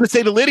Jacob's going to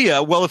say to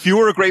Lydia, "Well, if you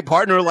were a great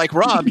partner like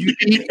Rob, you'd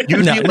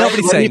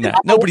nobody's saying that.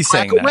 Nobody's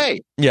saying that.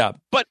 Yeah,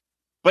 but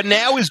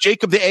now is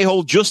Jacob the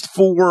a-hole just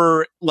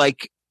for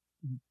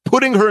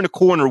putting her in a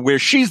corner where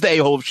she's the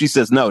a-hole if she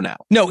says no now?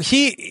 No,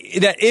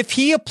 if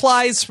he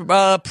applies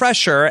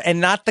pressure and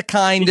not the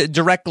kind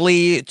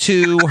directly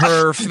to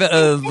her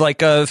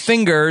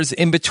fingers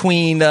in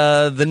between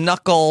the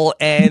knuckle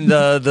and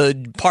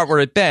the part where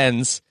it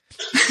bends,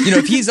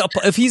 if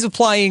he's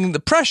applying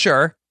the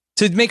pressure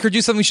to make her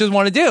do something she doesn't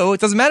want to do, it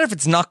doesn't matter if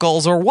it's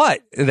knuckles or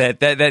what,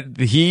 that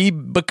he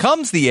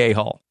becomes the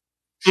a-hole.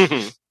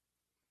 Mm-hmm.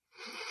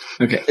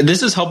 Okay,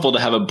 this is helpful to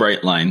have a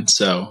bright line.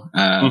 So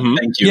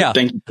thank you. Yeah.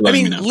 Thank you for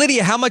letting me know.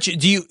 Lydia, how much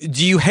do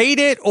you hate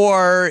it,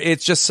 or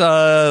it's just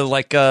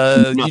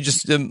you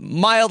just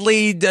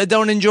mildly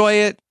don't enjoy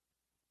it?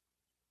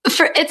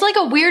 It's like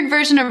a weird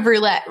version of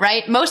roulette,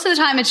 right? Most of the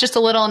time it's just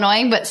a little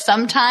annoying, but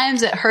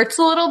sometimes it hurts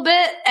a little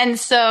bit, and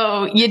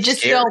so you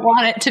just don't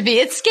want it to be.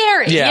 It's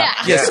scary. Yeah,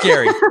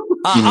 scary.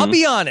 I'll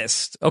be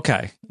honest.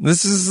 Okay,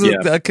 this is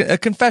a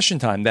confession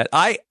time that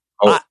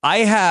I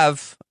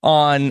have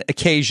on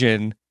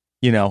occasion,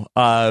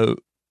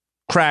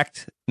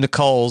 cracked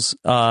Nicole's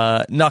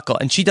knuckle,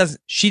 and she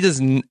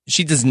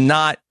does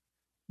not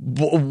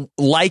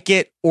like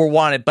it or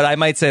want it, but I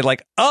might say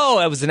like, oh,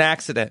 it was an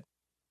accident.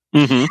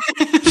 Mm-hmm.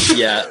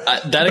 Yeah,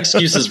 that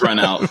excuse has run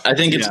out. I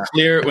think it's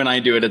clear when I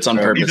do it, it's on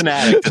purpose. He's an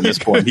addict at this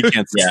point. He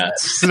can't. Yeah,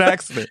 it's an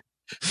accident.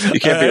 You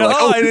can't be like,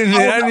 I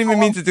didn't even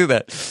mean to do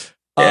that.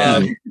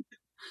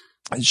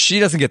 She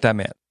doesn't get that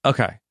mad.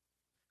 Okay,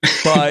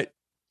 but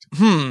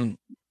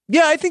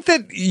yeah, I think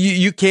that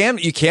you can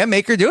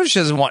make her do it if she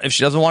doesn't want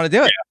to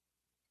do it. Yeah.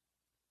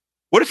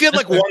 What if you had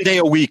like one day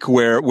a week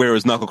where it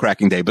was knuckle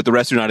cracking day, but the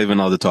rest you're not even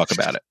allowed to talk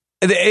about it?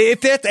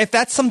 If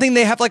that's something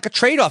they have like a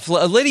trade-off.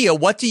 Lydia,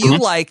 what do you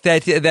like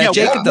that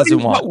Jacob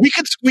doesn't want? We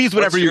could squeeze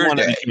whatever you want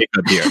to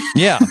Jacob here.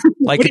 Yeah,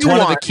 like it's one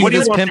of the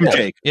Akiva's pimple.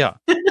 Yeah.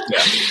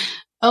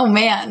 Oh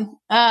man.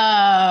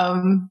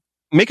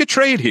 Make a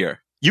trade here.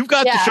 You've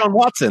got Deshaun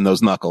Watson,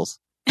 those knuckles.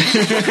 I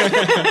feel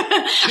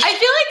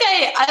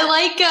like I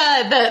like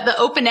the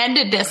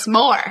open-endedness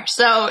more.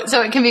 So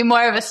it can be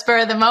more of a spur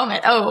of the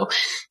moment. Oh,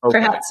 okay.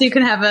 Perhaps you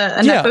can have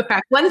a knuckle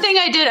crack. One thing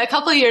I did a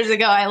couple of years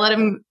ago, I let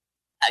him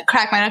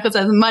crack my knuckles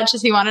as much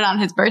as he wanted on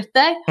his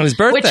birthday. On his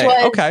birthday, which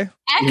was okay,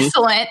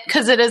 excellent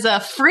because it is a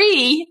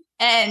free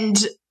and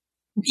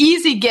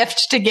easy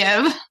gift to give.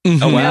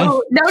 Mm-hmm. Oh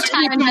wow! No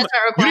time investment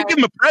required. You didn't give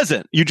him a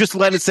present. You just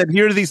let it said,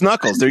 "Here are these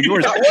knuckles. They're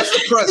yours." That was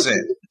the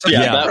present.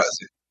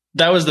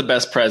 That was the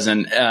best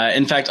present.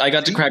 In fact, I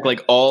got to crack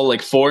like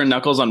 4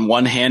 knuckles on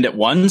one hand at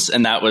once,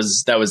 and that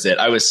was it.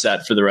 I was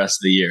set for the rest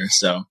of the year.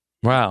 So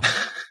wow.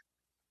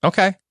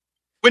 Okay.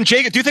 Do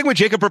you think when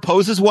Jacob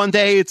proposes one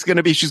day, she's going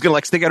to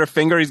like stick out her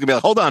finger? He's going to be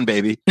like, hold on,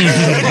 baby. Yeah.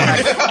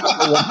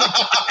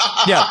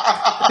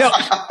 Now,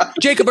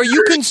 Jacob, are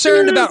you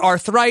concerned about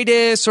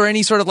arthritis or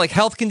any sort of like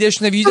health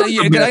condition? I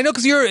know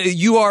because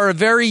you are a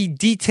very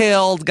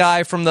detailed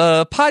guy from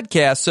the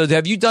podcast. So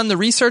have you done the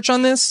research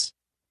on this?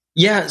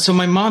 Yeah, so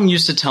my mom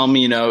used to tell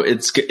me,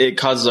 it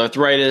causes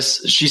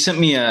arthritis. She sent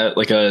me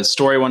a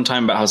story one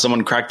time about how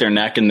someone cracked their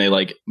neck and they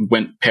like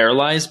went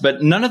paralyzed,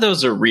 but none of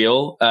those are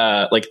real.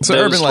 So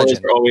urban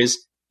legend. Are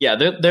always,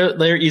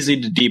 they're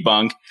easy to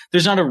debunk.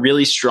 There's not a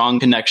really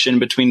strong connection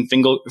between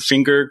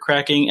finger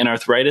cracking and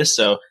arthritis,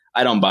 so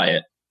I don't buy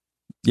it.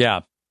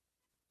 Yeah.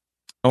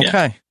 Okay.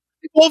 Yeah.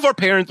 All of our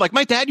parents, like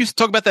my dad used to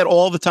talk about that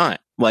all the time.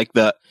 Like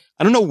I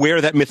don't know where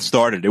that myth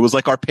started. It was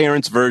like our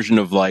parents' version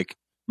of like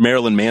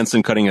Marilyn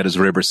Manson cutting at his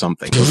rib or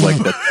something. It was like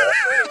that.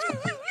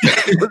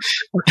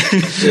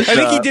 I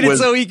think he did it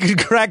so he could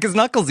crack his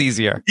knuckles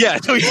easier. Yeah.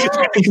 So he could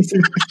crack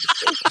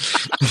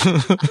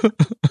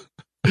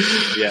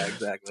Yeah,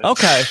 exactly.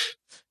 Okay.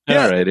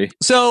 Yeah. Alrighty.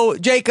 So,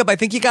 Jacob, I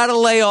think you got to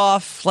lay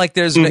off. Like,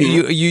 there's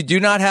you do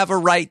not have a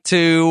right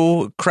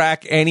to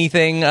crack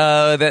anything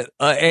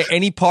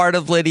any part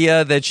of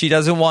Lydia that she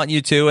doesn't want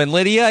you to. And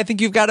Lydia, I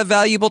think you've got a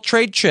valuable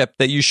trade chip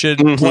that you should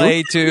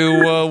play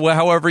to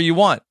however you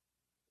want.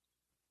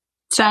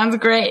 Sounds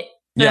great.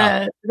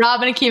 Yeah.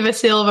 Rob and Akiva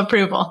seal of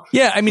approval.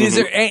 Yeah, I mean,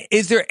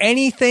 is there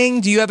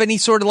anything? Do you have any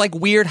sort of like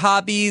weird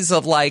hobbies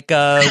of like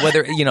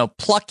whether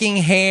plucking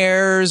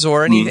hairs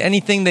or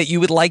anything that you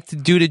would like to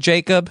do to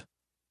Jacob?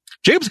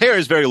 Jacob's hair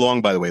is very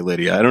long, by the way,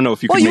 Lydia. I don't know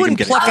if you can make him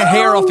get pluck a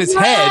hair off his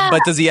head,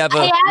 but does he have a?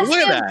 Look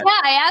at that.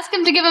 Yeah, I ask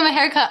him to give him a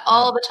haircut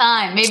all the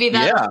time. Maybe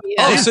that.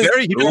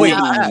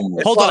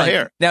 Hold on.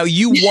 Hair. Now,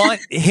 you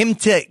want him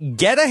to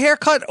get a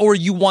haircut, or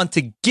you want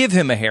to give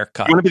him a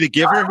haircut? You want to be the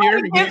giver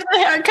here? Give him a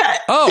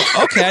haircut.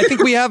 Oh, okay. I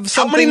think we have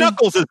something. How many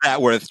knuckles is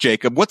that worth,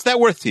 Jacob? What's that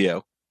worth to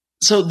you?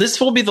 So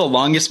this will be the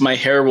longest my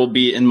hair will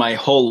be in my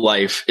whole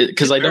life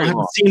because I don't have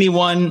to see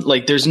anyone.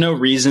 Like, there's no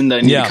reason that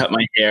I need to cut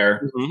my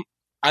hair. Mm-hmm.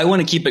 I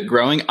want to keep it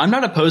growing. I'm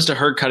not opposed to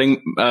her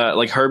cutting,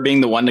 like her being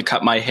the one to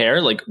cut my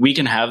hair. Like we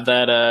can have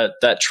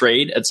that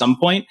trade at some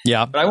point.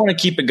 Yeah. But I want to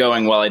keep it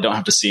going while I don't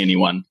have to see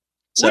anyone.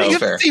 So you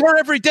have to see her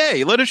every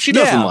day. Let her. She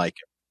doesn't like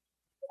it.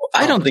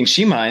 I don't think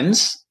she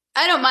minds.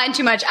 I don't mind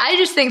too much. I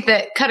just think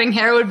that cutting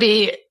hair would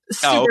be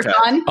super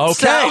fun. Okay.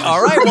 So.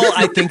 All right. Well,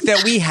 I think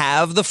that we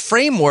have the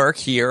framework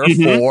here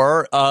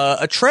for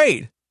a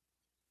trade.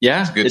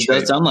 Yeah, it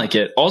does sound like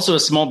it. Also, a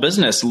small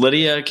business.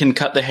 Lydia can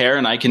cut the hair,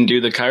 and I can do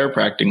the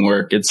chiropractic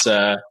work. It's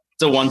a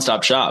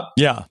one-stop shop.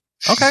 Yeah.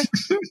 Okay.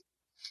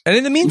 And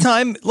in the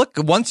meantime, look,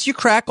 once you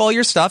crack all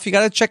your stuff, you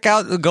got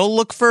to go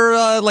look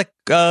for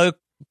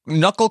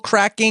knuckle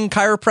cracking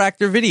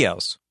chiropractor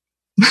videos.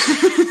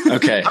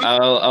 Okay,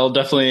 I'll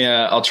definitely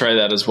I'll try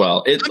that as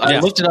well. I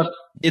looked it up.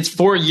 It's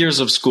 4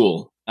 years of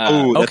school. That's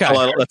a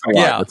lot.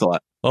 That's a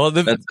lot. Well,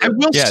 there's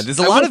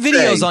a lot of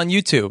videos on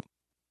YouTube.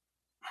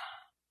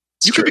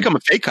 You could become a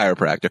fake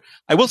chiropractor.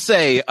 I will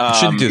say,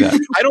 shouldn't do that.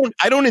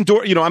 I don't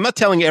endorse. I'm not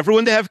telling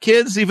everyone to have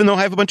kids, even though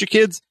I have a bunch of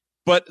kids.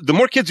 But the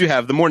more kids you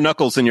have, the more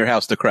knuckles in your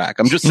house to crack.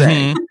 I'm just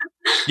saying.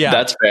 Yeah,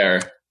 that's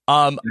fair.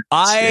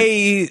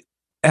 I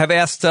have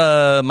asked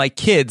my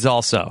kids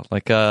also,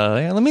 like,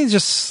 let me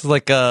just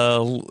like, you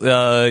want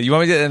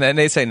me to? And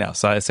they say no,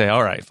 so I say,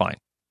 all right, fine.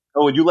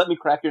 Oh, would you let me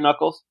crack your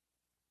knuckles?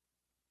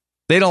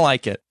 They don't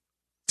like it.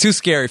 Too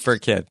scary for a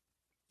kid.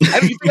 I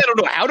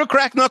don't know how to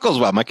crack knuckles.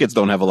 Well, my kids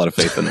don't have a lot of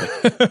faith in me.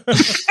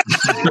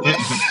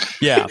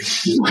 Yeah.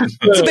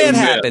 It's a bad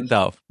habit,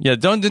 though. Yeah,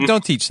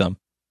 don't teach them.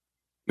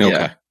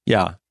 Okay.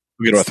 Yeah.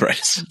 We get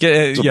arthritis.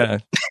 Yeah.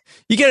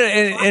 You get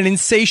an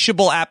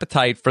insatiable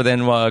appetite for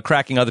then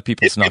cracking other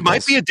people's knuckles. It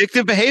might be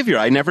addictive behavior.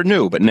 I never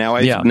knew, but now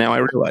I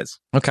realize.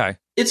 Okay.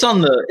 It's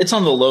on the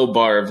low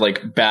bar of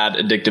like bad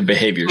addictive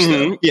behaviors,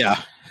 though.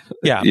 Yeah.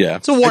 Yeah.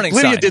 It's a warning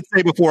Lydia sign. did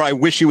say before, I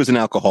wish he was an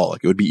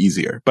alcoholic. It would be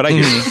easier, but I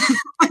hear you.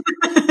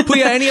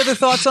 Puya, any other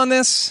thoughts on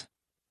this?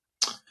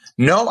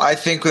 No, I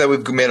think that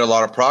we've made a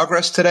lot of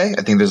progress today.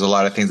 I think there's a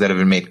lot of things that have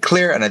been made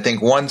clear. And I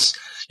think once,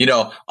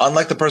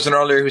 unlike the person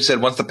earlier who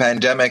said once the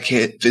pandemic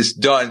is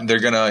done, they're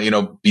going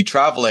to, be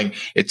traveling.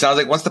 It sounds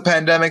like once the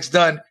pandemic's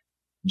done,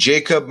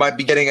 Jacob might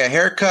be getting a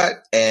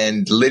haircut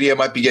and Lydia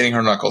might be getting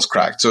her knuckles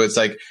cracked. So it's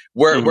like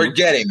we're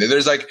getting there.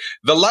 There's like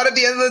the light at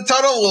the end of the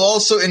tunnel will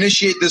also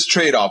initiate this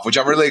trade-off, which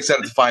I'm really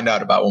excited to find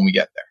out about when we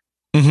get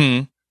there.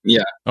 Mm-hmm.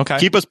 Yeah. Okay.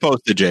 Keep us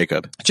posted,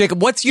 Jacob.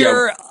 Jacob, what's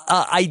your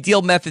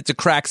ideal method to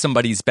crack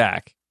somebody's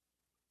back?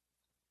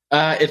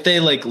 If they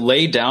like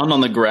lay down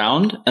on the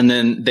ground and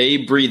then they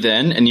breathe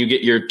in and you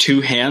get your two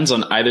hands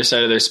on either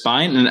side of their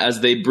spine. And as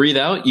they breathe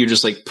out, you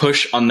just like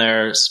push on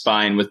their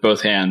spine with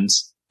both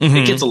hands. Mm-hmm.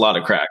 It gets a lot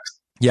of cracks.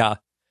 Yeah.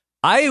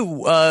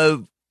 I,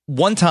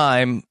 one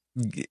time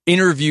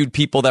interviewed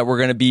people that were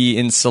going to be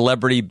in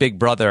Celebrity Big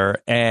Brother.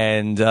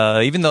 And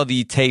even though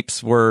the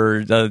tapes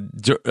were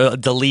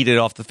deleted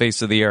off the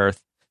face of the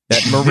earth,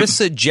 that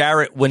Marissa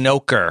Jarrett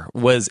Winokur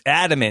was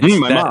adamant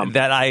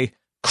that I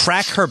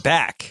crack her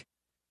back.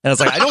 And I was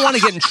like, I don't want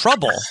to get in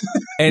trouble.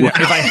 And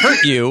if I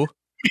hurt you,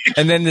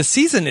 and then the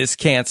season is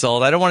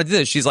canceled, I don't want to do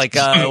this. She's like,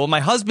 well,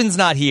 my husband's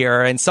not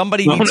here and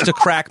somebody needs to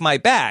crack my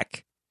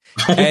back.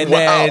 And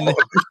then,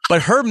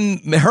 but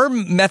her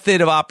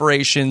method of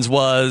operations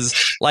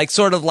was like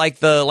sort of like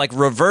the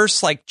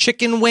reverse like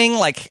chicken wing,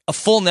 like a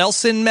full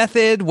Nelson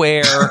method,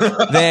 where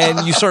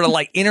then you sort of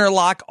like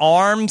interlock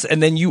arms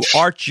and then you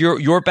arch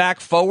your back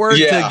forward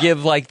to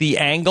give like the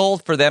angle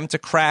for them to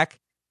crack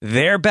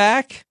their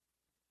back.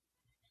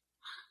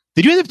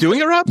 Did you end up doing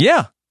it, Rob?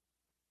 Yeah.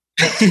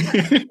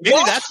 Maybe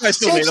that's why I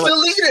still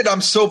deleted.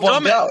 I'm so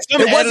bummed out.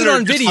 It wasn't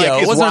on video.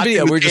 It wasn't on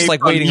video. We were just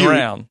like waiting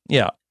around.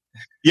 Yeah.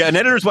 Yeah, an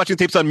editor's watching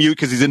tapes on mute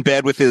because he's in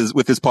bed with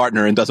his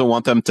partner and doesn't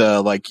want them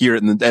to like hear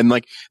it, and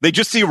like they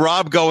just see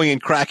Rob going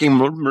and cracking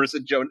Marissa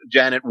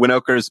Janet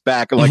Winokur's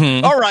back, and like,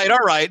 all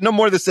right, no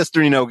more the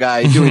sister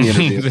guy doing the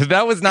interview.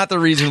 That was not the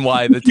reason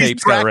why the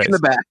tapes got raised. The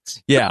back.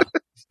 Yeah,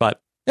 but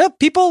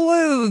people,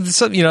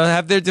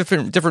 have their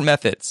different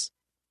methods.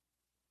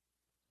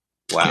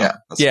 Wow.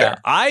 Yeah.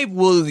 I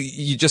will.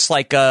 You just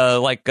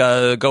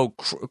go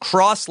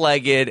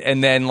cross-legged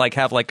and then like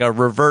have like a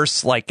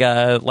reverse, like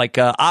a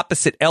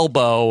opposite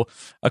elbow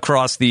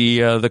across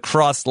the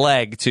crossed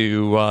leg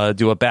to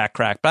do a back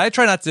crack. But I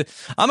try not to.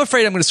 I'm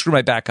afraid I'm going to screw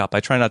my back up. I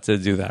try not to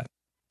do that.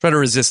 Try to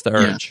resist the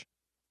urge.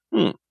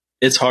 Yeah.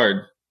 It's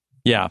hard.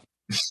 Yeah.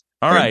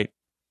 All right.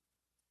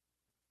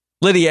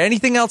 Lydia,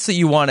 anything else that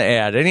you want to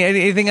add?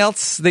 Anything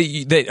else that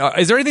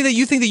is there anything that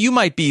you think that you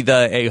might be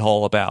the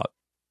a-hole about?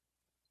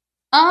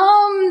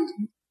 I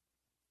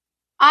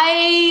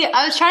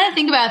was trying to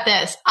think about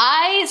this.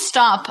 I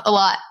stomp a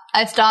lot.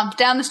 I stomp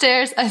down the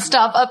stairs. I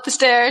stomp up the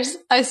stairs.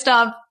 I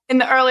stomp in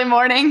the early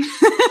morning.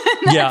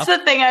 That's the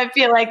thing I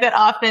feel like that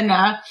often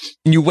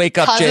you wake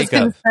up causes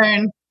Jacob.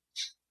 Concern.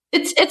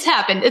 It's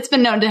happened. It's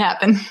been known to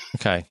happen.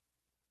 Okay.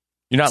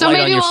 You're not so light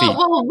maybe on your feet.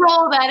 We'll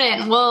roll that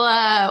in.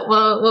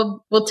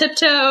 We'll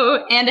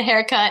tiptoe and a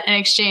haircut in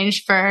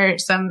exchange for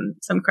some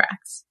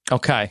cracks.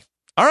 Okay.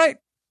 All right.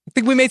 I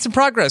think we made some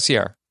progress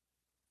here.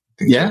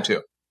 Yeah.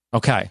 Too.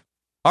 Okay.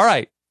 All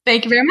right.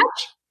 Thank you very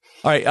much.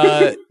 All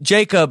right.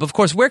 Jacob, of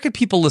course, where could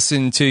people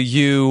listen to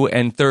you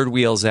and Third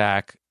Wheel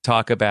Zach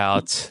talk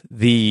about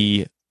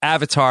the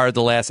Avatar: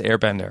 The Last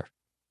Airbender?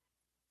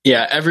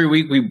 Yeah, every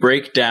week we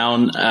break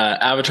down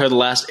Avatar: The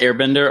Last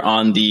Airbender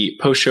on the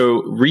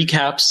post-show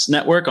recaps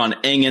network on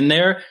Aang in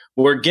there.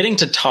 We're getting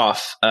to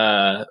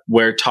Toph,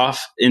 where Toph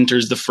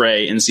enters the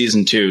fray in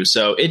season 2.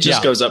 So it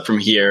just goes up from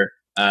here.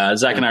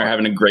 Zach and I are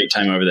having a great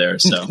time over there.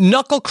 So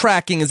knuckle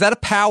cracking, is that a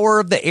power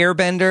of the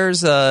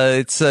airbenders?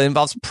 It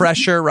involves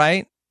pressure,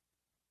 right?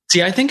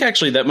 See, I think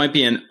actually that might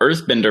be an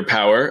earthbender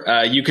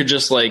power. You could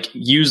just like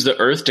use the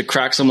earth to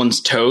crack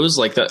someone's toes,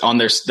 like that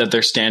that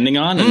they're standing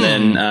on, and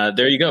then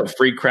there you go,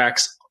 free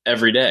cracks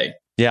every day.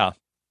 Yeah.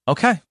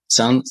 Okay.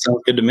 Sounds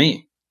good to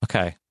me.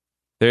 Okay.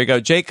 There you go,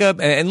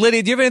 Jacob and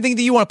Lydia. Do you have anything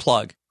that you want to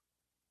plug?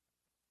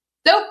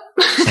 Nope.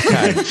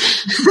 Okay.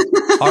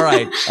 All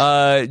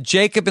right.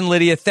 Jacob and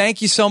Lydia,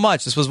 thank you so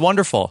much. This was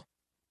wonderful.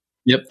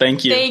 Yep.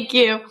 Thank you. Thank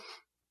you.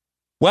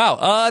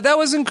 Wow. That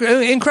was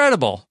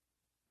incredible.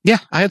 Yeah.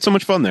 I had so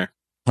much fun there.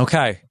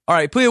 Okay. All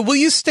right. Puya, will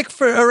you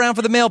stick around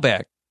for the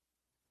mailbag?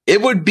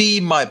 It would be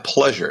my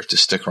pleasure to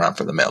stick around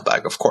for the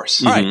mailbag, of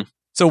course. All right.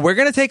 So we're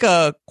going to take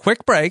a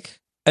quick break.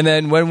 And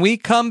then when we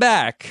come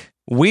back,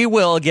 we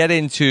will get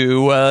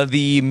into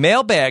the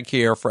mailbag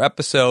here for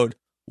episode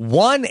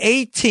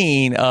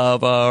 118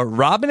 of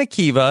Rob and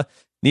Akiva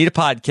Need a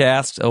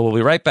Podcast. Oh, we'll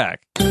be right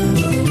back.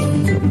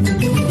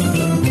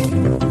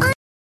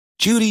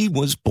 Judy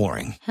was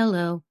boring.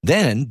 Hello.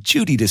 Then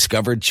Judy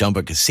discovered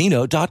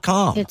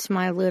ChumbaCasino.com. It's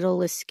my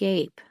little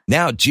escape.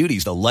 Now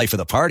Judy's the life of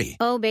the party.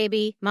 Oh,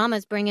 baby,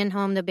 mama's bringing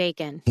home the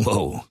bacon.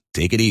 Whoa,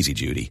 take it easy,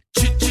 Judy.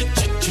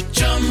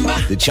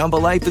 The Chumba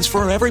life is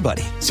for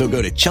everybody. So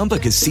go to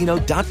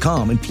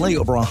ChumbaCasino.com and play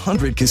over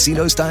 100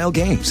 casino-style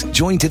games.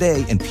 Join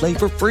today and play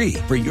for free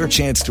for your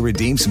chance to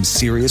redeem some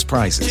serious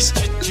prizes.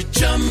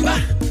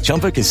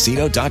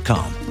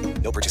 ChumbaCasino.com.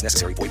 No purchase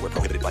necessary. Void where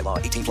prohibited by law.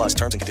 18 plus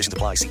terms and conditions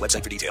apply. See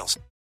website for details.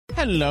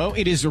 Hello,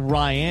 it is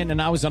Ryan,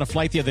 and I was on a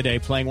flight the other day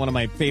playing one of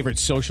my favorite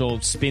social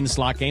spin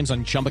slot games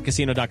on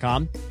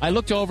ChumbaCasino.com. I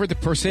looked over at the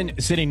person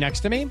sitting next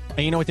to me, and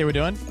you know what they were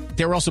doing?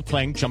 They were also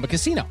playing Chumba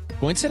Casino.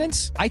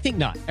 Coincidence? I think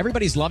not.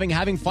 Everybody's loving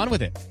having fun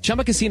with it.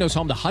 Chumba Casino is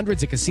home to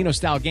hundreds of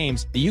casino-style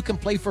games that you can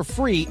play for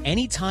free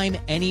anytime,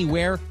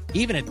 anywhere,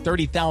 even at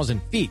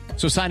 30,000 feet.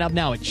 So sign up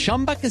now at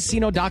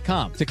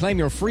ChumbaCasino.com to claim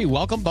your free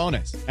welcome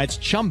bonus. That's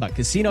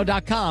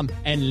ChumbaCasino.com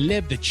and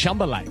live the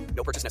Chumba life.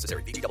 No purchase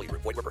necessary. VGW.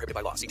 Void where prohibited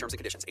by law. See terms and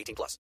conditions. 18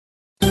 plus.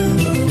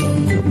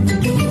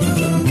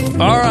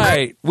 All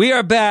right, we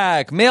are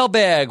back.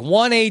 Mailbag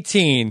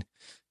 118.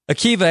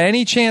 Akiva,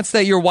 any chance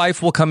that your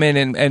wife will come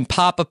in and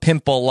pop a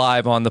pimple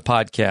live on the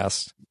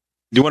podcast?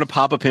 Do you want to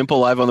pop a pimple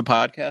live on the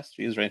podcast?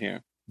 She's right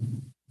here.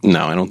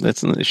 No, I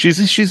don't.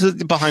 She's a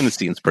behind the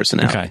scenes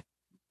personality. Okay.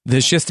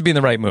 This just to be in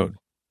the right mood.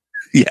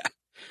 Yeah.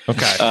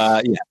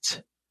 Okay.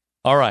 Yes.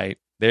 All right.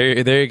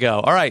 There you go.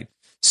 All right.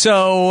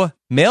 So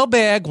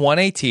mailbag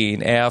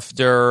 118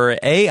 after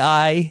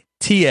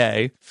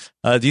AITA.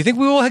 Do you think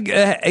we will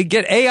get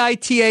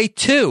AITA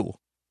 2?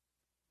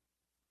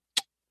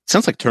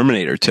 Sounds like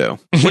Terminator 2.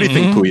 What do you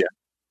think, Puya?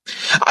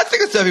 I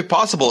think it's definitely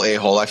possible,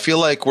 A-hole. I feel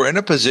like we're in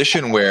a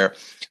position where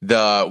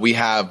we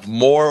have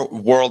more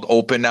world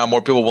open now.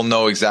 More people will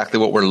know exactly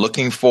what we're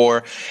looking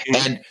for.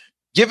 And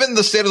given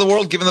the state of the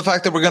world, given the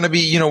fact that we're going to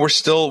be, we're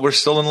still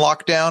in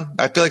lockdown,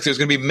 I feel like there's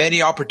going to be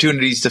many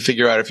opportunities to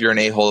figure out if you're an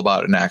a-hole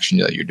about an action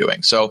that you're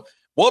doing. So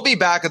we'll be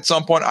back at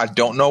some point. I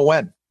don't know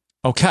when.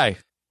 Okay.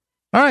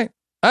 All right.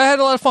 I had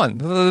a lot of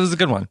fun. It was a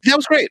good one. That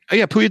was great.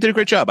 Yeah, Puya did a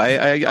great job.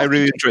 I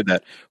really enjoyed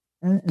that.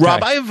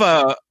 Rob,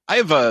 Okay. I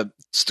have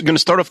going to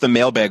start off the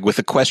mailbag with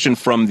a question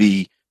from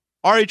the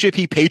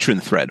RHAP patron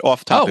thread,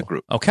 off-topic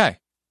group. Okay.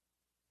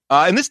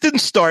 And this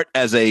didn't start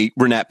as a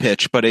Renat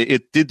pitch, but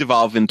it did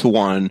devolve into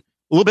one a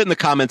little bit in the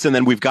comments, and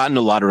then we've gotten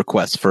a lot of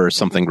requests for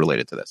something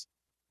related to this.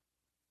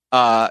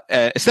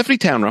 Stephanie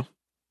Townrow,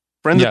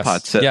 friend of the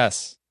pod, said,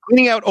 yes.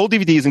 Cleaning out old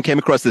DVDs and came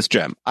across this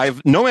gem. I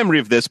have no memory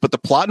of this, but the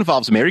plot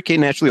involves Mary-Kate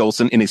and Ashley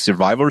Olsen in a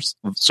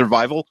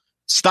survival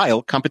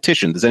style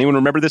competition. Does anyone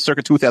remember this?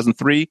 Circa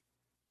 2003?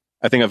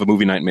 I think I have a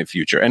movie night in my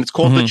future. And it's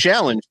called The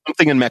Challenge,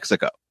 something in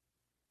Mexico.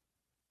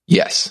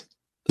 Yes.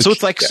 So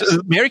it's like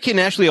Mary-Kate and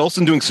Ashley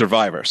Olsen doing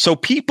Survivor. So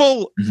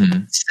people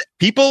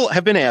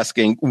have been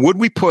asking, would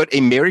we put a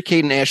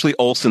Mary-Kate and Ashley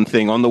Olsen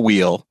thing on the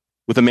wheel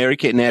with a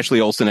Mary-Kate and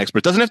Ashley Olsen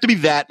expert? Doesn't have to be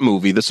that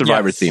movie, the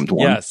Survivor-themed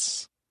one.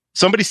 Yes.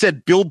 Somebody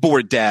said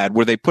Billboard Dad,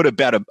 where they put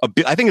about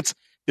I think it's,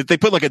 they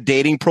put like a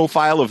dating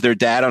profile of their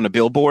dad on a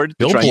billboard.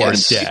 Billboard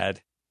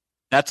Dad.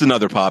 That's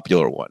another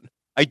popular one.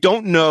 I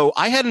don't know.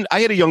 I had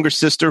a younger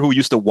sister who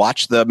used to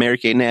watch the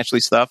Mary-Kate and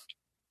Ashley stuff.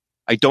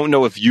 I don't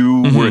know if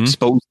you were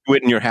exposed to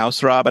it in your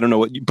house, Rob. I don't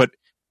know but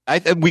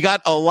we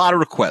got a lot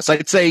of requests.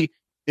 I'd say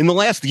in the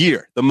last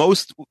year, the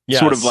most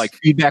sort of like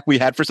feedback we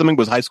had for something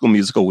was High School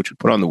Musical, which we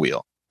put on the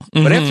wheel.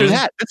 But after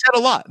that, this had a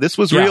lot. This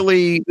was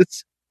really,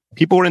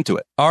 people were into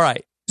it. All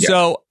right. Yeah.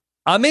 So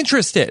I'm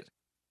interested.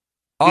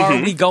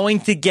 Are we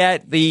going to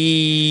get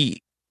the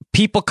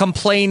people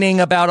complaining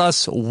about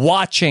us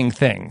watching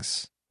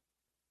things?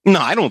 No,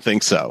 I don't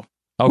think so.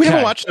 Okay. We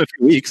haven't watched in a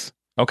few weeks.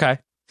 Okay.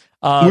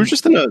 We were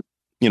just in a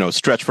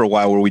stretch for a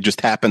while where we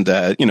just happened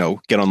to,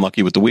 get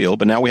unlucky with the wheel,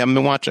 but now we haven't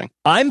been watching.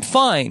 I'm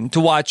fine to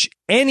watch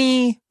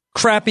any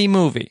crappy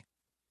movie.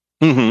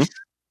 Well,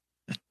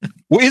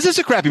 is this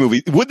a crappy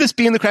movie? Would this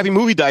be in the crappy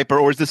movie diaper,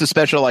 or is this a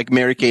special like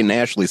Mary-Kate and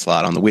Ashley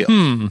slot on the wheel?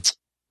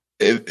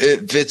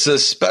 If it's a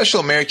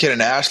special Mary-Kate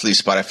and Ashley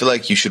spot, I feel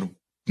like you should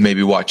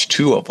maybe watch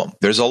two of them.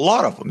 There's a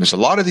lot of them. There's a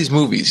lot of these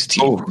movies.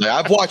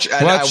 I've watched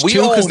two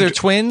because they're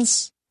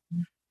twins.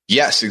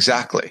 Yes,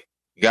 exactly.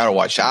 You got to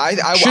watch. I've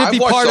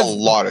watched a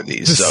lot of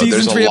these. The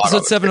season 3,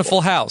 episode 7 of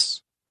Full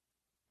House.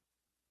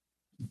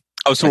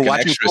 Oh, so we're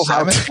watching Full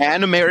House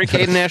and a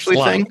Mary-Kate and Ashley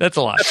thing? That's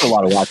a lot. That's a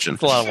lot of watching.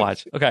 That's a lot of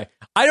watching. Okay.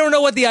 I don't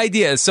know what the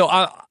idea is. So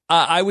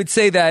I would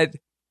say that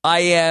I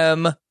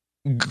am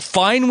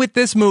fine with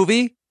this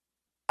movie.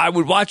 I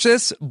would watch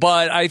this,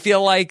 but I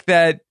feel like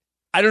that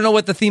I don't know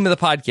what the theme of the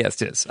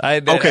podcast is.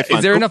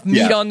 Is there enough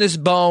meat on this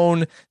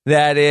bone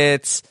that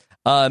it's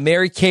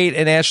Mary-Kate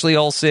and Ashley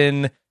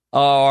Olsen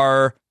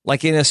are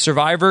like in a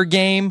Survivor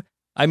game?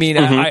 I mean,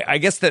 I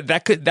guess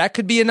that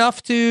could be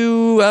enough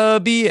to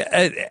be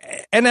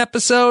an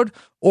episode,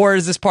 or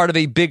is this part of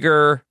a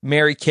bigger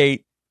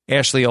Mary-Kate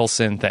Ashley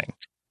Olsen thing?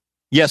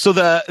 Yeah. So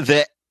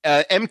the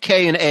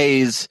MK and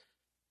A's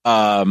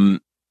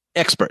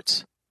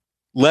experts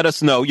let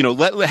us know.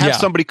 Have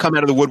somebody come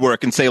out of the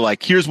woodwork and say,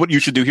 like, here's what you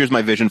should do. Here's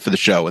my vision for the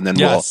show. And then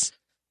we'll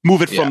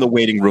move it from the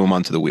waiting room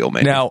onto the wheel,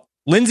 maybe. Now,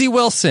 Lindsay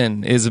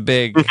Wilson is a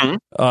big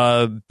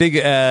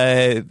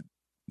MKAO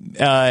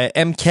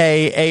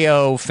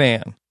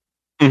fan.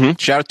 Mm-hmm.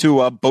 Shout out to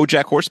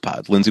BoJack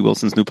Horsepod, Lindsay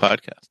Wilson's new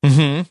podcast.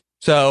 Mm-hmm.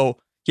 So,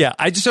 yeah,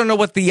 I just don't know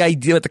what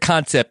the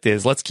concept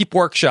is. Let's keep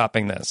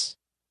workshopping this.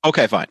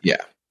 Okay, fine. Yeah.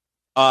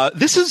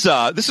 This is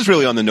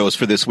really on the nose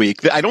for this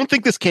week. I don't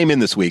think this came in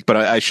this week, but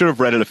I should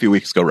have read it a few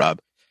weeks ago, Rob.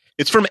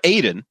 It's from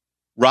Aiden.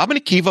 Rob and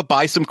Akiva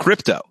buy some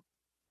crypto.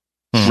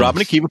 Rob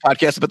and Akiva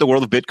podcast about the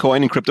world of Bitcoin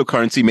and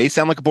cryptocurrency may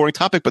sound like a boring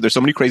topic, but there's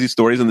so many crazy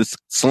stories, and this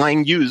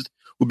slang used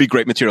would be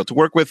great material to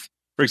work with.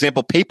 For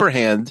example, paper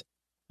hand,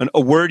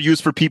 a word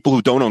used for people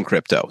who don't own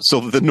crypto. So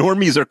the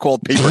normies are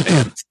called paper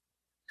hands.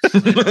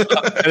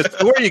 A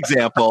story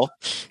example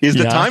is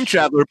the time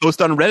traveler post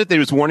on Reddit that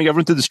was warning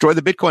everyone to destroy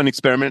the Bitcoin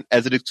experiment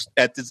as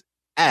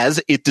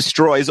it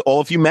destroys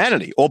all of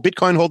humanity. All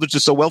Bitcoin holders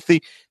are so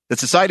wealthy that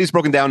society is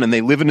broken down and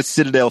they live in a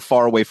citadel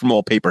far away from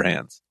all paper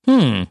hands.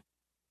 I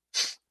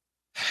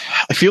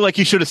feel like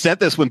you should have sent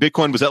this when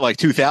Bitcoin was at like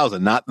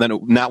 2,000, not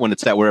when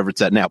it's at wherever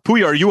it's at now.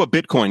 Puya, are you a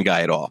Bitcoin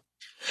guy at all?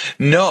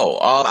 No,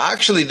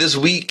 actually, this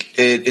week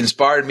it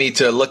inspired me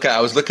to look at.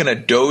 I was looking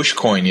at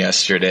Dogecoin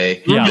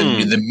yesterday,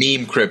 the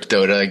meme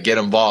crypto, to get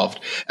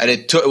involved, and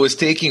it was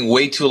taking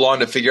way too long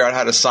to figure out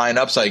how to sign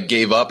up, so I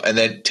gave up. And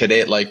then today,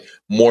 it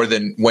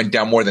went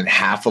down more than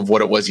half of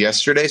what it was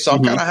yesterday. So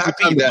I'm kind of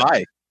happy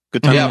that.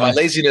 Good time. Yeah, my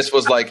laziness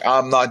was like,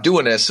 I'm not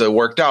doing this. So it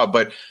worked out,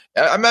 but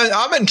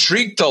I'm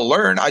intrigued to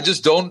learn. I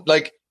just don't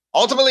like.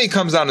 Ultimately, it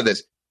comes down to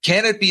this.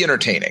 Can it be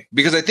entertaining?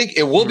 Because I think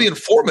it will be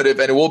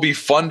informative and it will be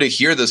fun to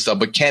hear this stuff,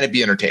 but can it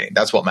be entertaining?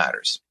 That's what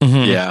matters.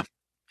 Yeah.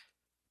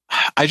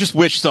 I just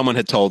wish someone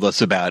had told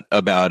us about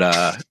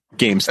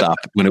GameStop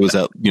when it was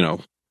at,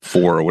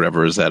 4 or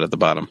whatever is that at the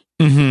bottom.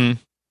 Yeah.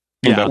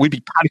 We'd be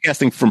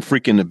podcasting from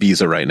freaking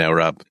Ibiza right now,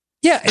 Rob.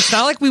 Yeah, it's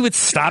not like we would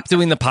stop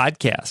doing the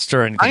podcast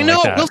or anything. I know,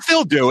 like that. We'll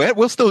still do it.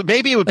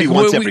 Maybe it would be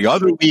once every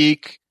other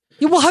week.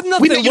 Yeah, we'll have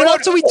nothing. What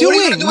else are we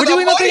doing? We're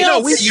doing nothing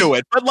else. We do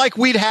it, but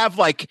we'd have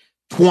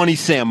 20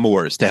 Sam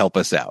Moores to help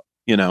us out,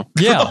 Yeah.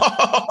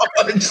 I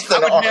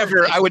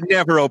would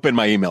never open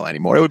my email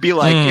anymore. It would be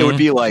like,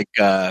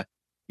 all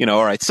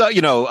right. So,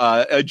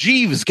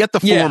 Jeeves, get the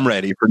form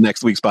ready for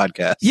next week's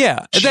podcast.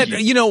 Yeah.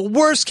 That,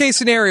 worst case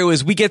scenario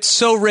is we get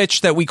so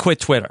rich that we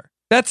quit Twitter.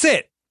 That's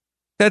it.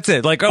 We're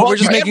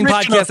just making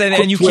podcasts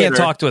and you can't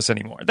talk to us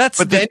anymore.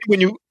 Then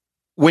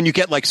when you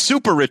get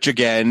super rich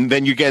again,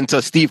 then you get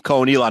into Steve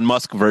Cohen, Elon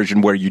Musk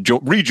version where you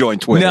rejoin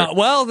Twitter. No,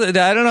 well, I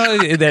don't know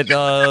that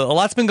a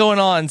lot's been going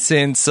on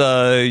since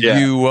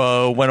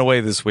you went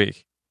away this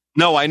week.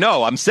 No, I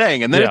know. I'm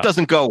saying, and then it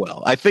doesn't go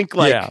well. I think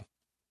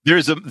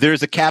there's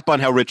a cap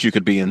on how rich you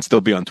could be and still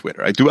be on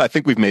Twitter. I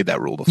think we've made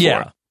that rule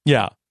before.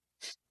 Yeah.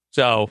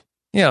 So.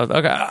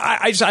 Okay.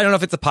 I don't know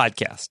if it's a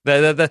podcast.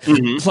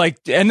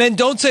 And then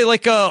don't say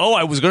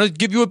I was going to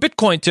give you a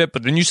Bitcoin tip,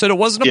 but then you said it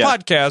wasn't a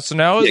podcast. So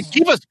now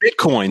give us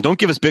Bitcoin. Don't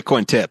give us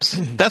Bitcoin tips.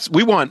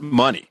 We want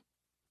money.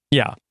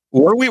 Yeah.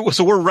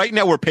 We're right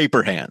now we're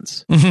paper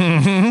hands. I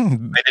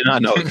did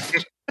not know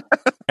that.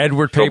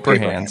 Edward Paper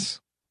Hands.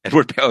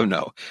 Edward. Oh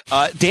no.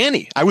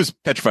 Danny. I was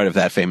petrified of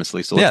that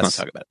famously. So let's not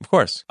talk about it. Of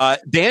course.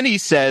 Danny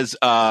says,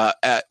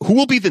 who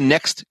will be the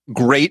next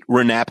great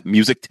Renap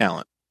music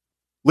talent?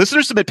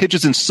 Listeners submit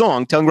pitches in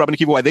song telling Rob and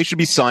Akiva why they should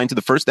be signed to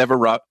the first ever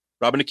Rob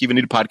and Akiva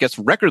Need a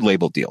Podcast record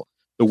label deal.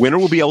 The winner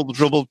will be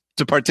eligible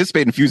to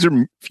participate in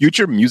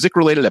future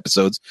music-related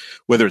episodes,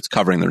 whether it's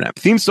covering the Renap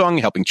theme song,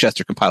 helping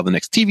Chester compile the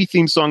next TV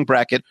theme song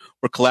bracket,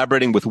 or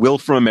collaborating with Will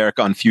from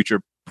America on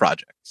future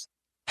projects.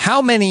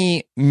 How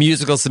many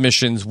musical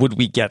submissions would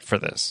we get for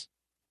this?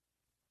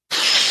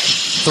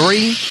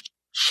 3?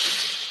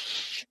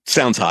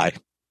 Sounds high.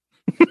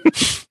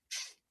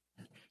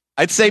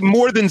 I'd say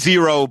more than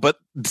 0, but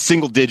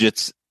single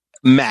digits,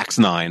 max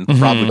 9.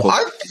 Probably. Well,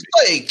 I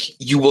feel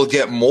like you will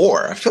get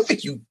more. I feel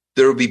like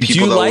there will be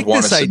people that would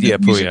want to submit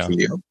music for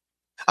you.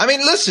 I mean,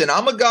 listen,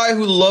 I'm a guy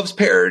who loves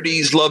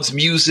parodies, loves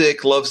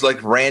music, loves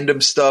random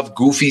stuff,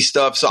 goofy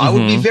stuff. So I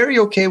would be very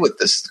okay with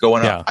this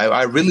going on.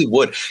 I really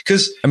would.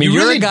 Because you're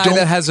really a guy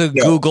that has a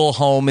Google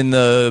Home in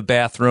the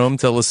bathroom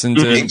to listen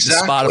to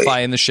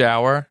Spotify in the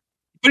shower.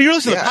 But you're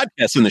listening to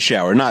podcasts in the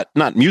shower,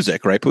 not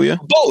music, right, Puya?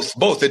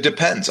 Both. It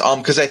depends.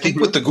 Because I think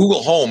with the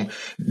Google Home,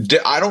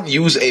 I don't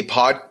use a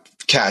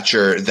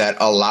podcatcher that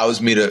allows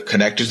me to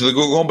connect it to the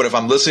Google Home. But if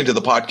I'm listening to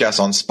the podcast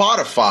on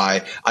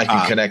Spotify, I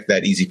can connect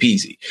that easy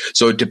peasy.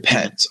 So it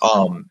depends.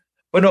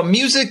 But no,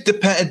 music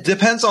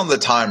depends on the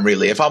time,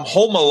 really. If I'm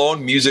home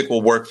alone, music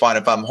will work fine.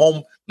 If I'm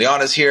home,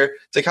 Leon is here.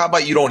 It's how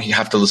about you don't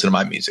have to listen to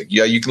my music?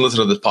 Yeah, you can listen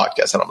to this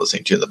podcast that I'm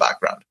listening to in the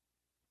background.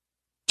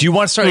 Do you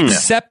want to start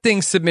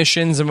accepting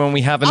submissions, and when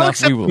we have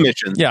enough, we will.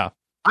 Submissions. Yeah.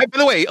 By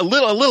the way, a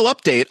little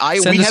update.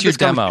 We had this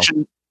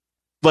conversation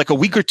a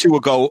week or two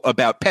ago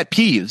about pet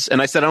peeves,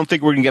 and I said I don't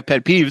think we're going to get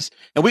pet peeves,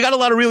 and we got a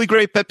lot of really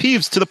great pet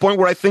peeves to the point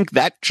where I think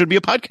that should be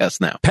a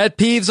podcast now. Pet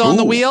peeves on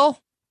the wheel?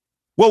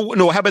 Well,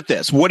 no. How about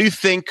this? What do you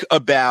think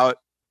about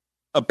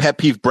a pet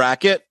peeve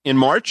bracket in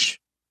March?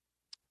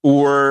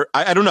 Or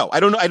I don't know. I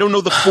don't know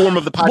the form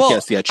of the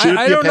podcast yet.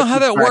 I don't know how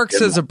that works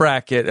as a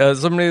bracket.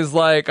 Somebody's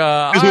like,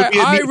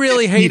 I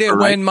really hate it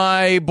when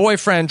my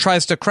boyfriend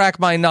tries to crack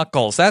my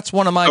knuckles. That's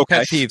one of my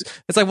pet peeves.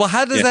 It's like, well,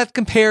 how does that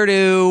compare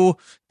to,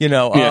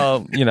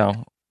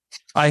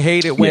 I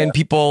hate it when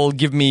people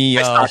give me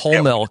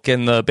whole milk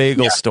in the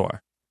bagel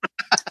store.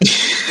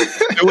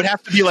 It would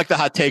have to be like the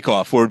hot take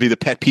off, or it would be the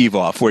pet peeve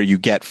off, where you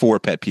get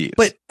 4 pet peeves.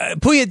 But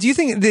Puya, do you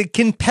think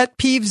can pet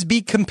peeves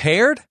be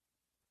compared?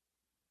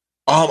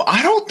 I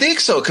don't think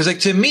so, because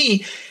to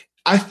me,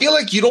 I feel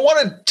like you don't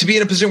want to be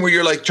in a position where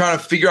you're like trying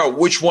to figure out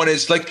which one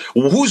is like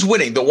who's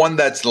winning, the one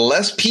that's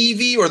less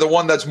PV or the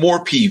one that's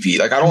more PV.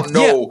 Like I don't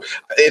know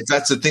if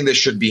that's the thing that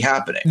should be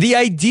happening. The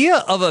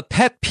idea of a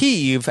pet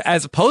peeve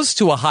as opposed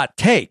to a hot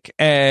take,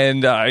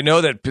 and I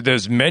know that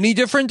there's many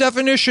different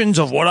definitions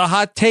of what a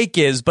hot take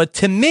is, but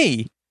to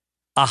me,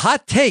 a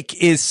hot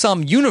take is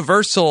some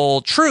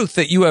universal truth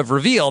that you have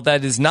revealed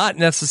that is not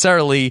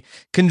necessarily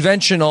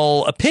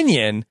conventional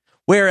opinion.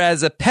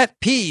 Whereas a pet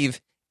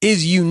peeve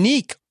is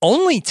unique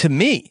only to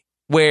me,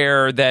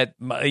 where that,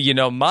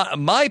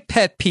 my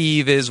pet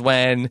peeve is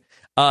when,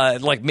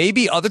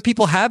 maybe other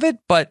people have it,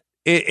 but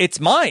it's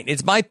mine.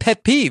 It's my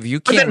pet peeve. You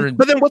can't.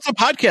 But then what's a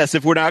podcast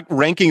if we're not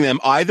ranking them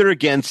either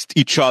against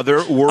each other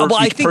or well,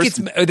 I think it's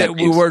that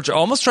we're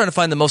almost trying to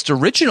find the most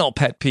original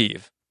pet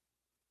peeve.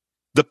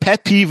 The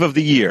pet peeve of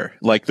the year,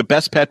 like the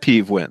best pet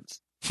peeve wins.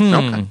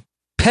 Okay.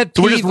 Pet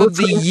peeve of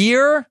the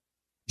year?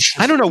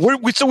 I don't know.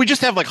 We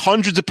just have like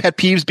hundreds of pet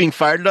peeves being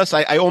fired at us.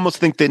 I almost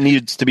think there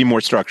needs to be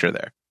more structure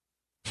there.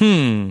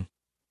 The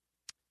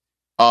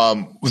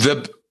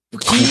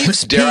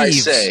Keeves dare I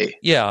peeves. say?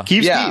 Yeah.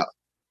 Keeves yeah.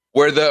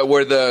 We're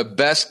the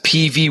best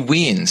PV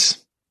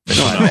wins.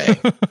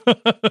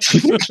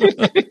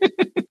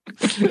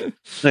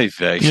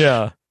 Nice.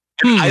 Yeah.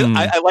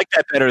 I like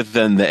that better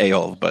than the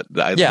a-hole, but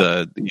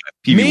the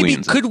PV maybe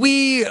wins. Could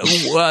we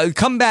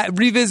come back,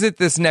 revisit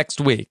this next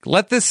week?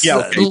 Let this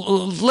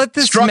let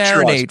this Structure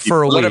marinate us,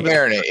 for a Let week. it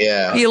marinate,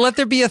 yeah. Let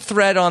there be a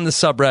thread on the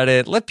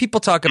subreddit. Let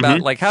people talk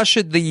about like how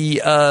should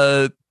the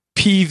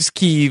Peeves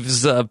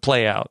Keeves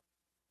play out.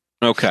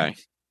 Okay.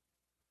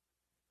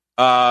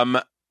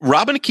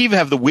 Robin and Akiva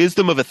have the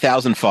wisdom of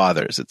 1,000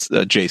 fathers. It's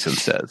Jason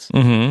says.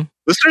 Mm-hmm.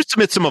 Listeners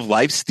submit some of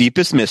life's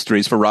deepest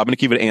mysteries for Robin and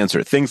Akiva to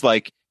answer. Things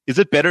like, is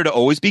it better to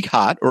always be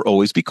hot or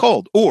always be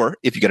cold? Or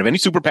if you could have any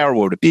superpower,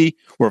 what would it be?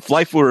 Or if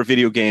life were a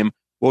video game,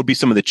 what would be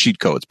some of the cheat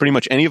codes? Pretty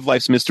much any of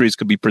life's mysteries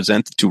could be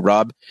presented to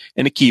Rob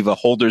and Akiva,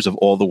 holders of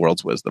all the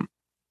world's wisdom.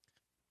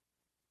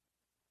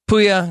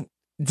 Puya,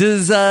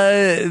 does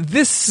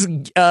this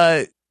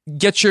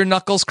get your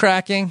knuckles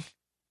cracking?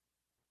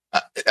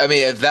 I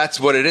mean, if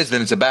that's what it is,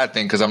 then it's a bad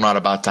thing because I'm not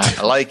about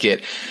to like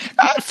it.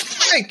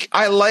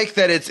 I like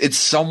that it's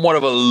somewhat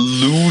of a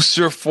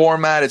looser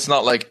format. It's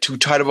not like too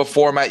tight of a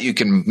format. You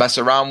can mess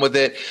around with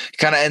it. It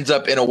kind of ends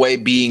up in a way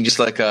being just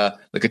like a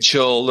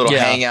chill little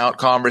hangout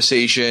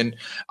conversation.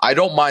 I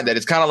don't mind that.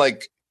 It's kind of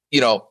like,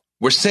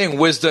 we're saying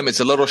wisdom. It's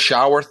a little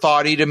shower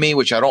thoughty to me,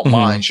 which I don't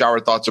mind. Shower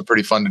thoughts are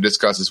pretty fun to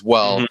discuss as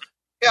well. Mm-hmm.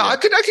 Yeah, I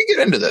could get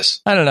into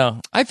this. I don't know.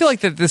 I feel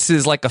like that this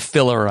is like a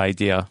filler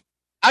idea.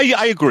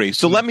 I agree.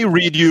 So let me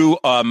read you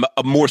a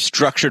more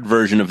structured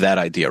version of that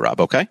idea,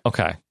 Rob, okay?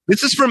 Okay.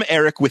 This is from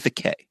Eric with a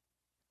K.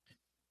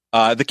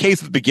 The K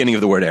is the beginning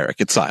of the word Eric.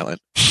 It's silent.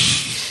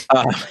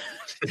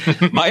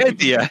 My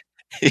idea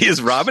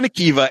is Rob and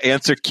Akiva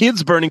answer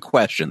kids' burning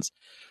questions.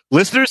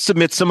 Listeners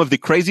submit some of the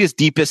craziest,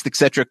 deepest,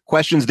 etc.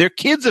 questions their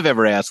kids have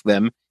ever asked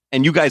them,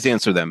 and you guys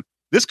answer them.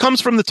 This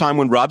comes from the time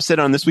when Rob said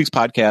on this week's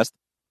podcast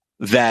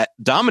that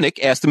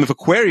Dominic asked him if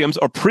aquariums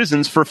are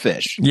prisons for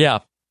fish. Yeah.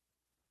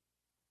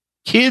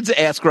 Kids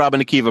ask Rob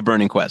and Akiva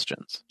burning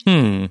questions.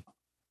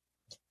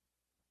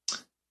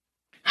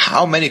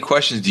 How many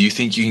questions do you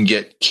think you can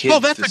get kids?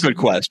 Well, that's a good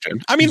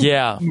question. I mean,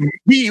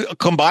 we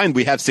combined,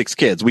 we have 6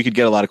 kids. We could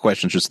get a lot of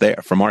questions just there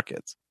from our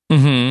kids.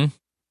 Mm-hmm.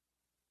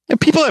 And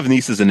people have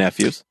nieces and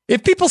nephews.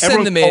 If people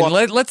send them in,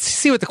 let's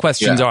see what the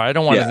questions are. I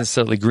don't want to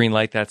necessarily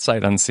greenlight that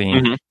sight unseen.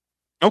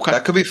 Mm-hmm. Okay.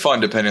 That could be fun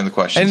depending on the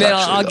questions. And then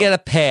I'll get a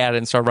pad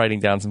and start writing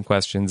down some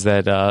questions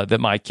that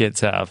my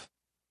kids have.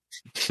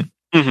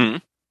 Mm-hmm.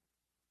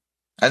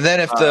 And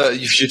then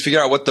you should figure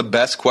out what the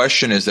best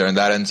question is there, and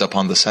that ends up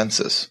on the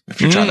census.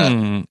 If you're trying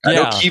to, I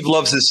know Keith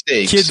loves his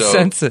steak. Kids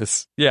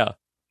census, yeah.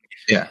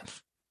 We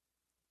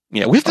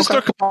have to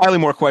start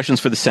compiling more questions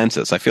for the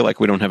census. I feel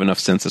like we don't have enough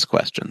census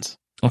questions.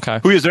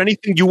 Okay. Is there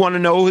anything you want to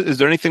know? Is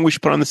there anything we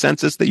should put on the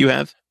census that you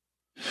have?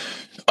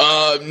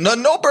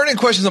 No burning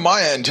questions on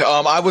my end.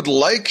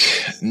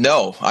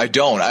 No, I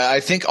don't. I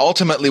think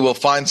ultimately we'll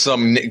find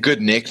some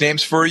good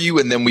nicknames for you,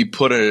 and then we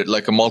put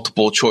a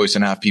multiple choice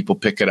and have people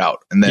pick it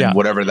out, and then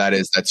whatever that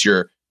is, that's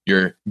your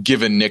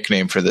given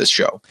nickname for this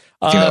show.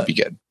 I think that'd be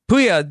good.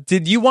 Puya,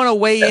 did you want to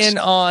weigh in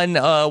on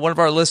one of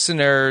our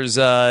listeners,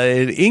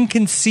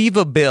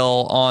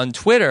 Inconceivable on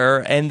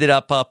Twitter, ended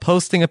up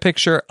posting a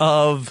picture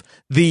of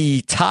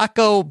the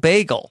taco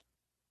bagel?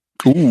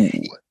 Ooh.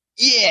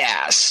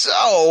 Yeah,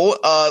 so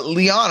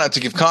Liana, to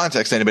give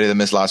context to anybody that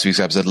missed last week's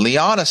episode,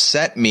 Liana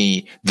sent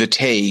me the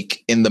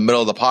take in the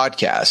middle of the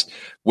podcast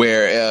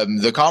where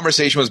the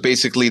conversation was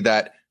basically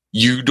that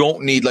you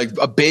don't need, like,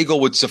 a bagel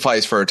would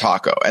suffice for a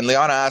taco. And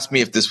Liana asked me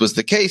if this was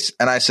the case,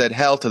 and I said,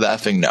 hell to the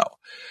effing no.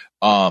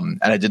 And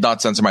I did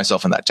not censor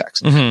myself in that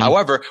text. Mm-hmm.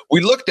 However, we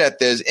looked at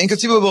this,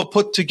 Inconceivable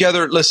put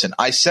together, listen,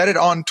 I said it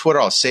on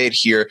Twitter, I'll say it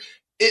here.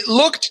 It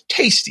looked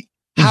tasty.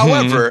 Mm-hmm.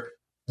 However,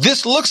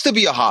 this looks to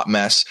be a hot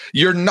mess.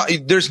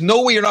 There's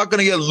no way you're not going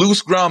to get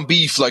loose ground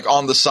beef like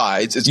on the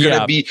sides. It's going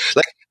to be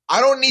like,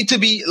 I don't need to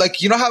be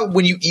like, you know how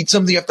when you eat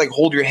something, you have to like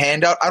hold your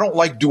hand out. I don't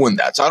like doing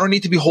that. So I don't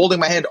need to be holding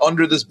my hand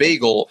under this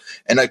bagel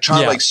and like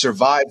trying to like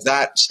survive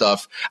that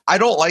stuff. I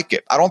don't like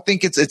it. I don't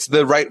think it's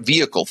the right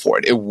vehicle for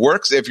it. It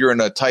works if you're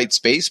in a tight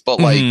space, but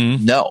like,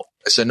 no.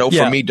 It's a no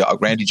for me, dog.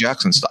 Randy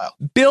Jackson style.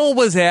 Bill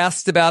was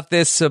asked about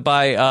this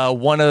by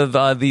one of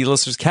the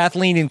listeners.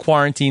 Kathleen in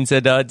quarantine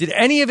said, did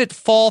any of it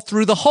fall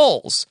through the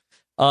holes?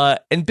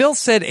 And Bill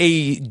said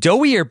a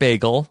doughier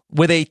bagel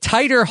with a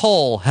tighter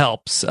hole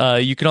helps.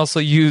 You can also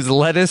use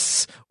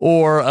lettuce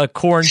or a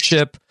corn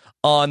chip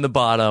on the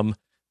bottom.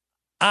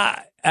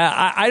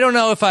 I don't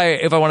know if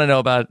I want to know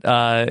about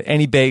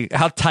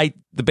how tight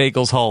the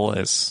bagel's hole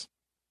is.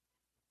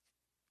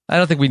 I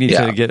don't think we need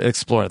to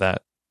explore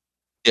that.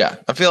 Yeah,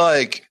 I feel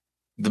like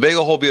the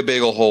bagel hole be a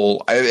bagel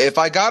hole. If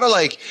I've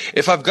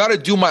got to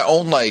do my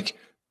own like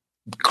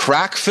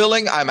crack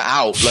filling, I'm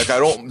out. Like I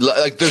don't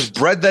like. There's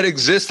bread that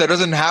exists that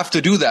doesn't have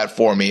to do that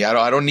for me.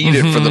 I don't need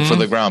it for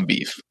the ground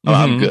beef.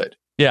 I'm good.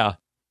 Yeah.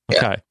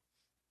 Okay.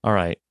 All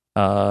right.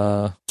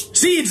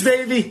 Seeds,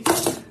 baby.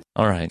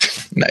 All right.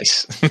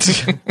 Nice.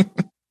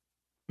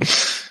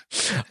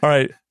 All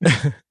right.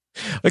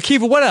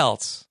 Akiva, what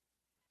else?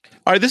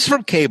 All right. This is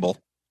from Cable,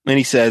 and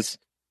he says,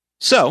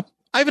 "So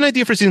I have an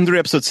idea for season 3,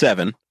 episode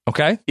 7.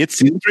 Okay. It's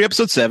season 3,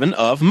 episode 7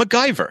 of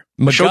MacGyver.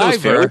 A show that was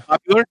very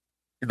popular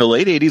in the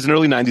late 80s and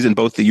early 90s in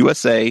both the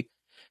USA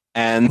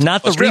and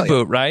not the Australia.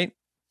 reboot, right?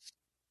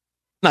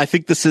 No, I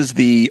think this is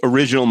the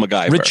original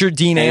MacGyver. Richard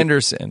Dean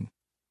Anderson.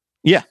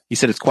 Yeah, he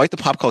said it's quite the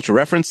pop culture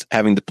reference,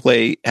 having a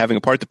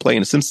part to play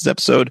in a Simpsons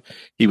episode.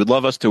 He would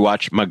love us to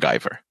watch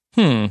MacGyver.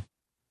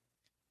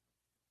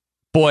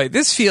 Boy,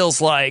 this feels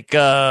like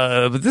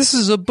this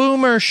is a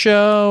boomer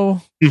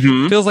show.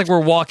 Mm-hmm. Feels like we're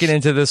walking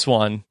into this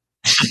one.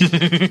 It's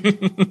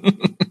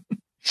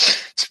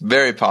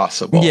very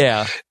possible.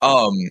 Yeah.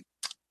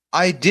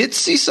 I did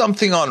see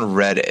something on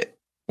Reddit,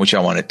 which I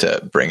wanted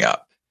to bring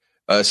up.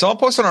 Someone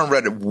posted on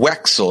Reddit,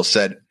 Wexel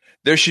said,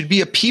 there should be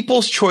a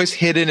People's Choice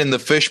hidden in the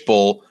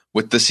fishbowl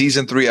with the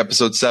season 3,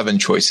 episode 7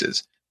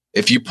 choices.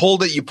 If you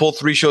pulled it, you pull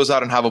 3 shows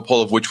out and have a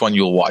poll of which one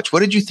you'll watch. What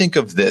did you think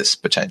of this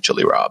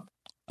potentially, Rob?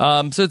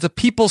 So it's a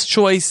People's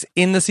Choice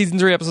in the season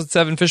 3, episode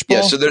 7 fishbowl?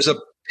 Yeah, so there's a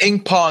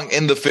ping pong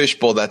in the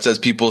fishbowl that says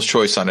People's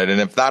Choice on it.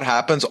 And if that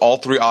happens, all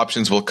 3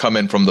 options will come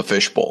in from the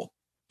fishbowl.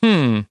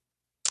 And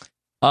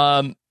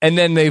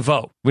then they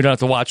vote. We don't have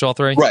to watch all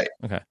 3? Right.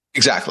 Okay.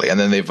 Exactly. And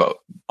then they vote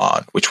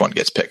on which one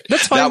gets picked.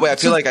 That's fine. That way, I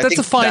feel like that's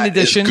a fine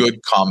addition. Is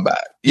good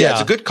combat. Yeah,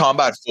 it's a good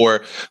combat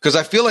because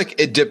I feel like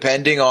it,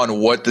 depending on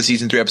what the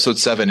season 3, episode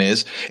 7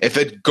 is, if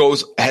it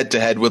goes head to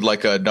head with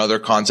like another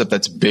concept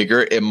that's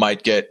bigger, it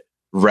might get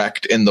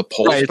wrecked in the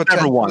polls. Right, it's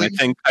never one.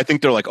 I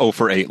think they're like 0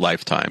 for 8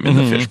 lifetime in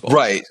the fishbowl.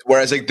 Right.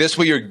 Whereas like this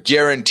way, you're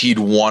guaranteed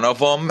one of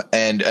them,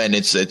 and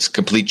it's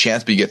complete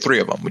chance, but you get 3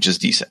 of them, which is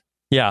decent.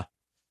 Yeah.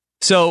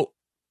 So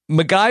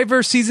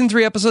MacGyver season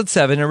 3, episode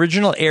 7,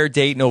 original air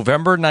date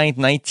November 9th,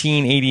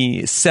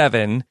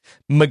 1987.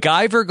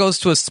 MacGyver goes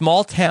to a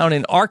small town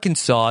in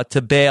Arkansas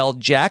to bail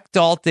Jack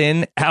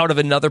Dalton out of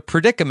another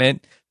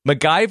predicament.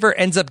 MacGyver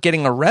ends up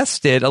getting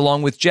arrested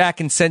along with Jack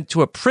and sent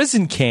to a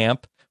prison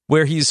camp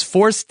where he's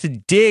forced to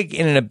dig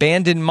in an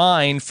abandoned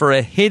mine for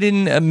a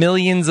hidden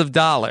millions of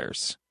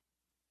dollars.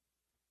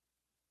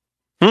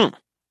 Are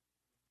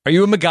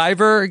you a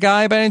MacGyver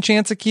guy by any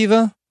chance,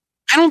 Akiva?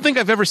 I don't think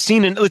I've ever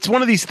seen it. It's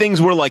one of these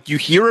things where like you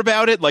hear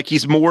about it, like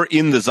he's more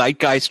in the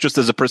zeitgeist just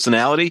as a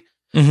personality.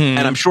 And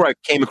I'm sure I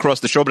came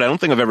across the show, but I don't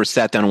think I've ever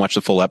sat down and watched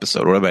the full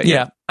episode. What about you?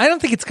 Yeah, I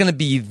don't think it's going to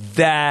be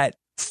that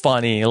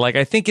funny. Like,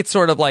 I think it's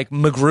sort of like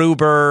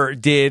MacGruber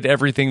did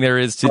everything there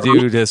is to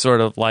do to sort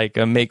of like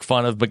make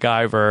fun of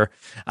MacGyver.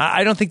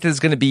 I don't think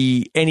there's going to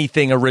be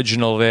anything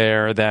original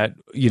there that,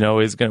 you know,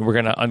 we're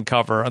going to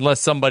uncover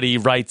unless somebody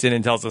writes in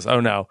and tells us,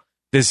 oh no,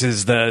 this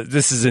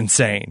is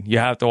insane. You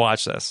have to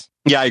watch this.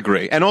 Yeah, I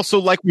agree. And also,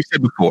 like we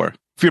said before,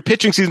 if you're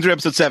pitching season 3,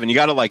 episode 7, you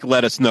got to like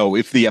let us know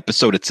if the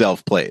episode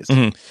itself plays.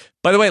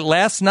 By the way,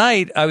 last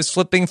night I was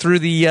flipping through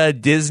the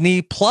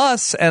Disney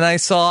Plus and I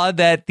saw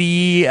that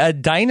the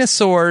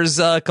Dinosaurs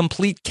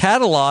complete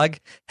catalog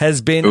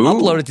has been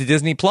uploaded to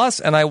Disney Plus,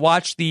 and I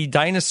watched the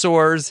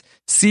Dinosaurs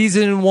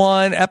season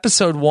 1,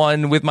 episode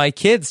 1 with my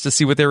kids to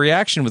see what their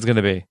reaction was going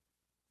to be.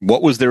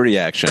 What was their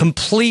reaction?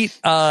 Complete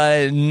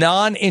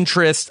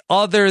non-interest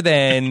other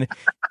than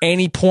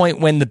any point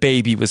when the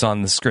baby was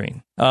on the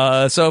screen.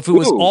 So if it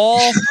was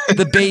all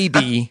the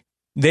baby,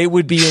 they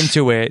would be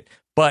into it.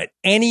 but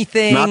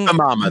anything, not the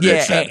mama. They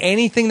said.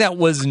 Anything that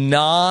was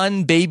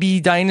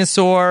non-baby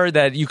dinosaur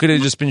that you could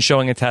have just been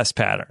showing a test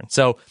pattern.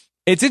 So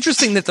it's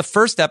interesting that the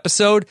first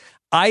episode,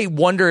 I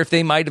wonder if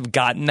they might have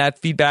gotten that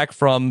feedback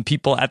from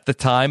people at the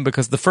time,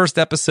 because the first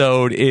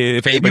episode,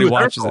 if anybody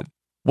watches it,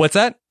 what's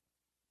that?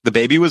 The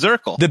baby was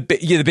Urkel. The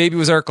baby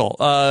was Urkel.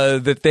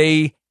 That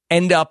they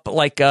end up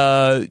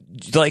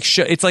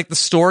it's like the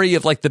story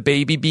of like the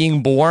baby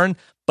being born,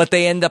 but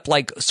they end up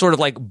like sort of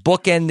like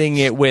bookending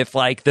it with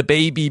like the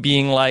baby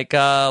being like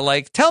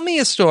tell me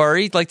a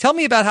story, like tell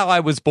me about how I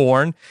was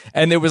born,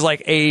 and there was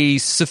like a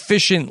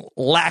sufficient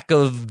lack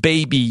of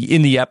baby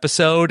in the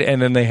episode,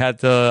 and then they had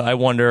to, I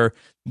wonder,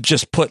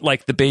 just put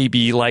like the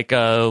baby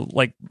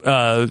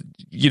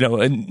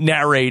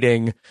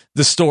narrating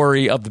the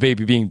story of the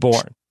baby being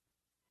born.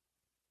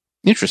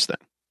 Interesting.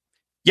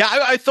 Yeah,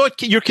 I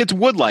thought your kids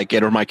would like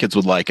it, or my kids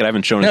would like it. I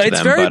haven't shown it to them.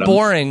 It's very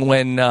boring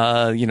when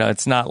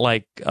it's not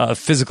like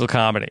physical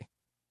comedy.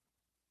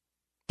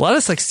 A lot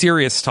of like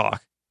serious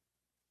talk.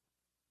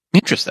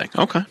 Interesting.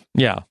 Okay.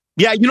 Yeah.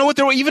 Yeah. You know what?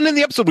 Even in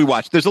the episode we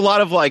watched, there's a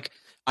lot of like,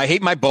 I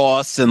hate my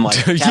boss and like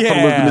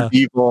capitalism is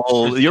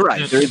evil. You're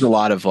right. There is a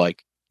lot of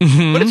like,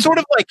 but it's sort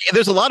of like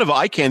there's a lot of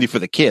eye candy for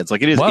the kids.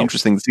 Like it is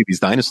interesting to see these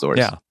dinosaurs.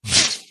 Yeah.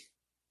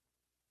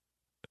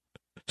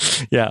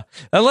 Yeah,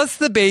 unless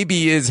the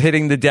baby is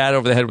hitting the dad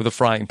over the head with a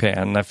frying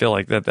pan, I feel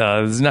like that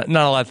there's not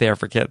a lot there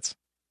for kids.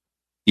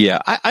 Yeah,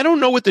 I don't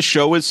know what the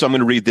show is, so I'm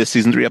going to read this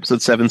season 3,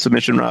 episode 7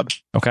 submission, Rob.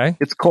 Okay,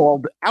 it's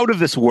called "Out of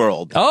This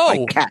World."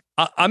 Oh,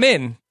 I'm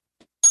in.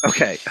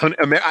 Okay,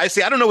 I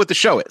see. I don't know what the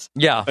show is.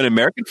 Yeah, an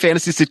American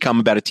fantasy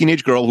sitcom about a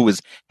teenage girl who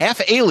is half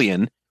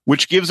alien,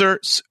 which gives her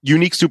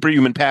unique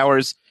superhuman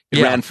powers.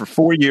 It ran for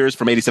 4 years,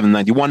 from 87 to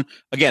 91.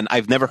 Again,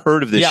 I've never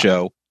heard of this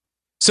show.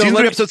 So season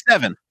 3, episode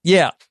 7.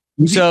 Yeah.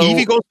 So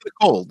Evie goes for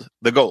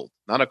the gold,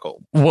 not a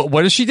gold.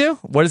 What does she do?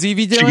 What is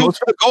Evie doing? She goes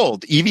for the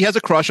gold. Evie has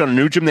a crush on a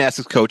new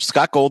gymnastics coach,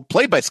 Scott Gold,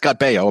 played by Scott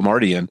Baio. I'm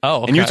already in.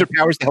 Oh, okay. And use her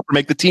powers to help her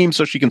make the team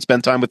so she can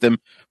spend time with him.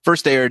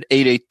 First aired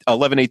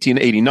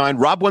 11/18/89.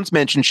 Rob once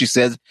mentioned, she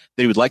says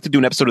that he would like to do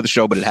an episode of the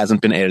show, but it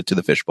hasn't been added to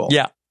the Fishbowl.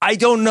 Yeah, I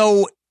don't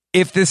know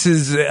if this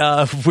is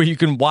where you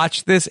can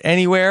watch this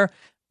anywhere,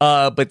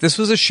 but this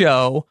was a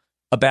show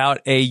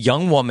about a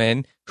young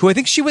woman who, I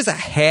think she was a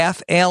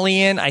half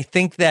alien. I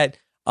think that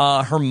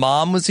her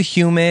mom was a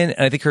human,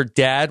 and I think her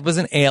dad was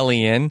an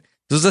alien.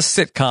 This was a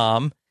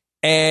sitcom,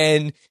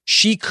 and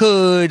she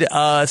could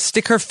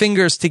stick her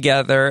fingers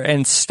together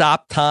and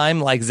stop time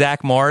like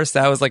Zach Morris.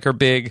 That was like her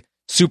big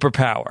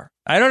superpower.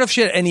 I don't know if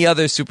she had any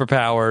other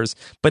superpowers,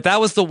 but that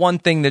was the one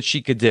thing that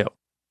she could do.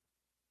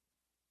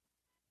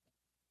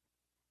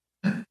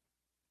 Okay.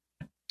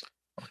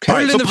 All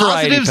right, so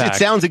positives, it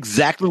sounds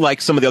exactly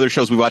like some of the other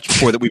shows we watched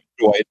before that we've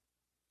enjoyed.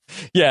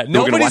 Yeah,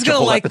 nobody's going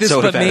to like this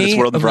but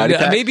me.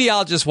 Maybe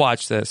I'll just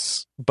watch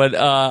this. But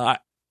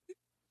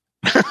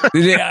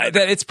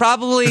it's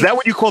probably... Is that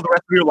what you call the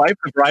rest of your life,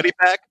 the variety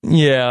pack?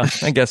 Yeah,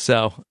 I guess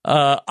so.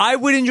 I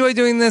would enjoy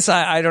doing this.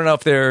 I don't know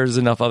if there's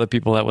enough other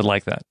people that would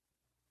like that.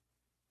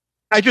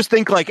 I just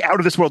think, like, Out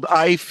of This World,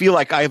 I feel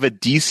like I have a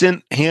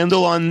decent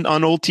handle on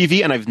old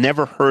TV, and I've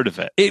never heard of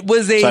it. It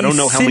was a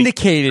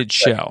syndicated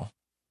show.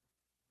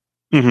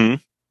 Mm-hmm. It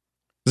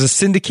was a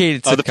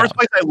syndicated sitcom. The first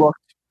place I looked,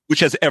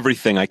 which has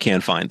everything, I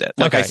can't find it.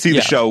 Like, I see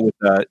the show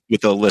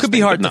with a list. Could be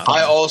hard to find.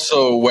 I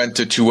also went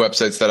to 2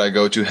 websites that I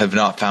go to, have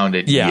not found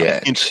it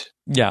yet.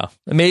 Yeah.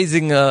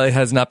 Amazing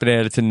has not been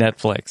added to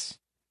Netflix.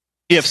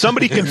 Yeah, if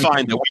somebody can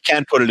find it, we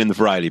can put it in the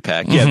variety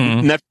pack. Yeah,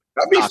 Netflix.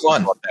 That'd be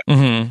fun.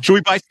 Mm-hmm. Should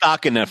we buy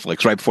stock in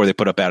Netflix right before they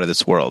put up Out of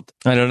This World?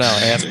 I don't know.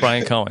 Ask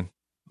Brian Cohen.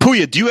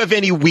 Puya, do you have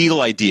any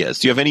wheel ideas?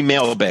 Do you have any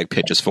mailbag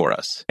pitches for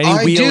us? Any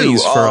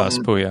wheelies for us,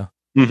 Puya?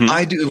 Mm-hmm.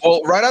 I do.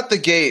 Well, right out the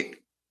gate,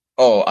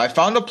 I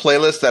found a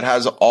playlist that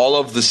has all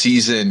of the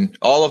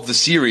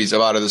series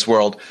of Out of This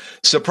World.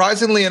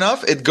 Surprisingly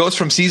enough, it goes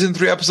from season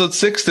 3, episode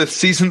 6 to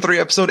season 3,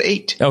 episode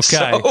 8. Okay.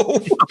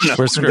 So,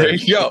 we're screwed. There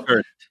you go.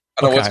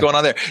 I don't know what's going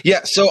on there.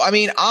 Yeah. So, I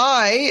mean,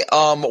 I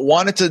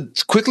wanted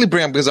to quickly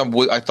bring up, because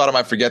I thought I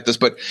might forget this,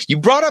 but you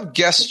brought up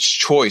guest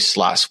choice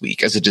last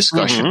week as a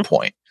discussion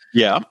point.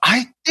 Yeah.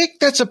 I think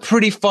that's a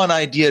pretty fun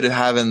idea to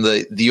have in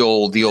the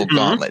old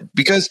gauntlet,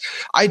 because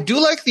I do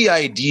like the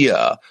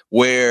idea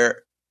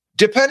where,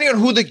 depending on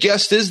who the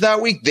guest is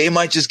that week, they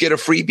might just get a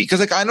freebie. Because,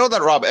 like, I know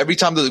that, Rob, every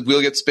time the wheel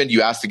gets spun,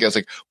 you ask the guest,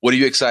 like, what are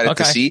you excited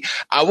to see?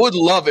 I would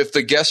love if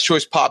the guest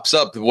choice pops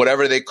up,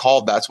 whatever they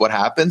call, that's what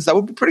happens. That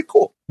would be pretty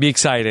cool. Be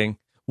exciting.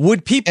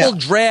 Would people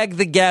drag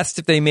the guest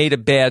if they made a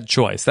bad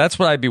choice? That's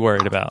what I'd be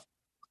worried about.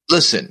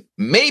 Listen,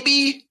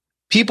 maybe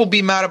people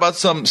be mad about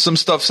some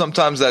stuff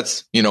sometimes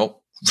that's,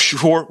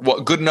 sure,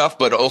 good enough,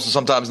 but also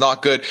sometimes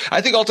not good.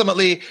 I think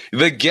ultimately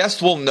the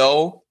guest will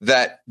know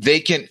that they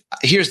can.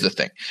 Here's the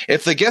thing.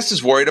 If the guest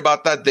is worried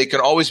about that, they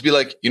can always be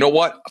like, you know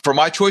what? For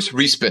my choice,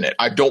 respin it.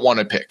 I don't want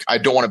to pick.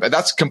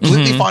 That's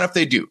completely fine if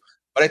they do.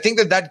 But I think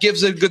that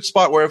gives a good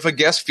spot where if a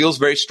guest feels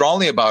very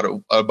strongly about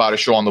a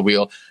show on the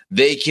wheel,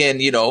 they can,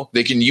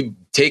 you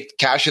take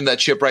cash in that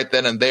chip right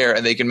then and there,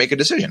 and they can make a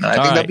decision. And I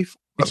think that'd be fun.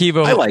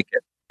 Akiva, I like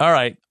it. All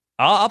right.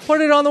 I'll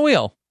put it on the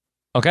wheel.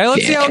 Okay,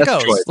 let's see how it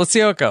goes. Let's see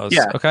how it goes.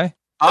 Yeah. Okay.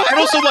 And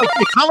also, like,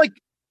 it's not like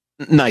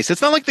nice.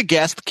 It's not like the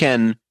guest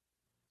can,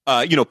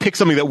 pick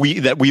something that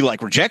we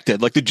like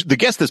rejected. Like the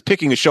guest is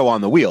picking a show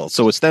on the wheel.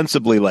 So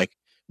ostensibly, like,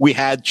 we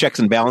had checks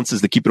and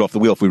balances to keep it off the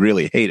wheel if we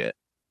really hate it.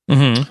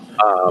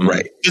 Mm-hmm.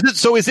 Right.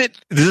 Does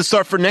it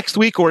start for next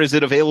week, or is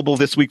it available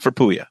this week for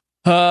Puya?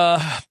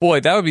 Boy,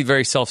 that would be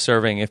very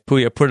self-serving if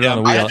Puya put it on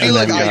the wheel. I feel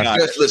like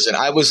listen.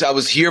 I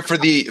was here for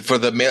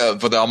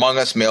the Among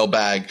Us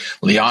mailbag.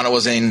 Liana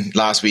was in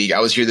last week. I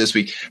was here this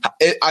week.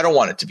 I don't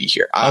want it to be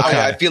here.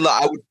 I feel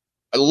like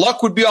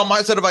luck would be on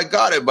my side if I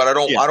got it, but I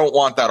don't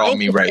want that on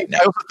me right now.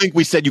 I also think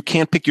we said you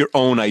can't pick your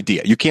own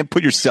idea. You can't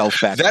put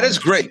yourself back. That is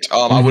great.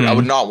 I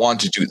would not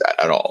want to do that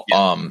at all.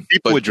 Yeah.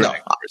 People would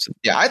drag.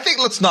 Yeah, I think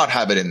let's not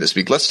have it in this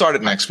week. Let's start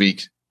it next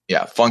week.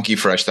 Yeah, funky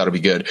fresh. That'll be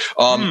good.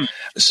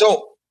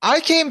 So I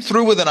came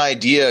through with an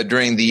idea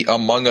during the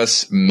Among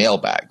Us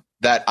mailbag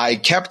that I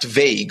kept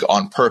vague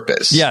on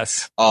purpose.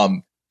 Yes.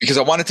 Because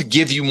I wanted to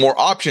give you more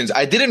options.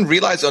 I didn't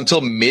realize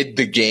until mid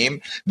the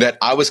game that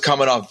I was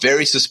coming off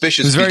very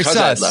suspicious because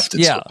I left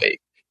it so vague.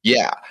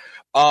 Yeah.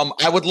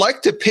 I would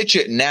like to pitch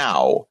it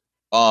now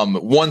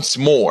once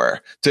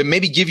more to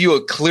maybe give you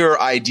a clearer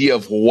idea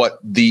of what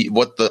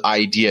the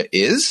idea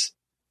is.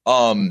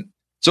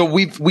 So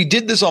we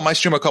did this on my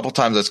stream a couple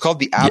times. It's called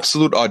the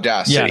Absolute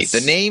Audacity. Yes.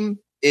 The name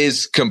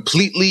is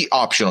completely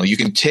optional. You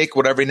can take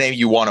whatever name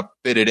you want to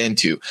fit it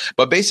into.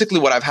 But basically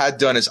what I've had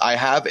done is I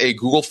have a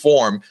Google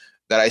form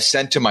that I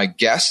sent to my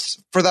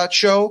guests for that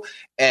show,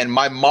 and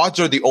my mods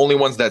are the only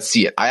ones that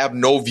see it. I have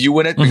no view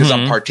in it because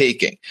I'm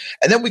partaking.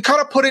 And then we kind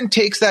of put in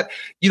takes that,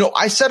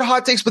 I said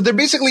hot takes, but they're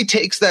basically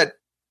takes that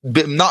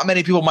not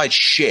many people might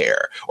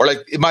share, or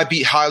like it might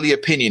be highly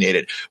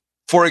opinionated.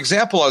 For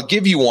example, I'll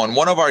give you one.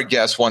 One of our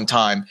guests one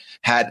time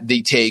had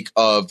the take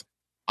of,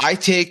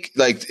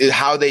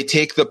 how they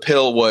take the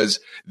pill was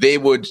they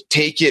would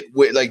take it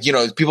with,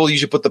 people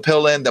usually put the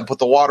pill in, then put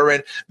the water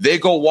in. They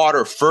go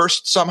water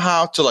first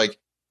somehow to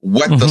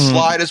wet the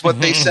slide is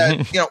what they said,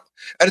 and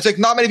it's like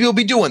not many people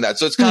be doing that.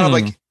 So it's kind of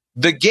like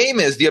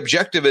the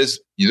objective is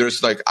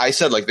there's I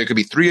said, there could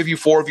be 3 of you,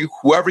 4 of you,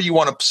 whoever you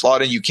want to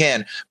slot in, you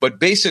can. But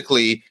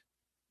basically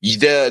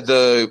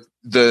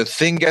the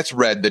thing gets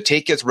read, the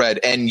take gets read,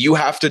 and you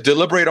have to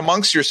deliberate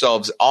amongst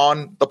yourselves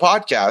on the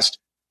podcast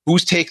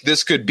whose take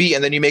this could be.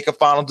 And then you make a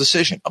final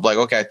decision of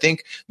okay, I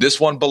think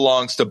this one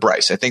belongs to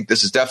Bryce. I think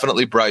this is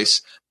definitely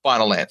Bryce.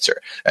 Final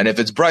answer. And if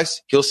it's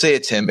Bryce, he'll say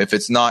it's him. If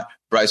it's not,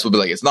 Bryce will be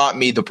it's not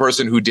me. The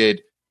person who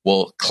did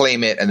will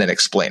claim it and then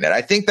explain it.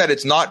 I think that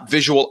it's not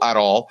visual at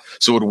all,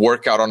 so it would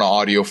work out on an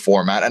audio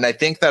format. And I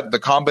think that the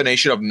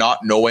combination of not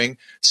knowing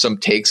some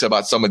takes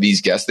about some of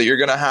these guests that you're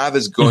going to have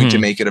is going to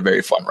make it a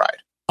very fun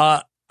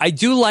ride. I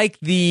do like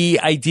the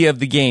idea of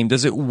the game.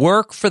 Does it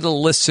work for the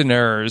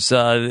listeners?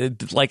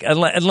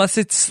 Unless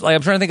it's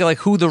I'm trying to think of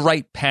who the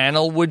right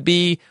panel would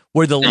be,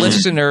 where the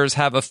listeners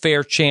have a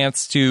fair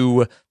chance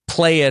to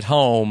play at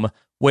home,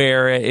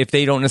 where if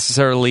they don't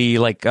necessarily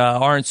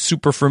aren't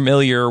super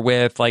familiar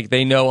with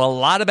they know a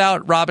lot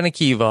about Rob and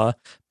Akiva,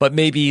 but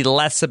maybe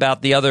less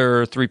about the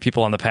other 3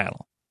 people on the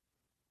panel.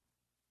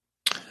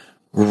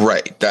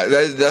 Right.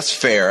 That's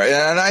fair.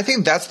 And I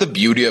think that's the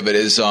beauty of it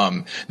is,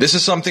 this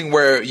is something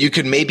where you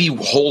could maybe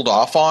hold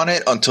off on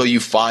it until you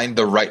find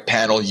the right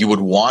panel you would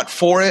want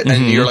for it.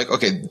 And you're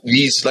okay,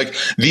 these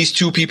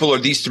 2 people or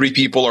these 3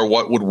 people are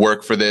what would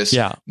work for this.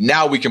 Yeah.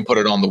 Now we can put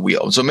it on the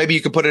wheel. So maybe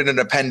you can put it in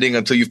a pending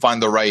until you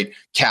find the right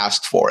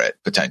cast for it,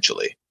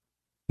 potentially.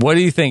 What do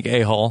you think,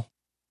 A-Hole?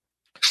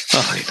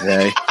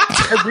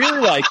 I really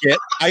like it.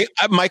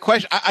 My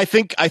question, I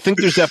think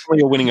there's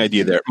definitely a winning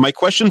idea there. My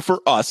question for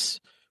us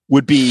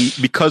would be,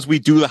 because we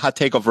do the hot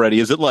take already,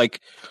 is it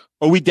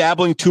are we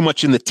dabbling too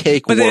much in the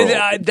take world?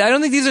 I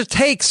don't think these are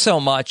takes so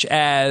much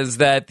as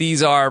that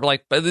these are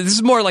this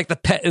is more like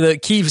the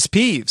Keeves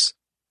Peeves.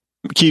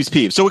 Keeves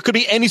Peeves. So it could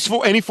be any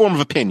form of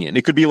opinion.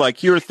 It could be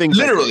here are things.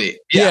 Literally.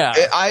 Yeah.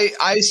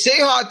 I say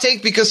hot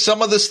take because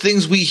some of the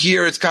things we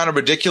hear, it's kind of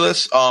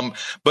ridiculous.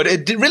 But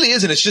it really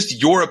isn't. It's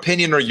just your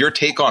opinion or your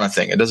take on a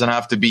thing. It doesn't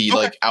have to be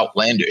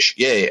outlandish.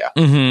 Yeah.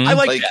 Mm-hmm. I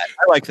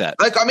like that.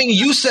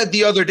 You said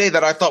the other day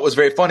that I thought was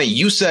very funny.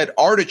 You said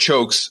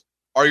artichokes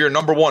are your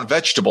number 1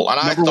 vegetable. And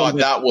I thought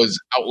that was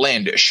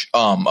outlandish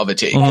of a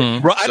take.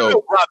 Mm-hmm. I don't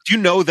know, Rob, do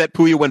you know that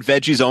Puya went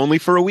veggies only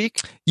for a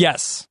week?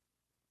 Yes.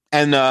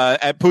 And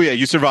at Puya,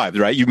 you survived,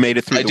 right? You made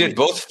it through. I did.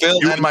 Both Phil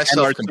and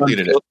myself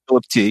completed it.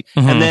 Philip T.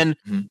 Mm-hmm. And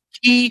then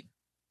he,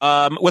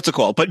 what's it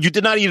called? But you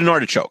did not eat an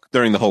artichoke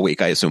during the whole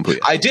week, I assume, Puya.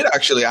 I did,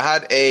 actually. I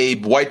had a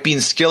white bean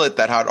skillet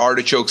that had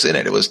artichokes in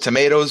it. It was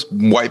tomatoes,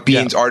 white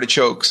beans,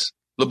 artichokes,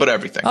 a little bit of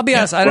everything. I'll be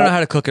honest, I don't know how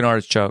to cook an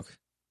artichoke.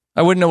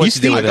 I wouldn't know what to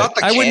do with it.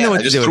 I wouldn't know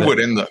what to do with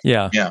it.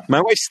 Yeah. My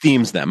wife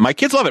steams them. My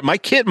kids love it.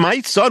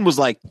 My son was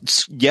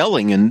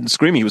yelling and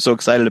screaming. He was so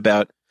excited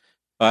about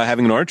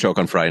having an artichoke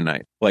on Friday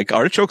night.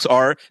 Artichokes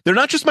they're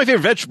not just my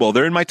favorite vegetable.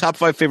 They're in my top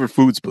 5 favorite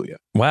foods, Puya.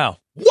 Wow.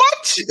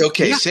 What?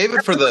 Okay, save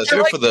it for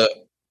the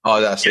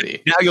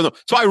audacity. Now you'll know.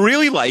 So I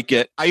really like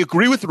it. I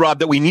agree with Rob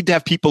that we need to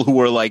have people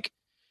who are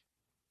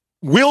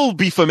we'll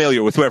be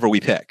familiar with whoever we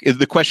pick.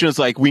 The question is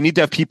like, we need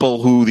to have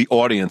people who the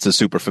audience is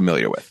super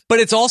familiar with. But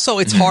it's also,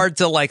 it's hard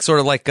to like, sort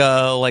of like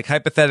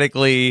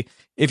hypothetically,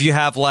 if you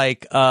have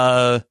like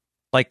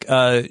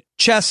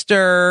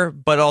Chester,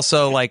 but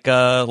also like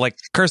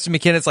Kirsten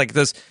McKinnon, like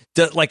this,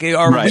 like,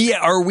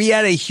 are we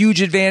at a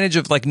huge advantage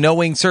of like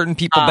knowing certain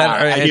people better?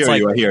 I hear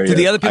you. Do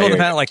the other people on the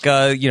panel, like,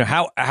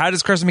 how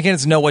does Kirsten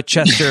McKinnon know what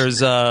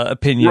Chester's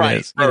opinion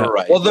is?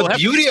 Right. Well, the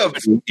beauty of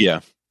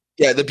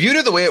the beauty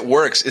of the way it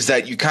works is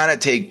that you kind of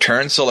take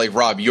turns. So like,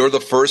 Rob, you're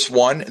the first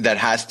one that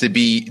has to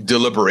be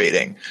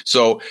deliberating.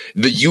 So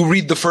you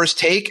read the first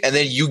take and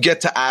then you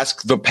get to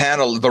ask the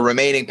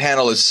remaining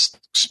panelists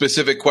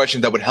specific question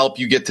that would help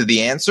you get to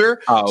the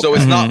answer. Oh, okay. So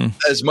it's not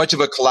as much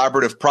of a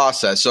collaborative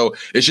process. So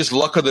it's just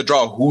luck of the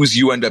draw whose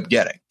you end up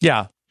getting.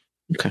 Yeah.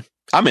 Okay.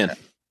 I'm in.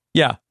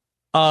 Yeah.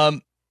 My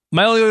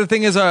only other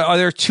thing is, are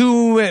there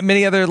too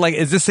many other, like,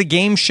 is this a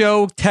game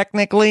show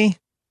technically?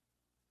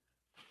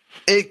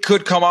 It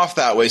could come off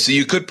that way, so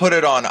you could put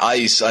it on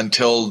ice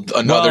until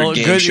another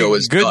game show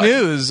is good done.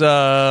 News.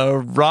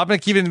 Rob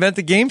and Akiva Invent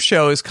the Game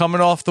Show is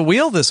coming off the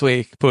wheel this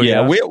week.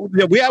 Pooya.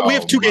 Yeah, we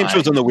have two game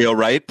shows on the wheel,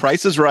 right?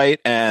 Price is Right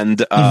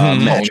and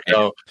Match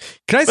Game.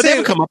 Can I say, they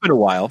haven't come up in a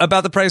while,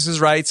 about the Price is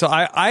Right? So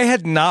I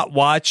had not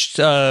watched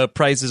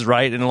Price is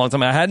Right in a long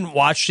time. I hadn't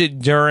watched it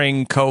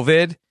during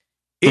COVID.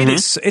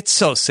 It's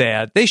so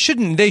sad. They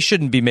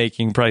shouldn't be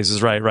making Price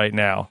is Right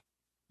now.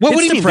 What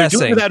do you mean? They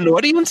do it without an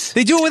audience?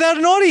 They do it without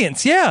an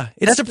audience. Yeah,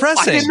 it's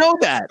depressing. I didn't know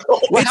that.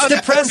 It's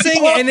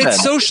depressing and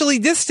it's socially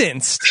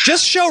distanced.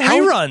 Just show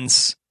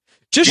reruns.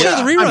 Just show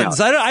the reruns.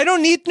 I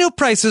don't need new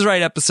Price is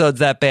Right episodes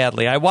that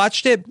badly. I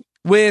watched it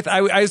with.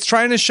 I was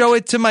trying to show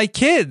it to my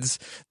kids.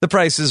 The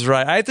Price is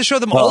Right. I had to show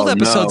them old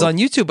episodes on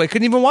YouTube. I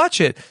couldn't even watch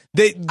it.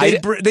 They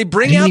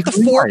bring out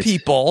the four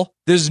people.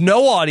 There's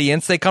no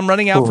audience. They come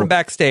running out from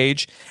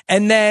backstage,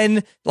 and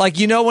then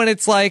when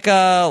it's like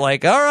all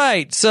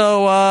right,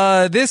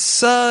 so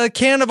this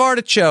can of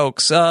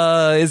artichokes,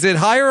 is it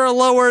higher or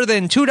lower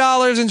than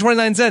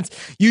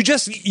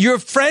 $2.29? Your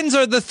friends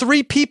are the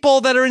three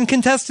people that are in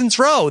contestants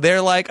row.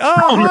 They're like,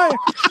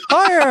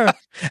 higher,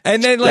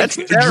 and then like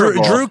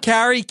Drew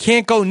Carey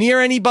can't go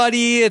near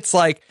anybody. It's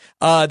like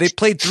they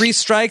played 3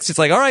 strikes. It's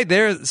like, all right,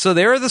 there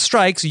are the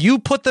strikes. You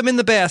put them in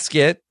the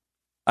basket.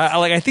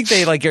 I think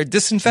they are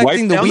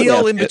disinfecting the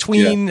wheel in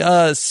between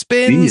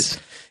spins. Jeez.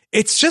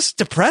 It's just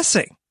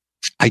depressing.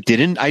 I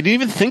didn't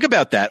even think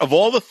about that. Of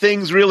all the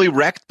things really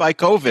wrecked by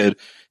COVID,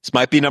 this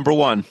might be number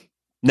one.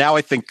 Now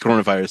I think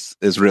coronavirus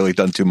has really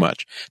done too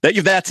much.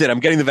 That's it. I'm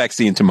getting the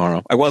vaccine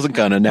tomorrow. I wasn't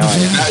gonna. Now I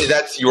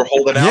am. You were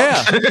holding out.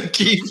 Yeah.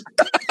 Keith.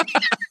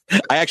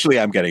 I actually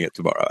am getting it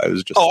tomorrow. I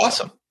was just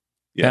awesome.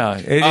 Yeah.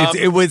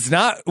 It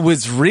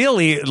was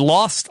really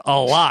lost a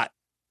lot.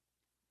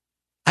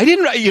 I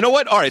didn't. You know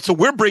what? All right. So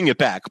we're bringing it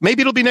back.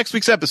 Maybe it'll be next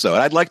week's episode.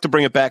 I'd like to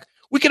bring it back.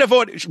 We could have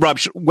Rob.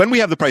 When we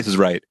have the Prices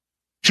Right,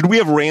 should we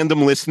have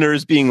random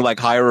listeners being like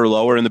higher or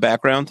lower in the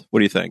background?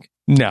 What do you think?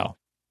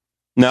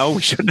 No,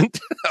 we shouldn't.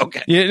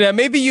 Okay. Yeah,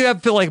 maybe you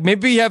have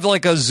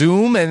a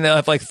Zoom and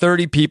have like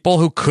 30 people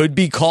who could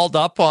be called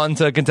up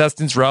onto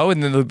contestants row,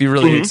 and then they'll be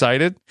really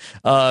excited.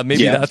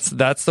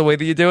 That's the way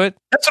that you do it.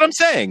 That's what I'm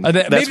saying.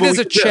 Maybe there's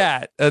a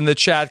chat, and the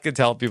chat could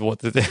tell people what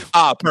to do.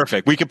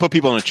 Perfect. We could put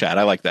people in a chat.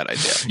 I like that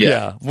idea.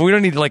 Yeah. We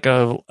don't need like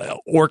a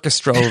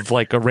orchestra of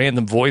like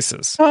random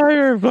voices.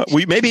 Higher.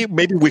 Maybe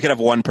we could have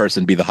one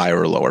person be the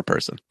higher or lower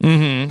person.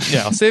 Mm-hmm.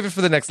 Yeah. I'll save it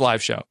for the next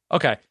live show.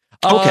 Okay.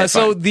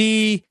 So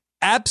the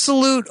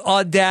absolute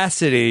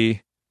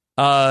audacity.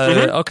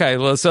 Okay,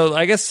 well, so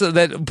I guess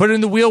that put it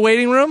in the wheel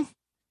waiting room.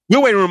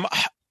 Wheel waiting room.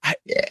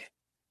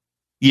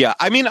 Yeah,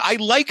 I mean, I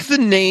like the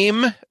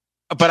name,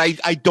 but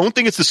I don't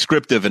think it's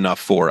descriptive enough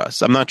for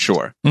us. I'm not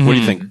sure. Mm-hmm. What do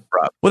you think,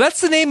 Rob? Well,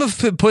 that's the name of.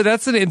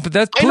 That's the name. But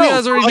that's Pooya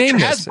has already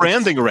named it. It has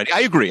branding already.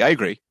 I agree.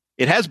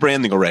 It has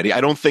branding already.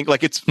 I don't think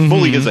it's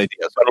fully his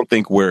idea. So I don't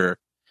think we're.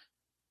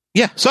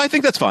 Yeah, so I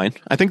think that's fine.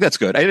 I think that's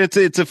good. And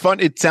it's a fun.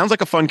 It sounds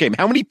like a fun game.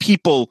 How many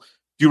people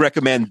do you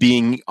recommend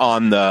being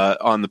on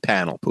the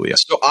panel, Pooya?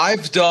 So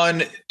I've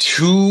done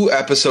 2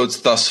 episodes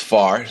thus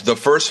far. The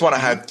first one I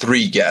had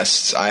 3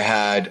 guests. I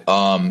had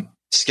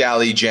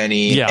Scally,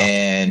 Jenny,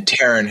 and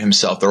Taryn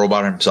himself, the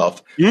robot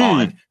himself,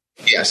 on.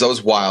 Yeah, so that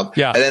was wild.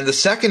 Yeah. And then the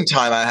second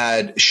time I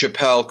had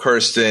Chappelle,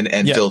 Kirsten,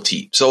 and Phil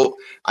T. So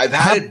I've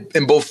had it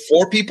in both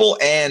 4 people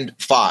and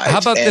 5. How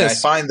about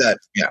this? I find that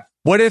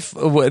What if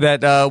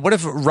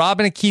Rob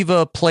and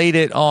Akiva played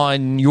it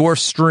on your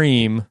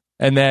stream?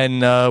 And then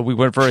we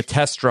went for a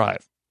test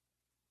drive.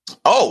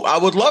 Oh, I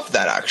would love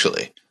that,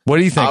 actually. What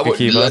do you think,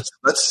 Akiva?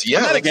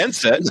 I'm not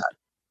against it.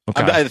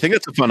 Okay. I think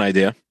it's a fun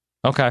idea.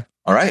 Okay.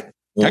 All right.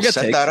 We'll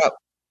set that up.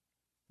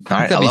 All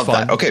right. I love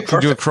that. Okay,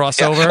 perfect. Do a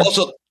crossover. Yeah.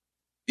 Also,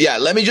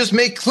 let me just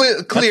make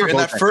clear in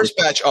that first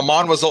batch,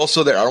 Aman was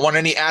also there. I don't want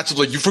any answers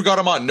like, you forgot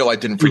Aman. No, I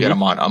didn't forget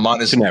Aman.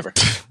 Aman is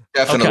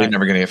definitely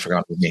never going to get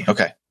forgotten with me.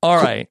 Okay. All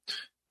right.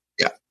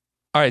 Yeah.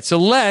 All right. So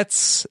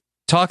let's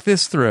talk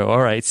this through.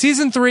 All right.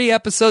 Season 3,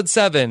 episode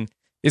 7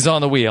 is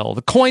on the wheel.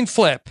 The coin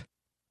flip.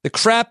 The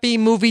crappy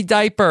movie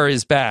diaper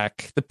is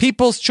back. The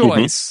people's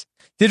choice.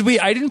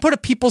 I didn't put a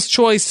People's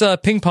Choice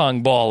ping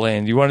pong ball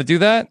in. You want to do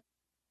that?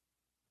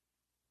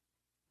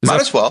 Might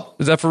as well.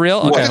 Is that for real?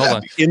 Okay, hold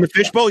on. In the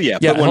fishbowl, yeah.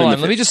 Yeah, hold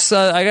on. Let me just.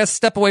 I got to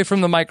step away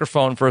from the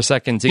microphone for a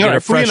second to get a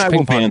fresh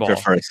ping pong ball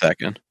for a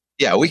second.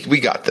 Yeah,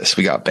 we got this.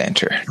 We got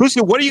banter.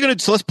 What are you going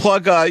to? So let's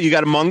plug. You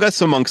got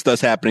Amongst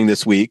Us happening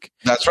this week.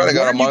 That's right. I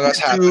got Among Us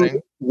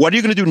happening. What are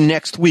you going to do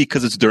next week?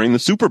 Because it's during the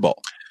Super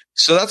Bowl.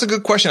 So that's a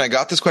good question. I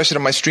got this question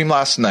on my stream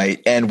last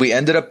night, and we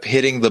ended up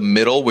hitting the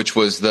middle, which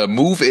was the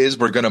move is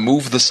we're going to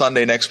move the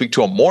Sunday next week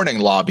to a morning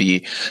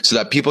lobby so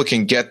that people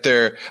can get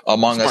their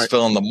Among Us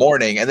fill in the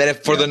morning. And then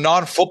if for the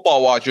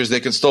non-football watchers,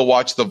 they can still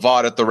watch the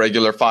VOD at the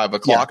regular 5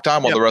 o'clock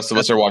time while the rest of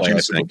us are watching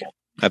the Super Bowl.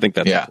 I think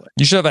that's the play.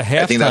 You should have a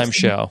halftime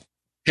show.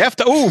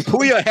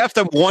 Puya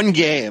halftime one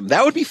game.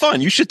 That would be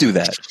fun. You should do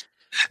that.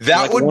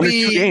 That would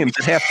be 2 games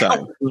at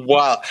halftime.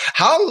 Wow.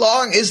 How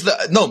long is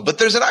but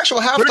there's an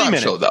actual halftime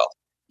show though.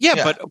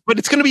 Yeah, but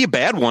it's going to be a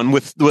bad one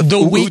with the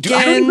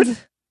Weeknd.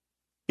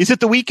 Is it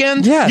the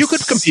Weeknd? Yes. You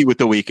could compete with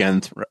the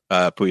Weeknd,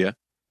 Puya.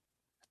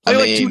 I mean,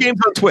 like 2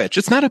 games on Twitch.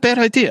 It's not a bad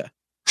idea.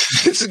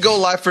 This go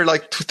live for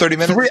like 30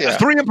 minutes.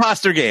 3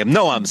 imposter game.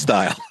 Noam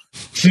style.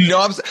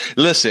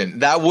 Listen,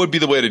 that would be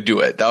the way to do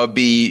it. That would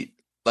be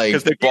like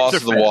boss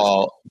of the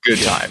wall. Good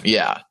time.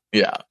 Yeah.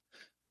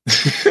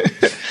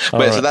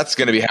 So that's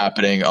going to be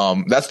happening.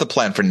 That's the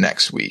plan for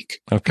next week.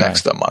 Okay.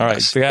 Next Among Us. All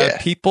right. So we got a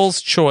People's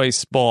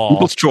Choice ball.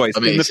 People's Choice.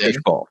 Amazing. In the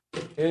fishbowl.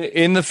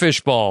 In the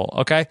fishbowl.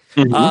 Okay.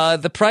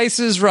 Mm-hmm. The Price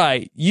is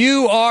Right.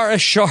 You Are a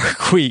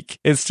Shark Week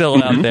is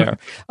still out there.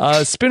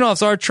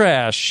 Spinoffs are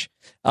trash.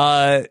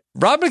 Rob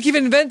McKeevan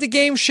invent a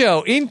game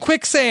show in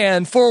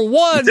quicksand for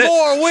one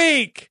more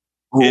week.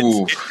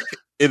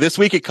 This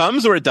week it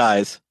comes or it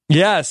dies?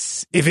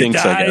 Yes. If it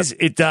dies,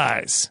 it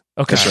dies.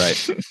 Okay.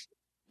 That's right.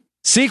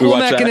 Sequel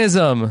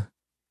Mechanism. That.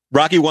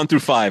 Rocky 1 through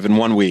 5 in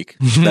 1 week.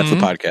 That's the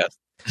podcast.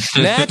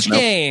 Match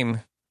Game.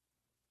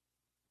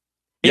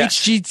 Yes.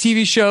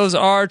 HGTV shows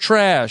are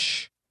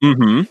trash.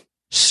 Mm-hmm.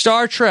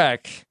 Star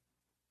Trek.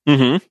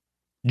 Mm-hmm.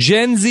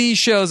 Gen Z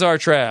shows are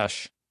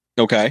trash.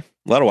 Okay. A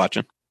lot of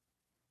watching.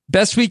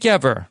 Best Week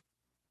Ever.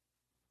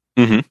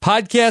 Mm-hmm.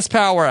 Podcast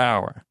Power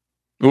Hour.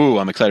 Ooh,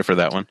 I'm excited for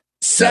that one.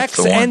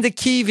 Sex and the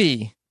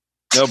Kiwi.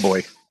 Oh,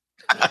 boy.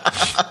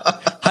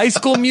 High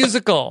School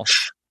Musical.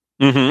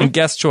 Mm-hmm. And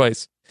Guest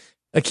Choice.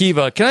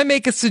 Akiva, can I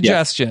make a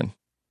suggestion?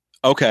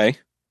 Yeah. Okay.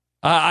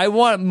 I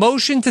want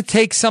motion to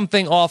take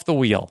something off the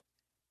wheel.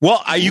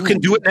 Well, you can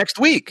do it next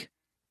week.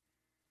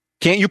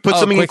 Can't you put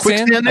something in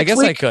quicksand next I guess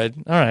week? I could.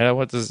 All right.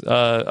 What does?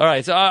 All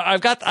right. So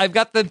I've got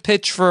the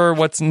pitch for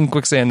what's in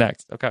quicksand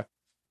next. Okay.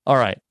 All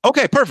right.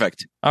 Okay.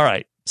 Perfect. All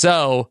right.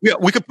 So yeah,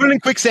 we could put it in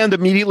quicksand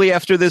immediately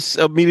after this.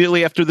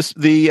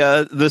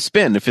 The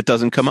spin if it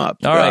doesn't come up.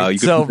 All right.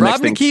 So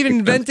Rob McKeevan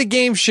invent a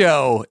game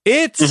show.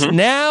 It's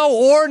now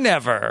or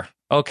never.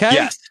 Okay.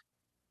 Yes.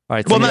 All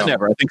right. Well, not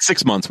never. I think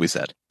 6 months. We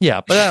said.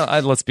 Yeah,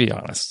 but let's be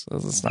honest.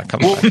 It's not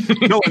coming.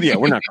 We're not.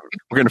 We're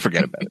going to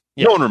forget about it.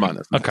 Yeah. No one remind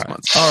us. Okay. 6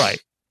 months. All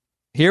right.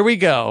 Here we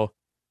go.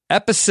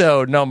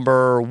 Episode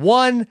number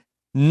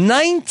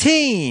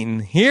 119.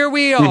 Here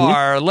we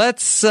are.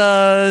 Let's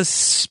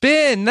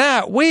spin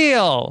that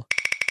wheel.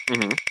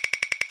 Mm-hmm.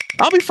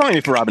 I'll be fine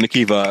if Rob and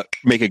Akiva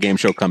make a game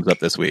show comes up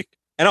this week.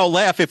 And I'll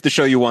laugh if the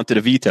show you wanted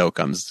to veto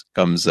comes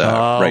right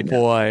now. Oh,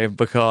 boy,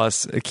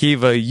 because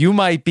Akiva, you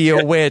might be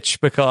a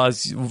witch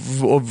because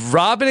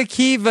Rob and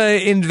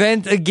Akiva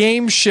invent a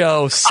game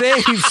show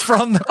saved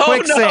from the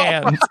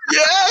quicksand. No.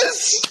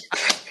 Yes!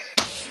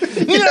 No!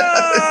 Do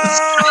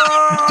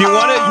you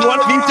want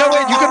to veto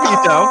it? You can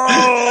veto.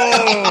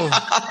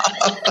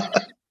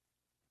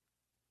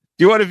 Do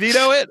you want to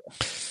veto it?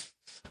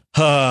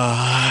 I'm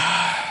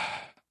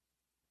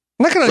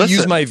not going to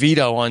use my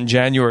veto on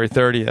January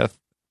 30th.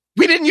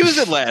 We didn't use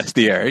it last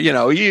year. You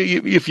know,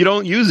 if you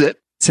don't use it,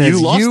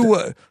 you lost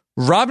it.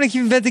 Rob and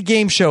Akiva invent the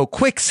game show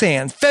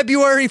Quicksand,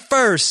 February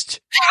 1st.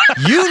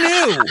 You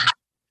knew.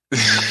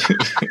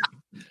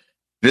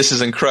 This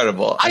is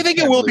incredible. I think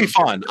it will be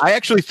fun. I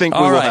actually think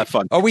we will have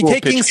fun. Are we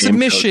taking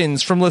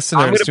submissions from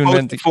listeners? I'm going to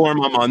post the form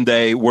on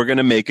Monday. We're going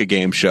to make a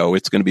game show.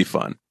 It's going to be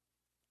fun.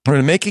 We're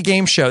going to make a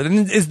game show.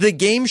 Then is the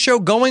game show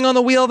going on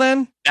the wheel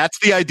then? That's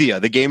the idea.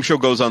 The game show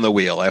goes on the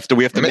wheel. After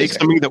we have to make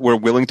something that we're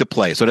willing to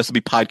play. So it has to be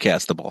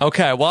podcastable.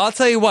 Okay. Well, I'll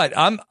tell you what.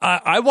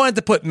 I wanted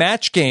to put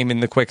Match Game in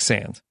the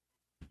quicksand.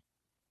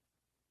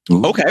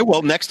 Okay.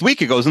 Well, next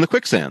week it goes in the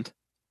quicksand.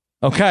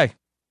 Okay.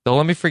 Don't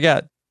let me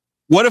forget.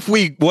 What if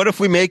the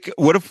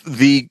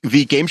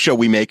game show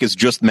we make is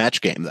just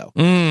Match Game though?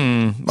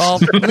 Well,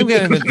 let me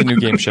get into the new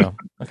game show.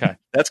 Okay.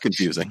 That's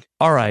confusing.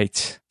 All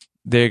right.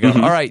 There you go.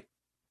 All right.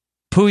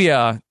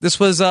 Puya, this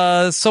was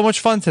so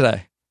much fun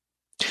today.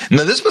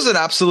 No, this was an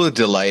absolute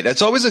delight.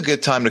 It's always a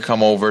good time to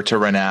come over to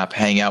Renap,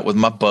 hang out with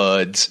my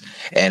buds,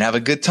 and have a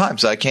good time.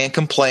 So I can't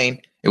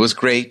complain. It was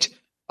great.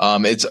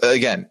 It's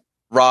again,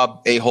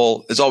 Rob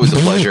A-hole. It's always a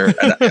pleasure,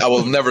 and I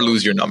will never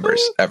lose your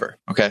numbers ever.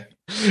 Okay.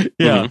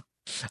 Yeah.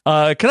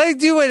 Can I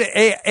do an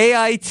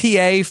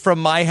AITA from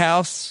my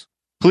house?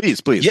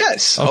 Please.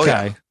 Yes.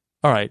 Okay.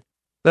 All right.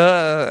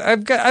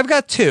 I've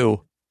got two.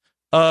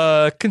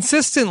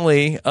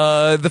 consistently,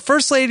 the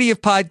first lady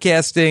of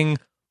podcasting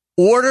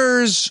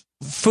orders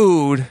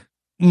food.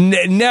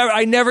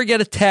 I never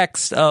get a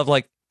text of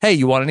like, "Hey,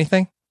 you want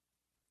anything?"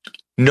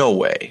 No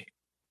way.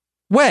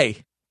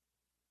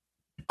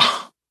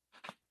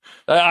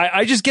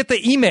 I just get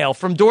the email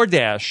from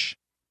DoorDash.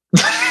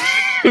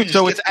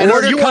 So it's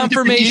order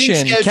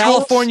confirmation,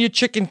 California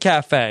Chicken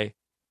Cafe.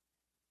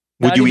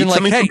 Would you eat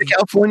something from the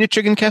California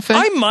Chicken Cafe?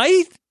 I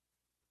might.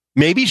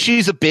 Maybe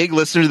she's a big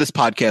listener to this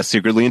podcast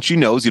secretly, and she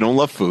knows you don't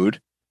love food.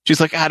 She's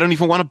like, I don't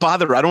even want to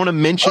bother her. I don't want to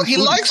mention. Oh, he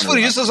likes food.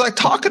 He just doesn't like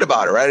talking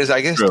about it, right?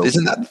 I guess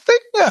isn't that the thing?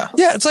 Yeah.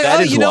 Yeah. It's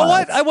like, you know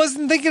what? I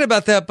wasn't thinking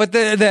about that, but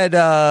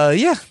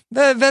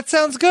that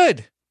sounds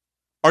good.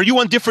 Are you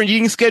on different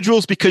eating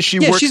schedules because she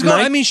works? She's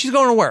going. She's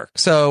going to work.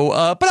 So,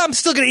 but I'm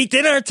still going to eat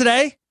dinner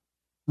today.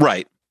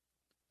 Right.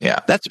 Yeah.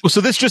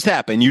 So this just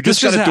happened. You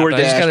just got a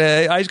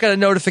DoorDash. I just got a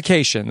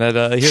notification that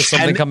here's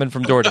something coming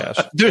from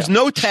DoorDash. There's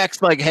no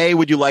text like, "Hey,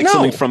 would you like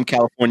something from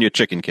California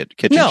Kitchen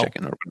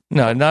Chicken?"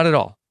 No, not at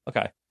all.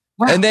 Okay.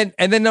 Wow. And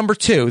then number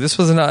 2. This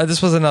was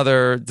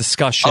another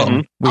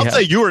discussion. I'll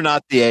say you are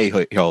not the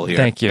a-hole here.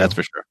 Thank you. That's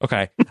for sure.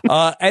 Okay.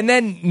 And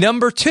then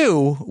number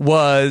 2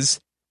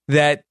 was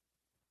that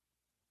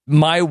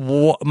my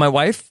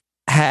wife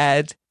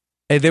had.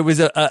 There was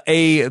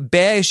a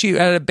bag. She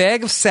had a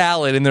bag of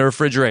salad in the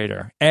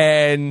refrigerator,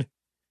 and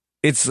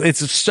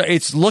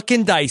it's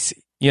looking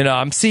dicey. You know,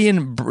 I'm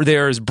seeing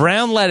there's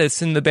brown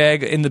lettuce in the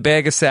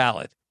bag of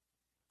salad.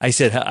 I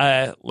said,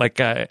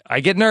 I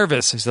get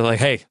nervous. I said, like,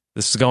 hey,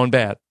 this is going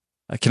bad.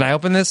 Can I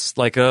open this?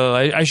 Like,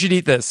 I should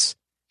eat this.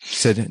 She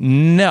said,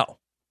 no,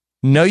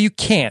 you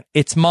can't.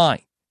 It's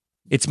mine.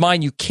 It's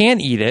mine. You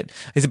can't eat it.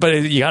 I said, but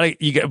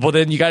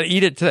then you gotta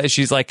eat it today.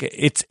 She's like,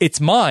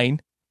 it's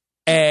mine,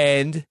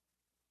 and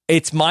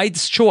it's my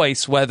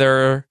choice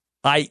whether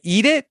I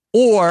eat it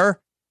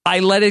or I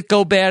let it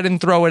go bad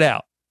and throw it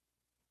out.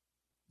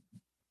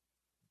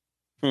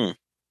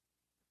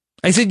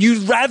 I said,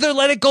 you'd rather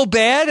let it go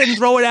bad and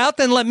throw it out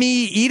than let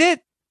me eat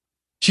it?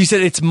 She said,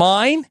 it's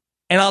mine,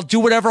 and I'll do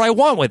whatever I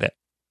want with it.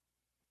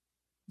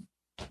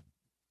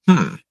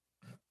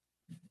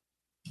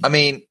 I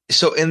mean,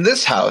 so in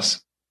this house,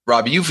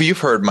 Rob, you've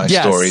heard my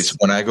stories.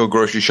 When I go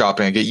grocery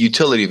shopping, I get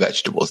utility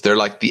vegetables. They're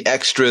like the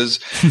extras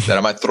that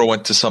I might throw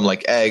into some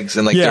like eggs,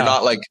 and they're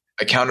not like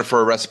accounted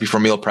for a recipe for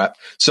meal prep.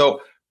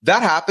 So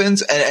that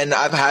happens, and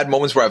I've had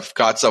moments where I've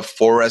got stuff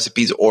for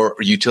recipes or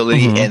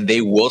utility, and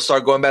they will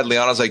start going bad.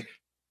 Liana's like,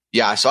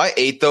 yeah, so I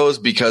ate those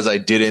because I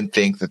didn't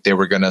think that they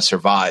were going to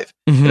survive.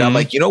 And I'm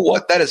like, you know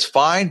what? That is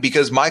fine,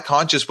 because my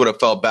conscience would have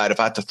felt bad if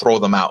I had to throw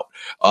them out.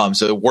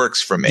 So it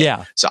works for me.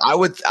 Yeah. So I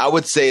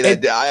would say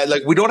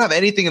that we don't have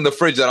anything in the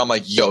fridge that I'm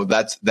like, yo,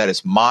 that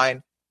is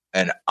mine,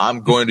 and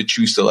I'm going to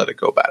choose to let it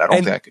go bad. I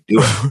don't think I could do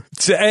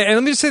it. And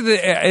let me just say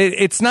that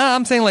it's not,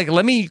 I'm saying like,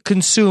 let me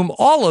consume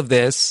all of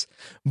this,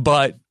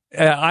 but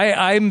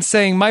I'm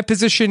saying my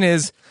position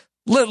is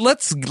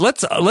let's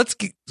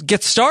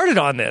get started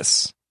on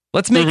this.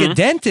 Let's make a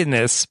dent in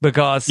this,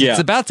 because it's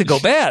about to go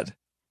bad.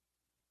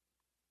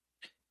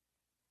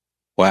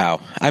 Wow.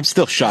 I'm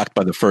still shocked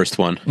by the first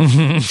one.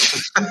 You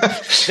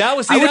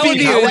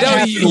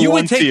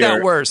would take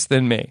that worse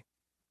than me.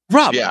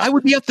 Rob, I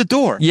would be at the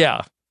door.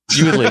 Yeah,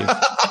 you would leave.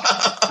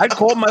 I'd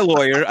call my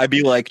lawyer. I'd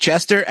be like,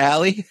 Chester,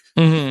 Allie.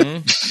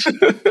 Yeah.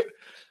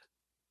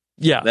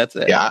 That's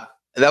it. Yeah.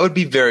 That would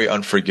be very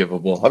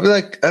unforgivable. I'd be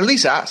like, at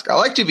least ask. I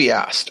like to be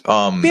asked.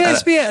 I don't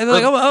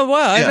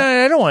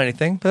want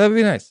anything, but that'd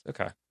be nice.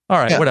 Okay. All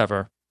right.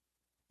 Whatever.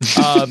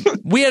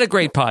 We had a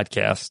great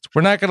podcast.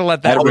 We're not going to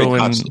let that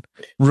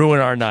ruin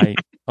our night.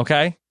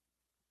 Okay.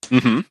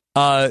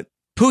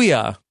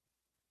 Puya,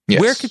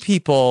 where could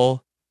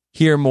people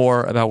hear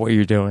more about what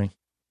you're doing?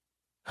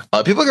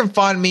 People can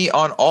find me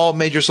on all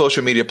major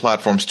social media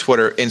platforms: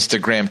 Twitter,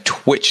 Instagram,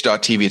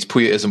 Twitch.tv. It's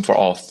Puyaism for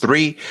all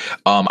 3.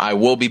 I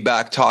will be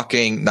back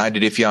talking 90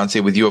 Day Fiance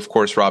with you, of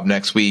course, Rob,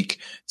 next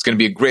week. It's going to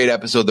be a great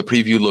episode. The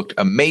preview looked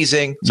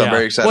amazing, so I'm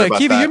very excited about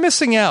Kiva, that. You're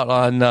missing out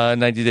on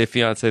 90 Day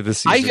Fiance this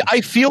season.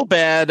 I feel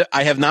bad.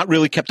 I have not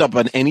really kept up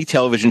on any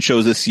television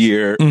shows this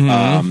year.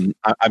 I'm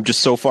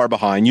just so far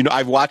behind. You know,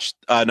 I've watched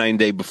 90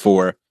 Day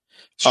before.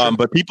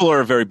 But people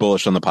are very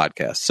bullish on the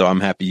podcast, so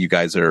I'm happy you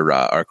guys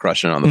are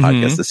crushing on the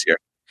podcast this year.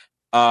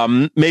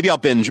 Maybe I'll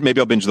binge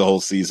the whole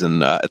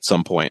season at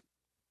some point.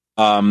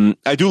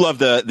 I do love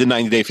the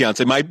 90 Day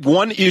Fiance. My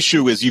one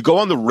issue is you go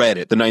on the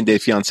 90 Day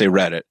Fiance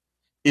Reddit.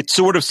 It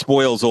sort of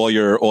spoils all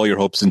your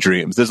hopes and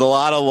dreams. There's a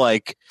lot of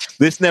like,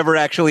 this never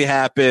actually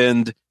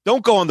happened.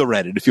 Don't go on the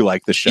Reddit if you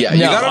like the show. Yeah,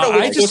 you gotta know.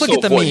 I just look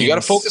at the memes. You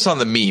gotta focus on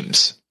the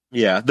memes.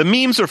 Yeah, the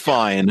memes are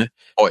fine.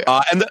 Oh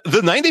yeah, and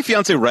the 90 Day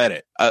Fiance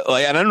Reddit, and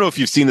I don't know if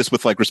you've seen this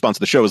with like response to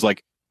the show, is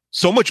like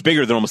so much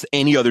bigger than almost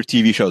any other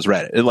TV show's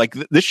Reddit. Like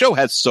this show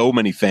has so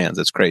many fans,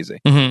 it's crazy.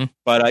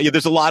 But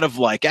there's a lot of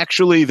like,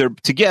 actually they're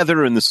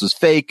together and this is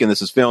fake and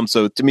this is filmed.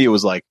 So to me, it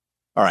was like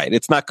all right,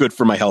 it's not good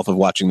for my health of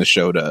watching the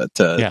show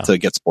to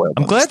get spoiled.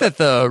 I'm glad that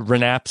the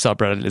Renap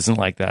subreddit isn't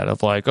like that.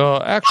 Of like,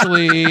 oh,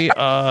 actually,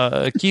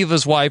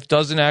 Kiva's wife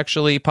doesn't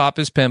actually pop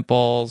his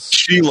pimples.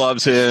 She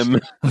loves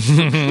him.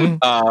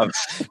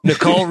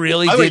 Nicole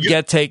really did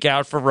get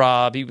takeout for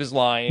Rob. He was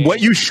lying. What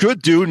you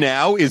should do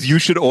now is you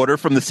should order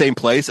from the same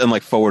place and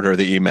like forward her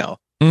the email.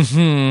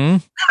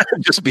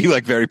 Just be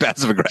like very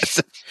passive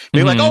aggressive.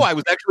 Be like, oh,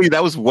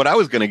 that was what I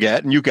was going to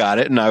get, and you got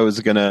it, and I was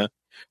going to.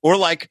 Or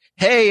like,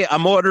 hey,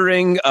 I'm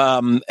ordering.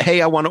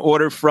 Hey, I want to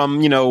order from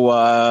a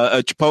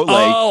Chipotle.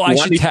 Oh,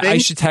 I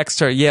should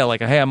text her. Yeah,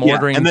 like, hey, I'm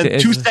ordering. And then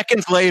 2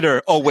 seconds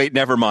later, oh wait,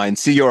 never mind.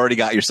 See, you already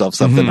got yourself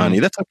something, honey.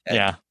 That's okay.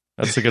 Yeah,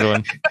 that's a good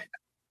one.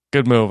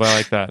 Good move. I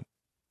like that.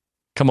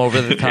 Come over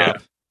the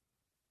top.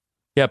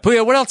 Yeah,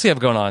 Puya, what else do you have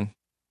going on?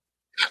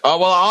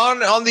 Well,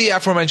 on the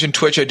aforementioned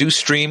Twitch, I do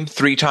stream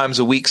 3 times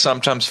a week,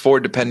 sometimes 4,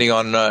 depending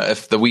on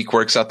if the week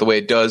works out the way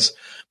it does.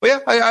 But yeah,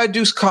 I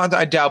do content.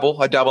 I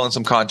dabble in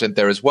some content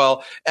there as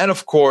well. And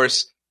of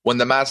course, when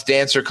The Masked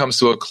Dancer comes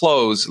to a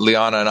close,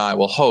 Liana and I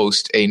will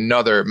host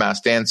another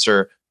Masked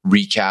Dancer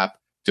recap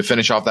to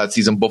finish off that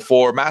season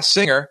before Masked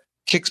Singer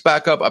kicks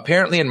back up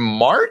apparently in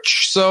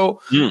March.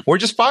 So we're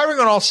just firing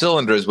on all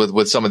cylinders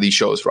with some of these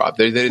shows, Rob.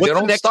 They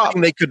don't stop.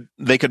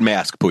 They could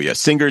mask Puya.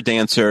 Singer,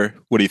 dancer.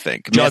 What do you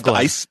think? Juggler.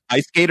 Ice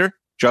skater,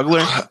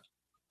 juggler.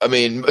 I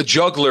mean, a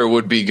juggler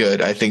would be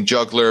good. I think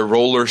juggler,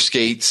 roller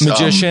skates,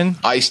 magician,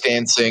 ice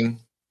dancing.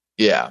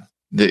 Yeah.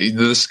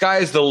 The sky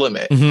is the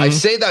limit. I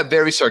say that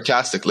very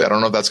sarcastically. I don't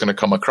know if that's going to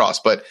come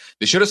across, but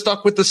they should have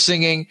stuck with the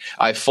singing.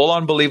 I full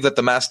on believe that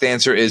the Masked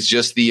Dancer is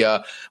just we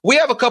have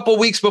a couple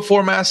weeks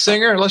before Masked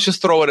Singer. Let's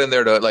just throw it in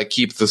there to like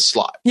keep the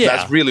slot. Yeah.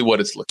 That's really what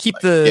it's looking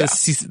like.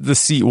 Keep the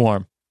seat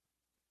warm.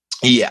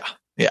 Yeah.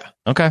 Yeah.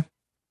 Okay. All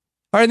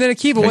right. Then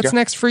Akiva, what's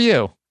next for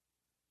you?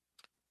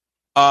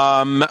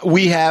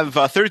 We have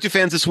 32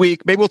 fans this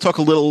week. Maybe we'll talk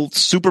a little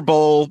Super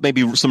Bowl,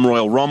 maybe some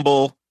Royal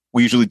Rumble.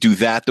 We usually do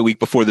that the week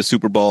before the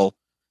Super Bowl.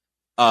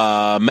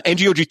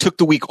 NGOG took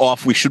the week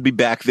off. We should be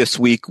back this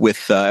week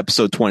with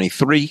episode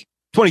 23,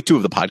 22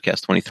 of the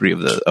podcast, 23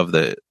 of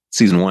the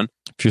season 1.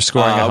 If you're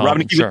scoring at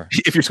home, sure.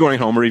 If you're scoring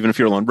at home, or even if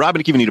you're alone, Rob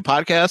and Akiva need a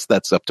podcast.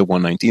 That's up to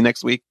 119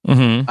 next week.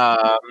 Mm-hmm.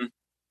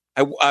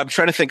 I'm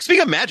trying to think.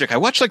 Speaking of magic, I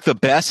watched like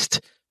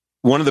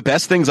one of the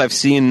best things I've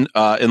seen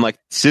in like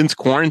since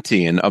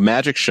quarantine, a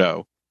magic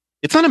show.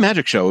 It's not a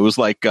magic show. It was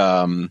like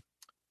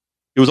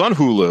it was on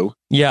Hulu.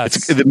 Yeah,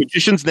 it's the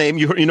magician's name.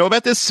 You know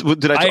about this?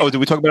 Did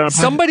we talk about it on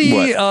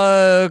somebody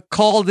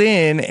called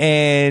in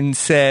and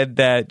said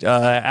that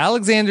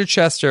Alexander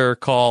Chester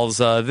calls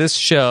this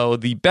show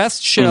the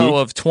best show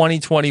of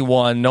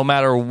 2021, no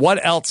matter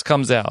what else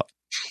comes out.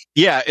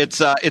 Yeah,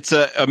 it's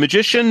a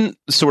magician,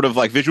 sort of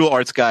like visual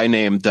arts guy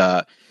named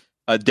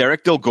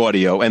Derek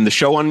DelGaudio, and the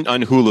show on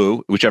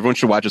Hulu, which everyone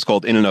should watch, is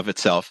called In and of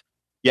Itself.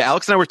 Yeah,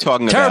 Alex and I were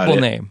talking about it.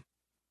 Terrible name.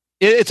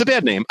 It's a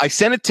bad name. I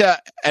sent it to,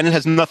 and it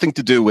has nothing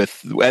to do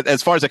with,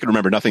 as far as I can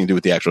remember, nothing to do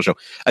with the actual show.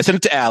 I sent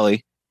it to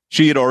Allie.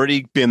 She had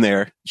already been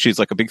there. She's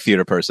like a big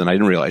theater person. I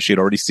didn't realize she had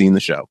already seen the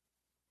show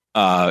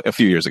a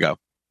few years ago.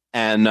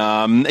 And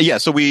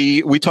so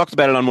we talked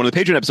about it on one of the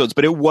Patreon episodes,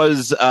 but it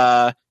was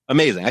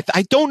amazing.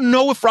 I don't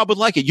know if Rob would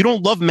like it. You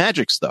don't love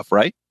magic stuff,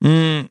 right?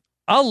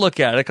 I'll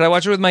look at it. Can I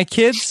watch it with my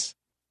kids?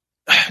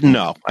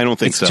 No, I don't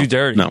think so. It's too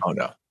dirty. No.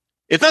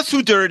 It's not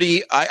too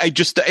dirty. I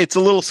just, it's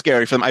a little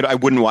scary for them. I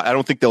wouldn't watch. I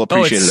don't think they'll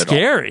appreciate it at all. It's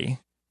scary.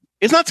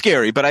 It's not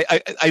scary, but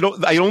I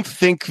don't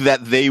think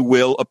that they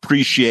will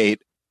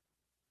appreciate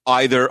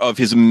either of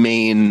his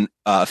main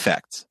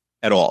effects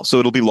at all. So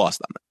it'll be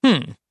lost on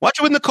them. Watch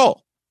it with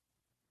Nicole.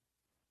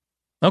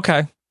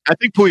 Okay. I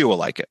think Puya will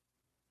like it.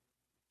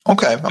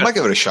 Okay. I might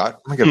give it a shot.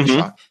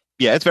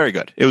 Yeah, it's very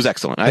good. It was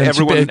excellent.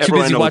 Everyone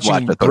I know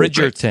watching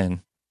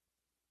Bridgerton.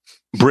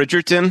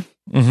 Bridgerton?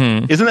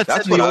 Mm-hmm. Isn't that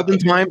set in the olden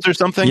times or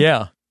something?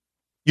 Yeah.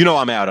 You know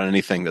I'm out on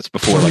anything that's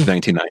before like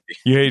 1990.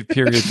 You hate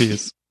period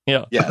piece.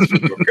 Yeah. Yeah.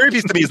 Period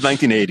piece to me is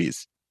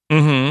 1980s.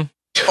 Mm-hmm.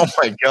 Oh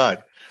my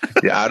God.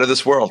 Yeah, out of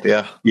this world.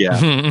 Yeah.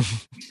 Yeah.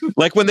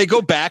 Like when they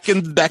go back to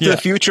the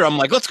future, I'm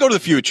like, let's go to the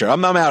future.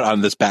 I'm out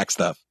on this back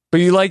stuff. But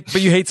you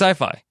hate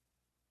sci-fi.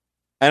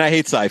 And I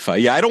hate sci-fi.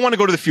 Yeah, I don't want to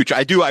go to the future.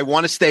 I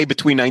want to stay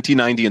between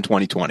 1990 and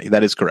 2020.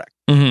 That is correct.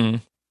 Mm-hmm.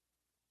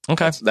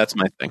 Okay. That's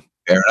my thing.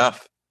 Fair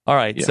enough. All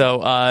right.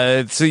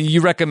 Yeah. So you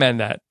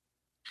recommend that?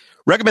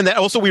 Recommend that.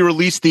 Also, we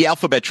released the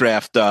alphabet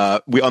draft.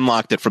 We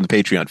unlocked it from the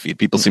Patreon feed.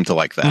 People seem to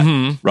like that.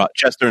 Mm-hmm.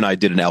 Chester and I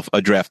did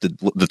drafted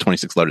the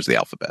 26 letters of the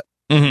alphabet.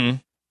 Mm-hmm.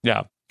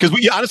 Yeah.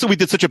 Because we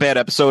did such a bad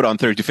episode on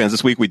 32 Fans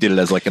this week. We did it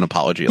as like an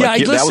apology. Yeah, I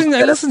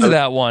listened to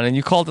that one, and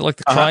you called it like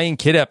the crying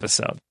kid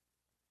episode.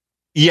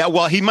 Yeah,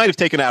 well, he might have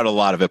taken out a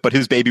lot of it, but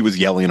his baby was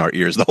yelling in our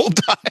ears the whole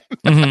time.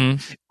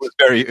 Mm-hmm.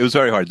 It was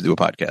very hard to do a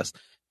podcast.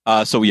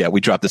 So yeah, we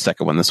dropped the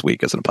second one this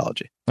week as an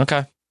apology.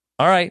 Okay.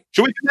 All right.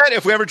 Should we do that?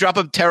 If we ever drop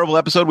a terrible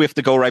episode, we have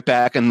to go right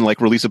back and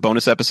like release a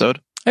bonus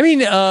episode? I mean,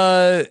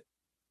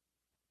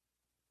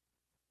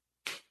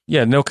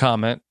 yeah, no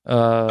comment.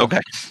 Okay.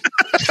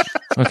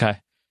 Okay.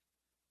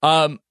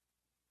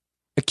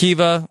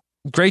 Akiva,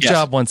 great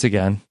job once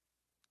again.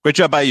 Great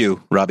job by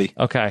you, Robbie.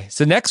 Okay.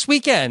 So next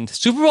weekend,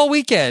 Super Bowl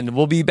weekend,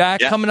 we'll be back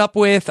coming up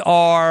with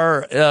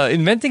our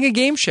Inventing a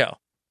Game show.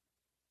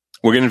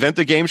 We're going to invent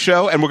the game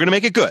show, and we're going to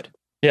make it good.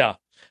 Yeah.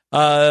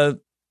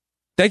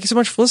 Thank you so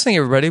much for listening,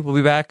 everybody. We'll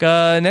be back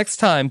next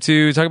time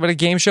to talk about a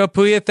game show.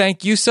 Puya,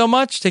 thank you so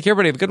much. Take care,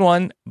 everybody. Have a good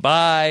one.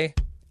 Bye.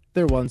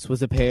 There once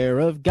was a pair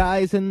of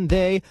guys and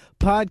they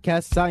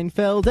podcast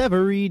Seinfeld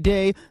every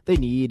day. They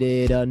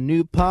needed a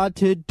new pod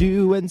to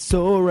do and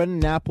so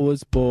an app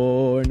was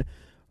born.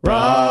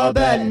 Rob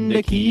and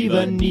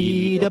Akiva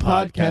need a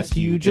podcast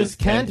you just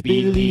can't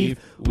believe.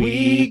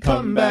 We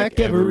come back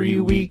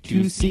every week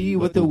to see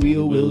what the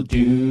wheel will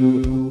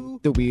do.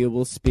 The wheel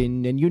will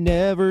spin and you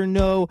never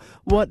know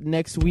what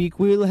next week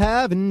we'll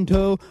have in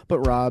tow.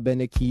 But Rob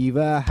and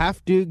Akiva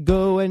have to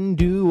go and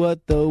do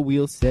what the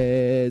wheel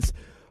says.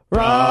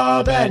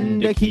 Rob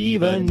and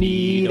Akiva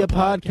need a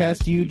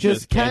podcast you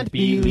just can't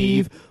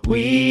believe.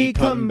 We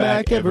come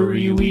back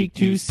every week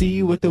to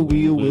see what the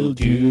wheel will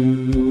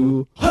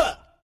do.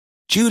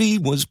 Judy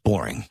was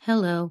boring.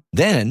 Hello.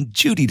 Then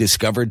Judy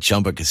discovered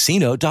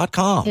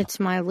ChumbaCasino.com. It's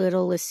my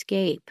little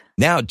escape.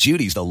 Now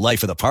Judy's the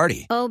life of the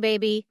party. Oh,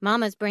 baby,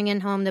 mama's bringing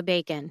home the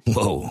bacon.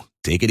 Whoa,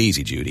 take it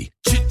easy, Judy.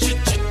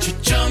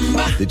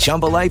 The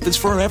Chumba life is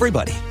for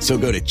everybody. So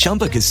go to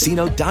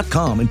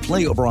ChumbaCasino.com and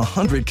play over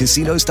 100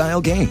 casino-style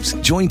games.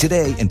 Join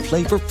today and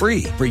play for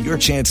free for your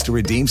chance to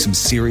redeem some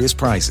serious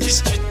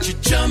prizes.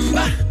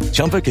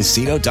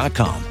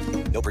 ChumbaCasino.com.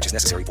 No purchase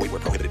necessary. Void where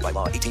prohibited by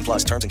law. 18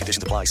 plus terms and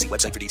conditions apply. See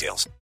website for details.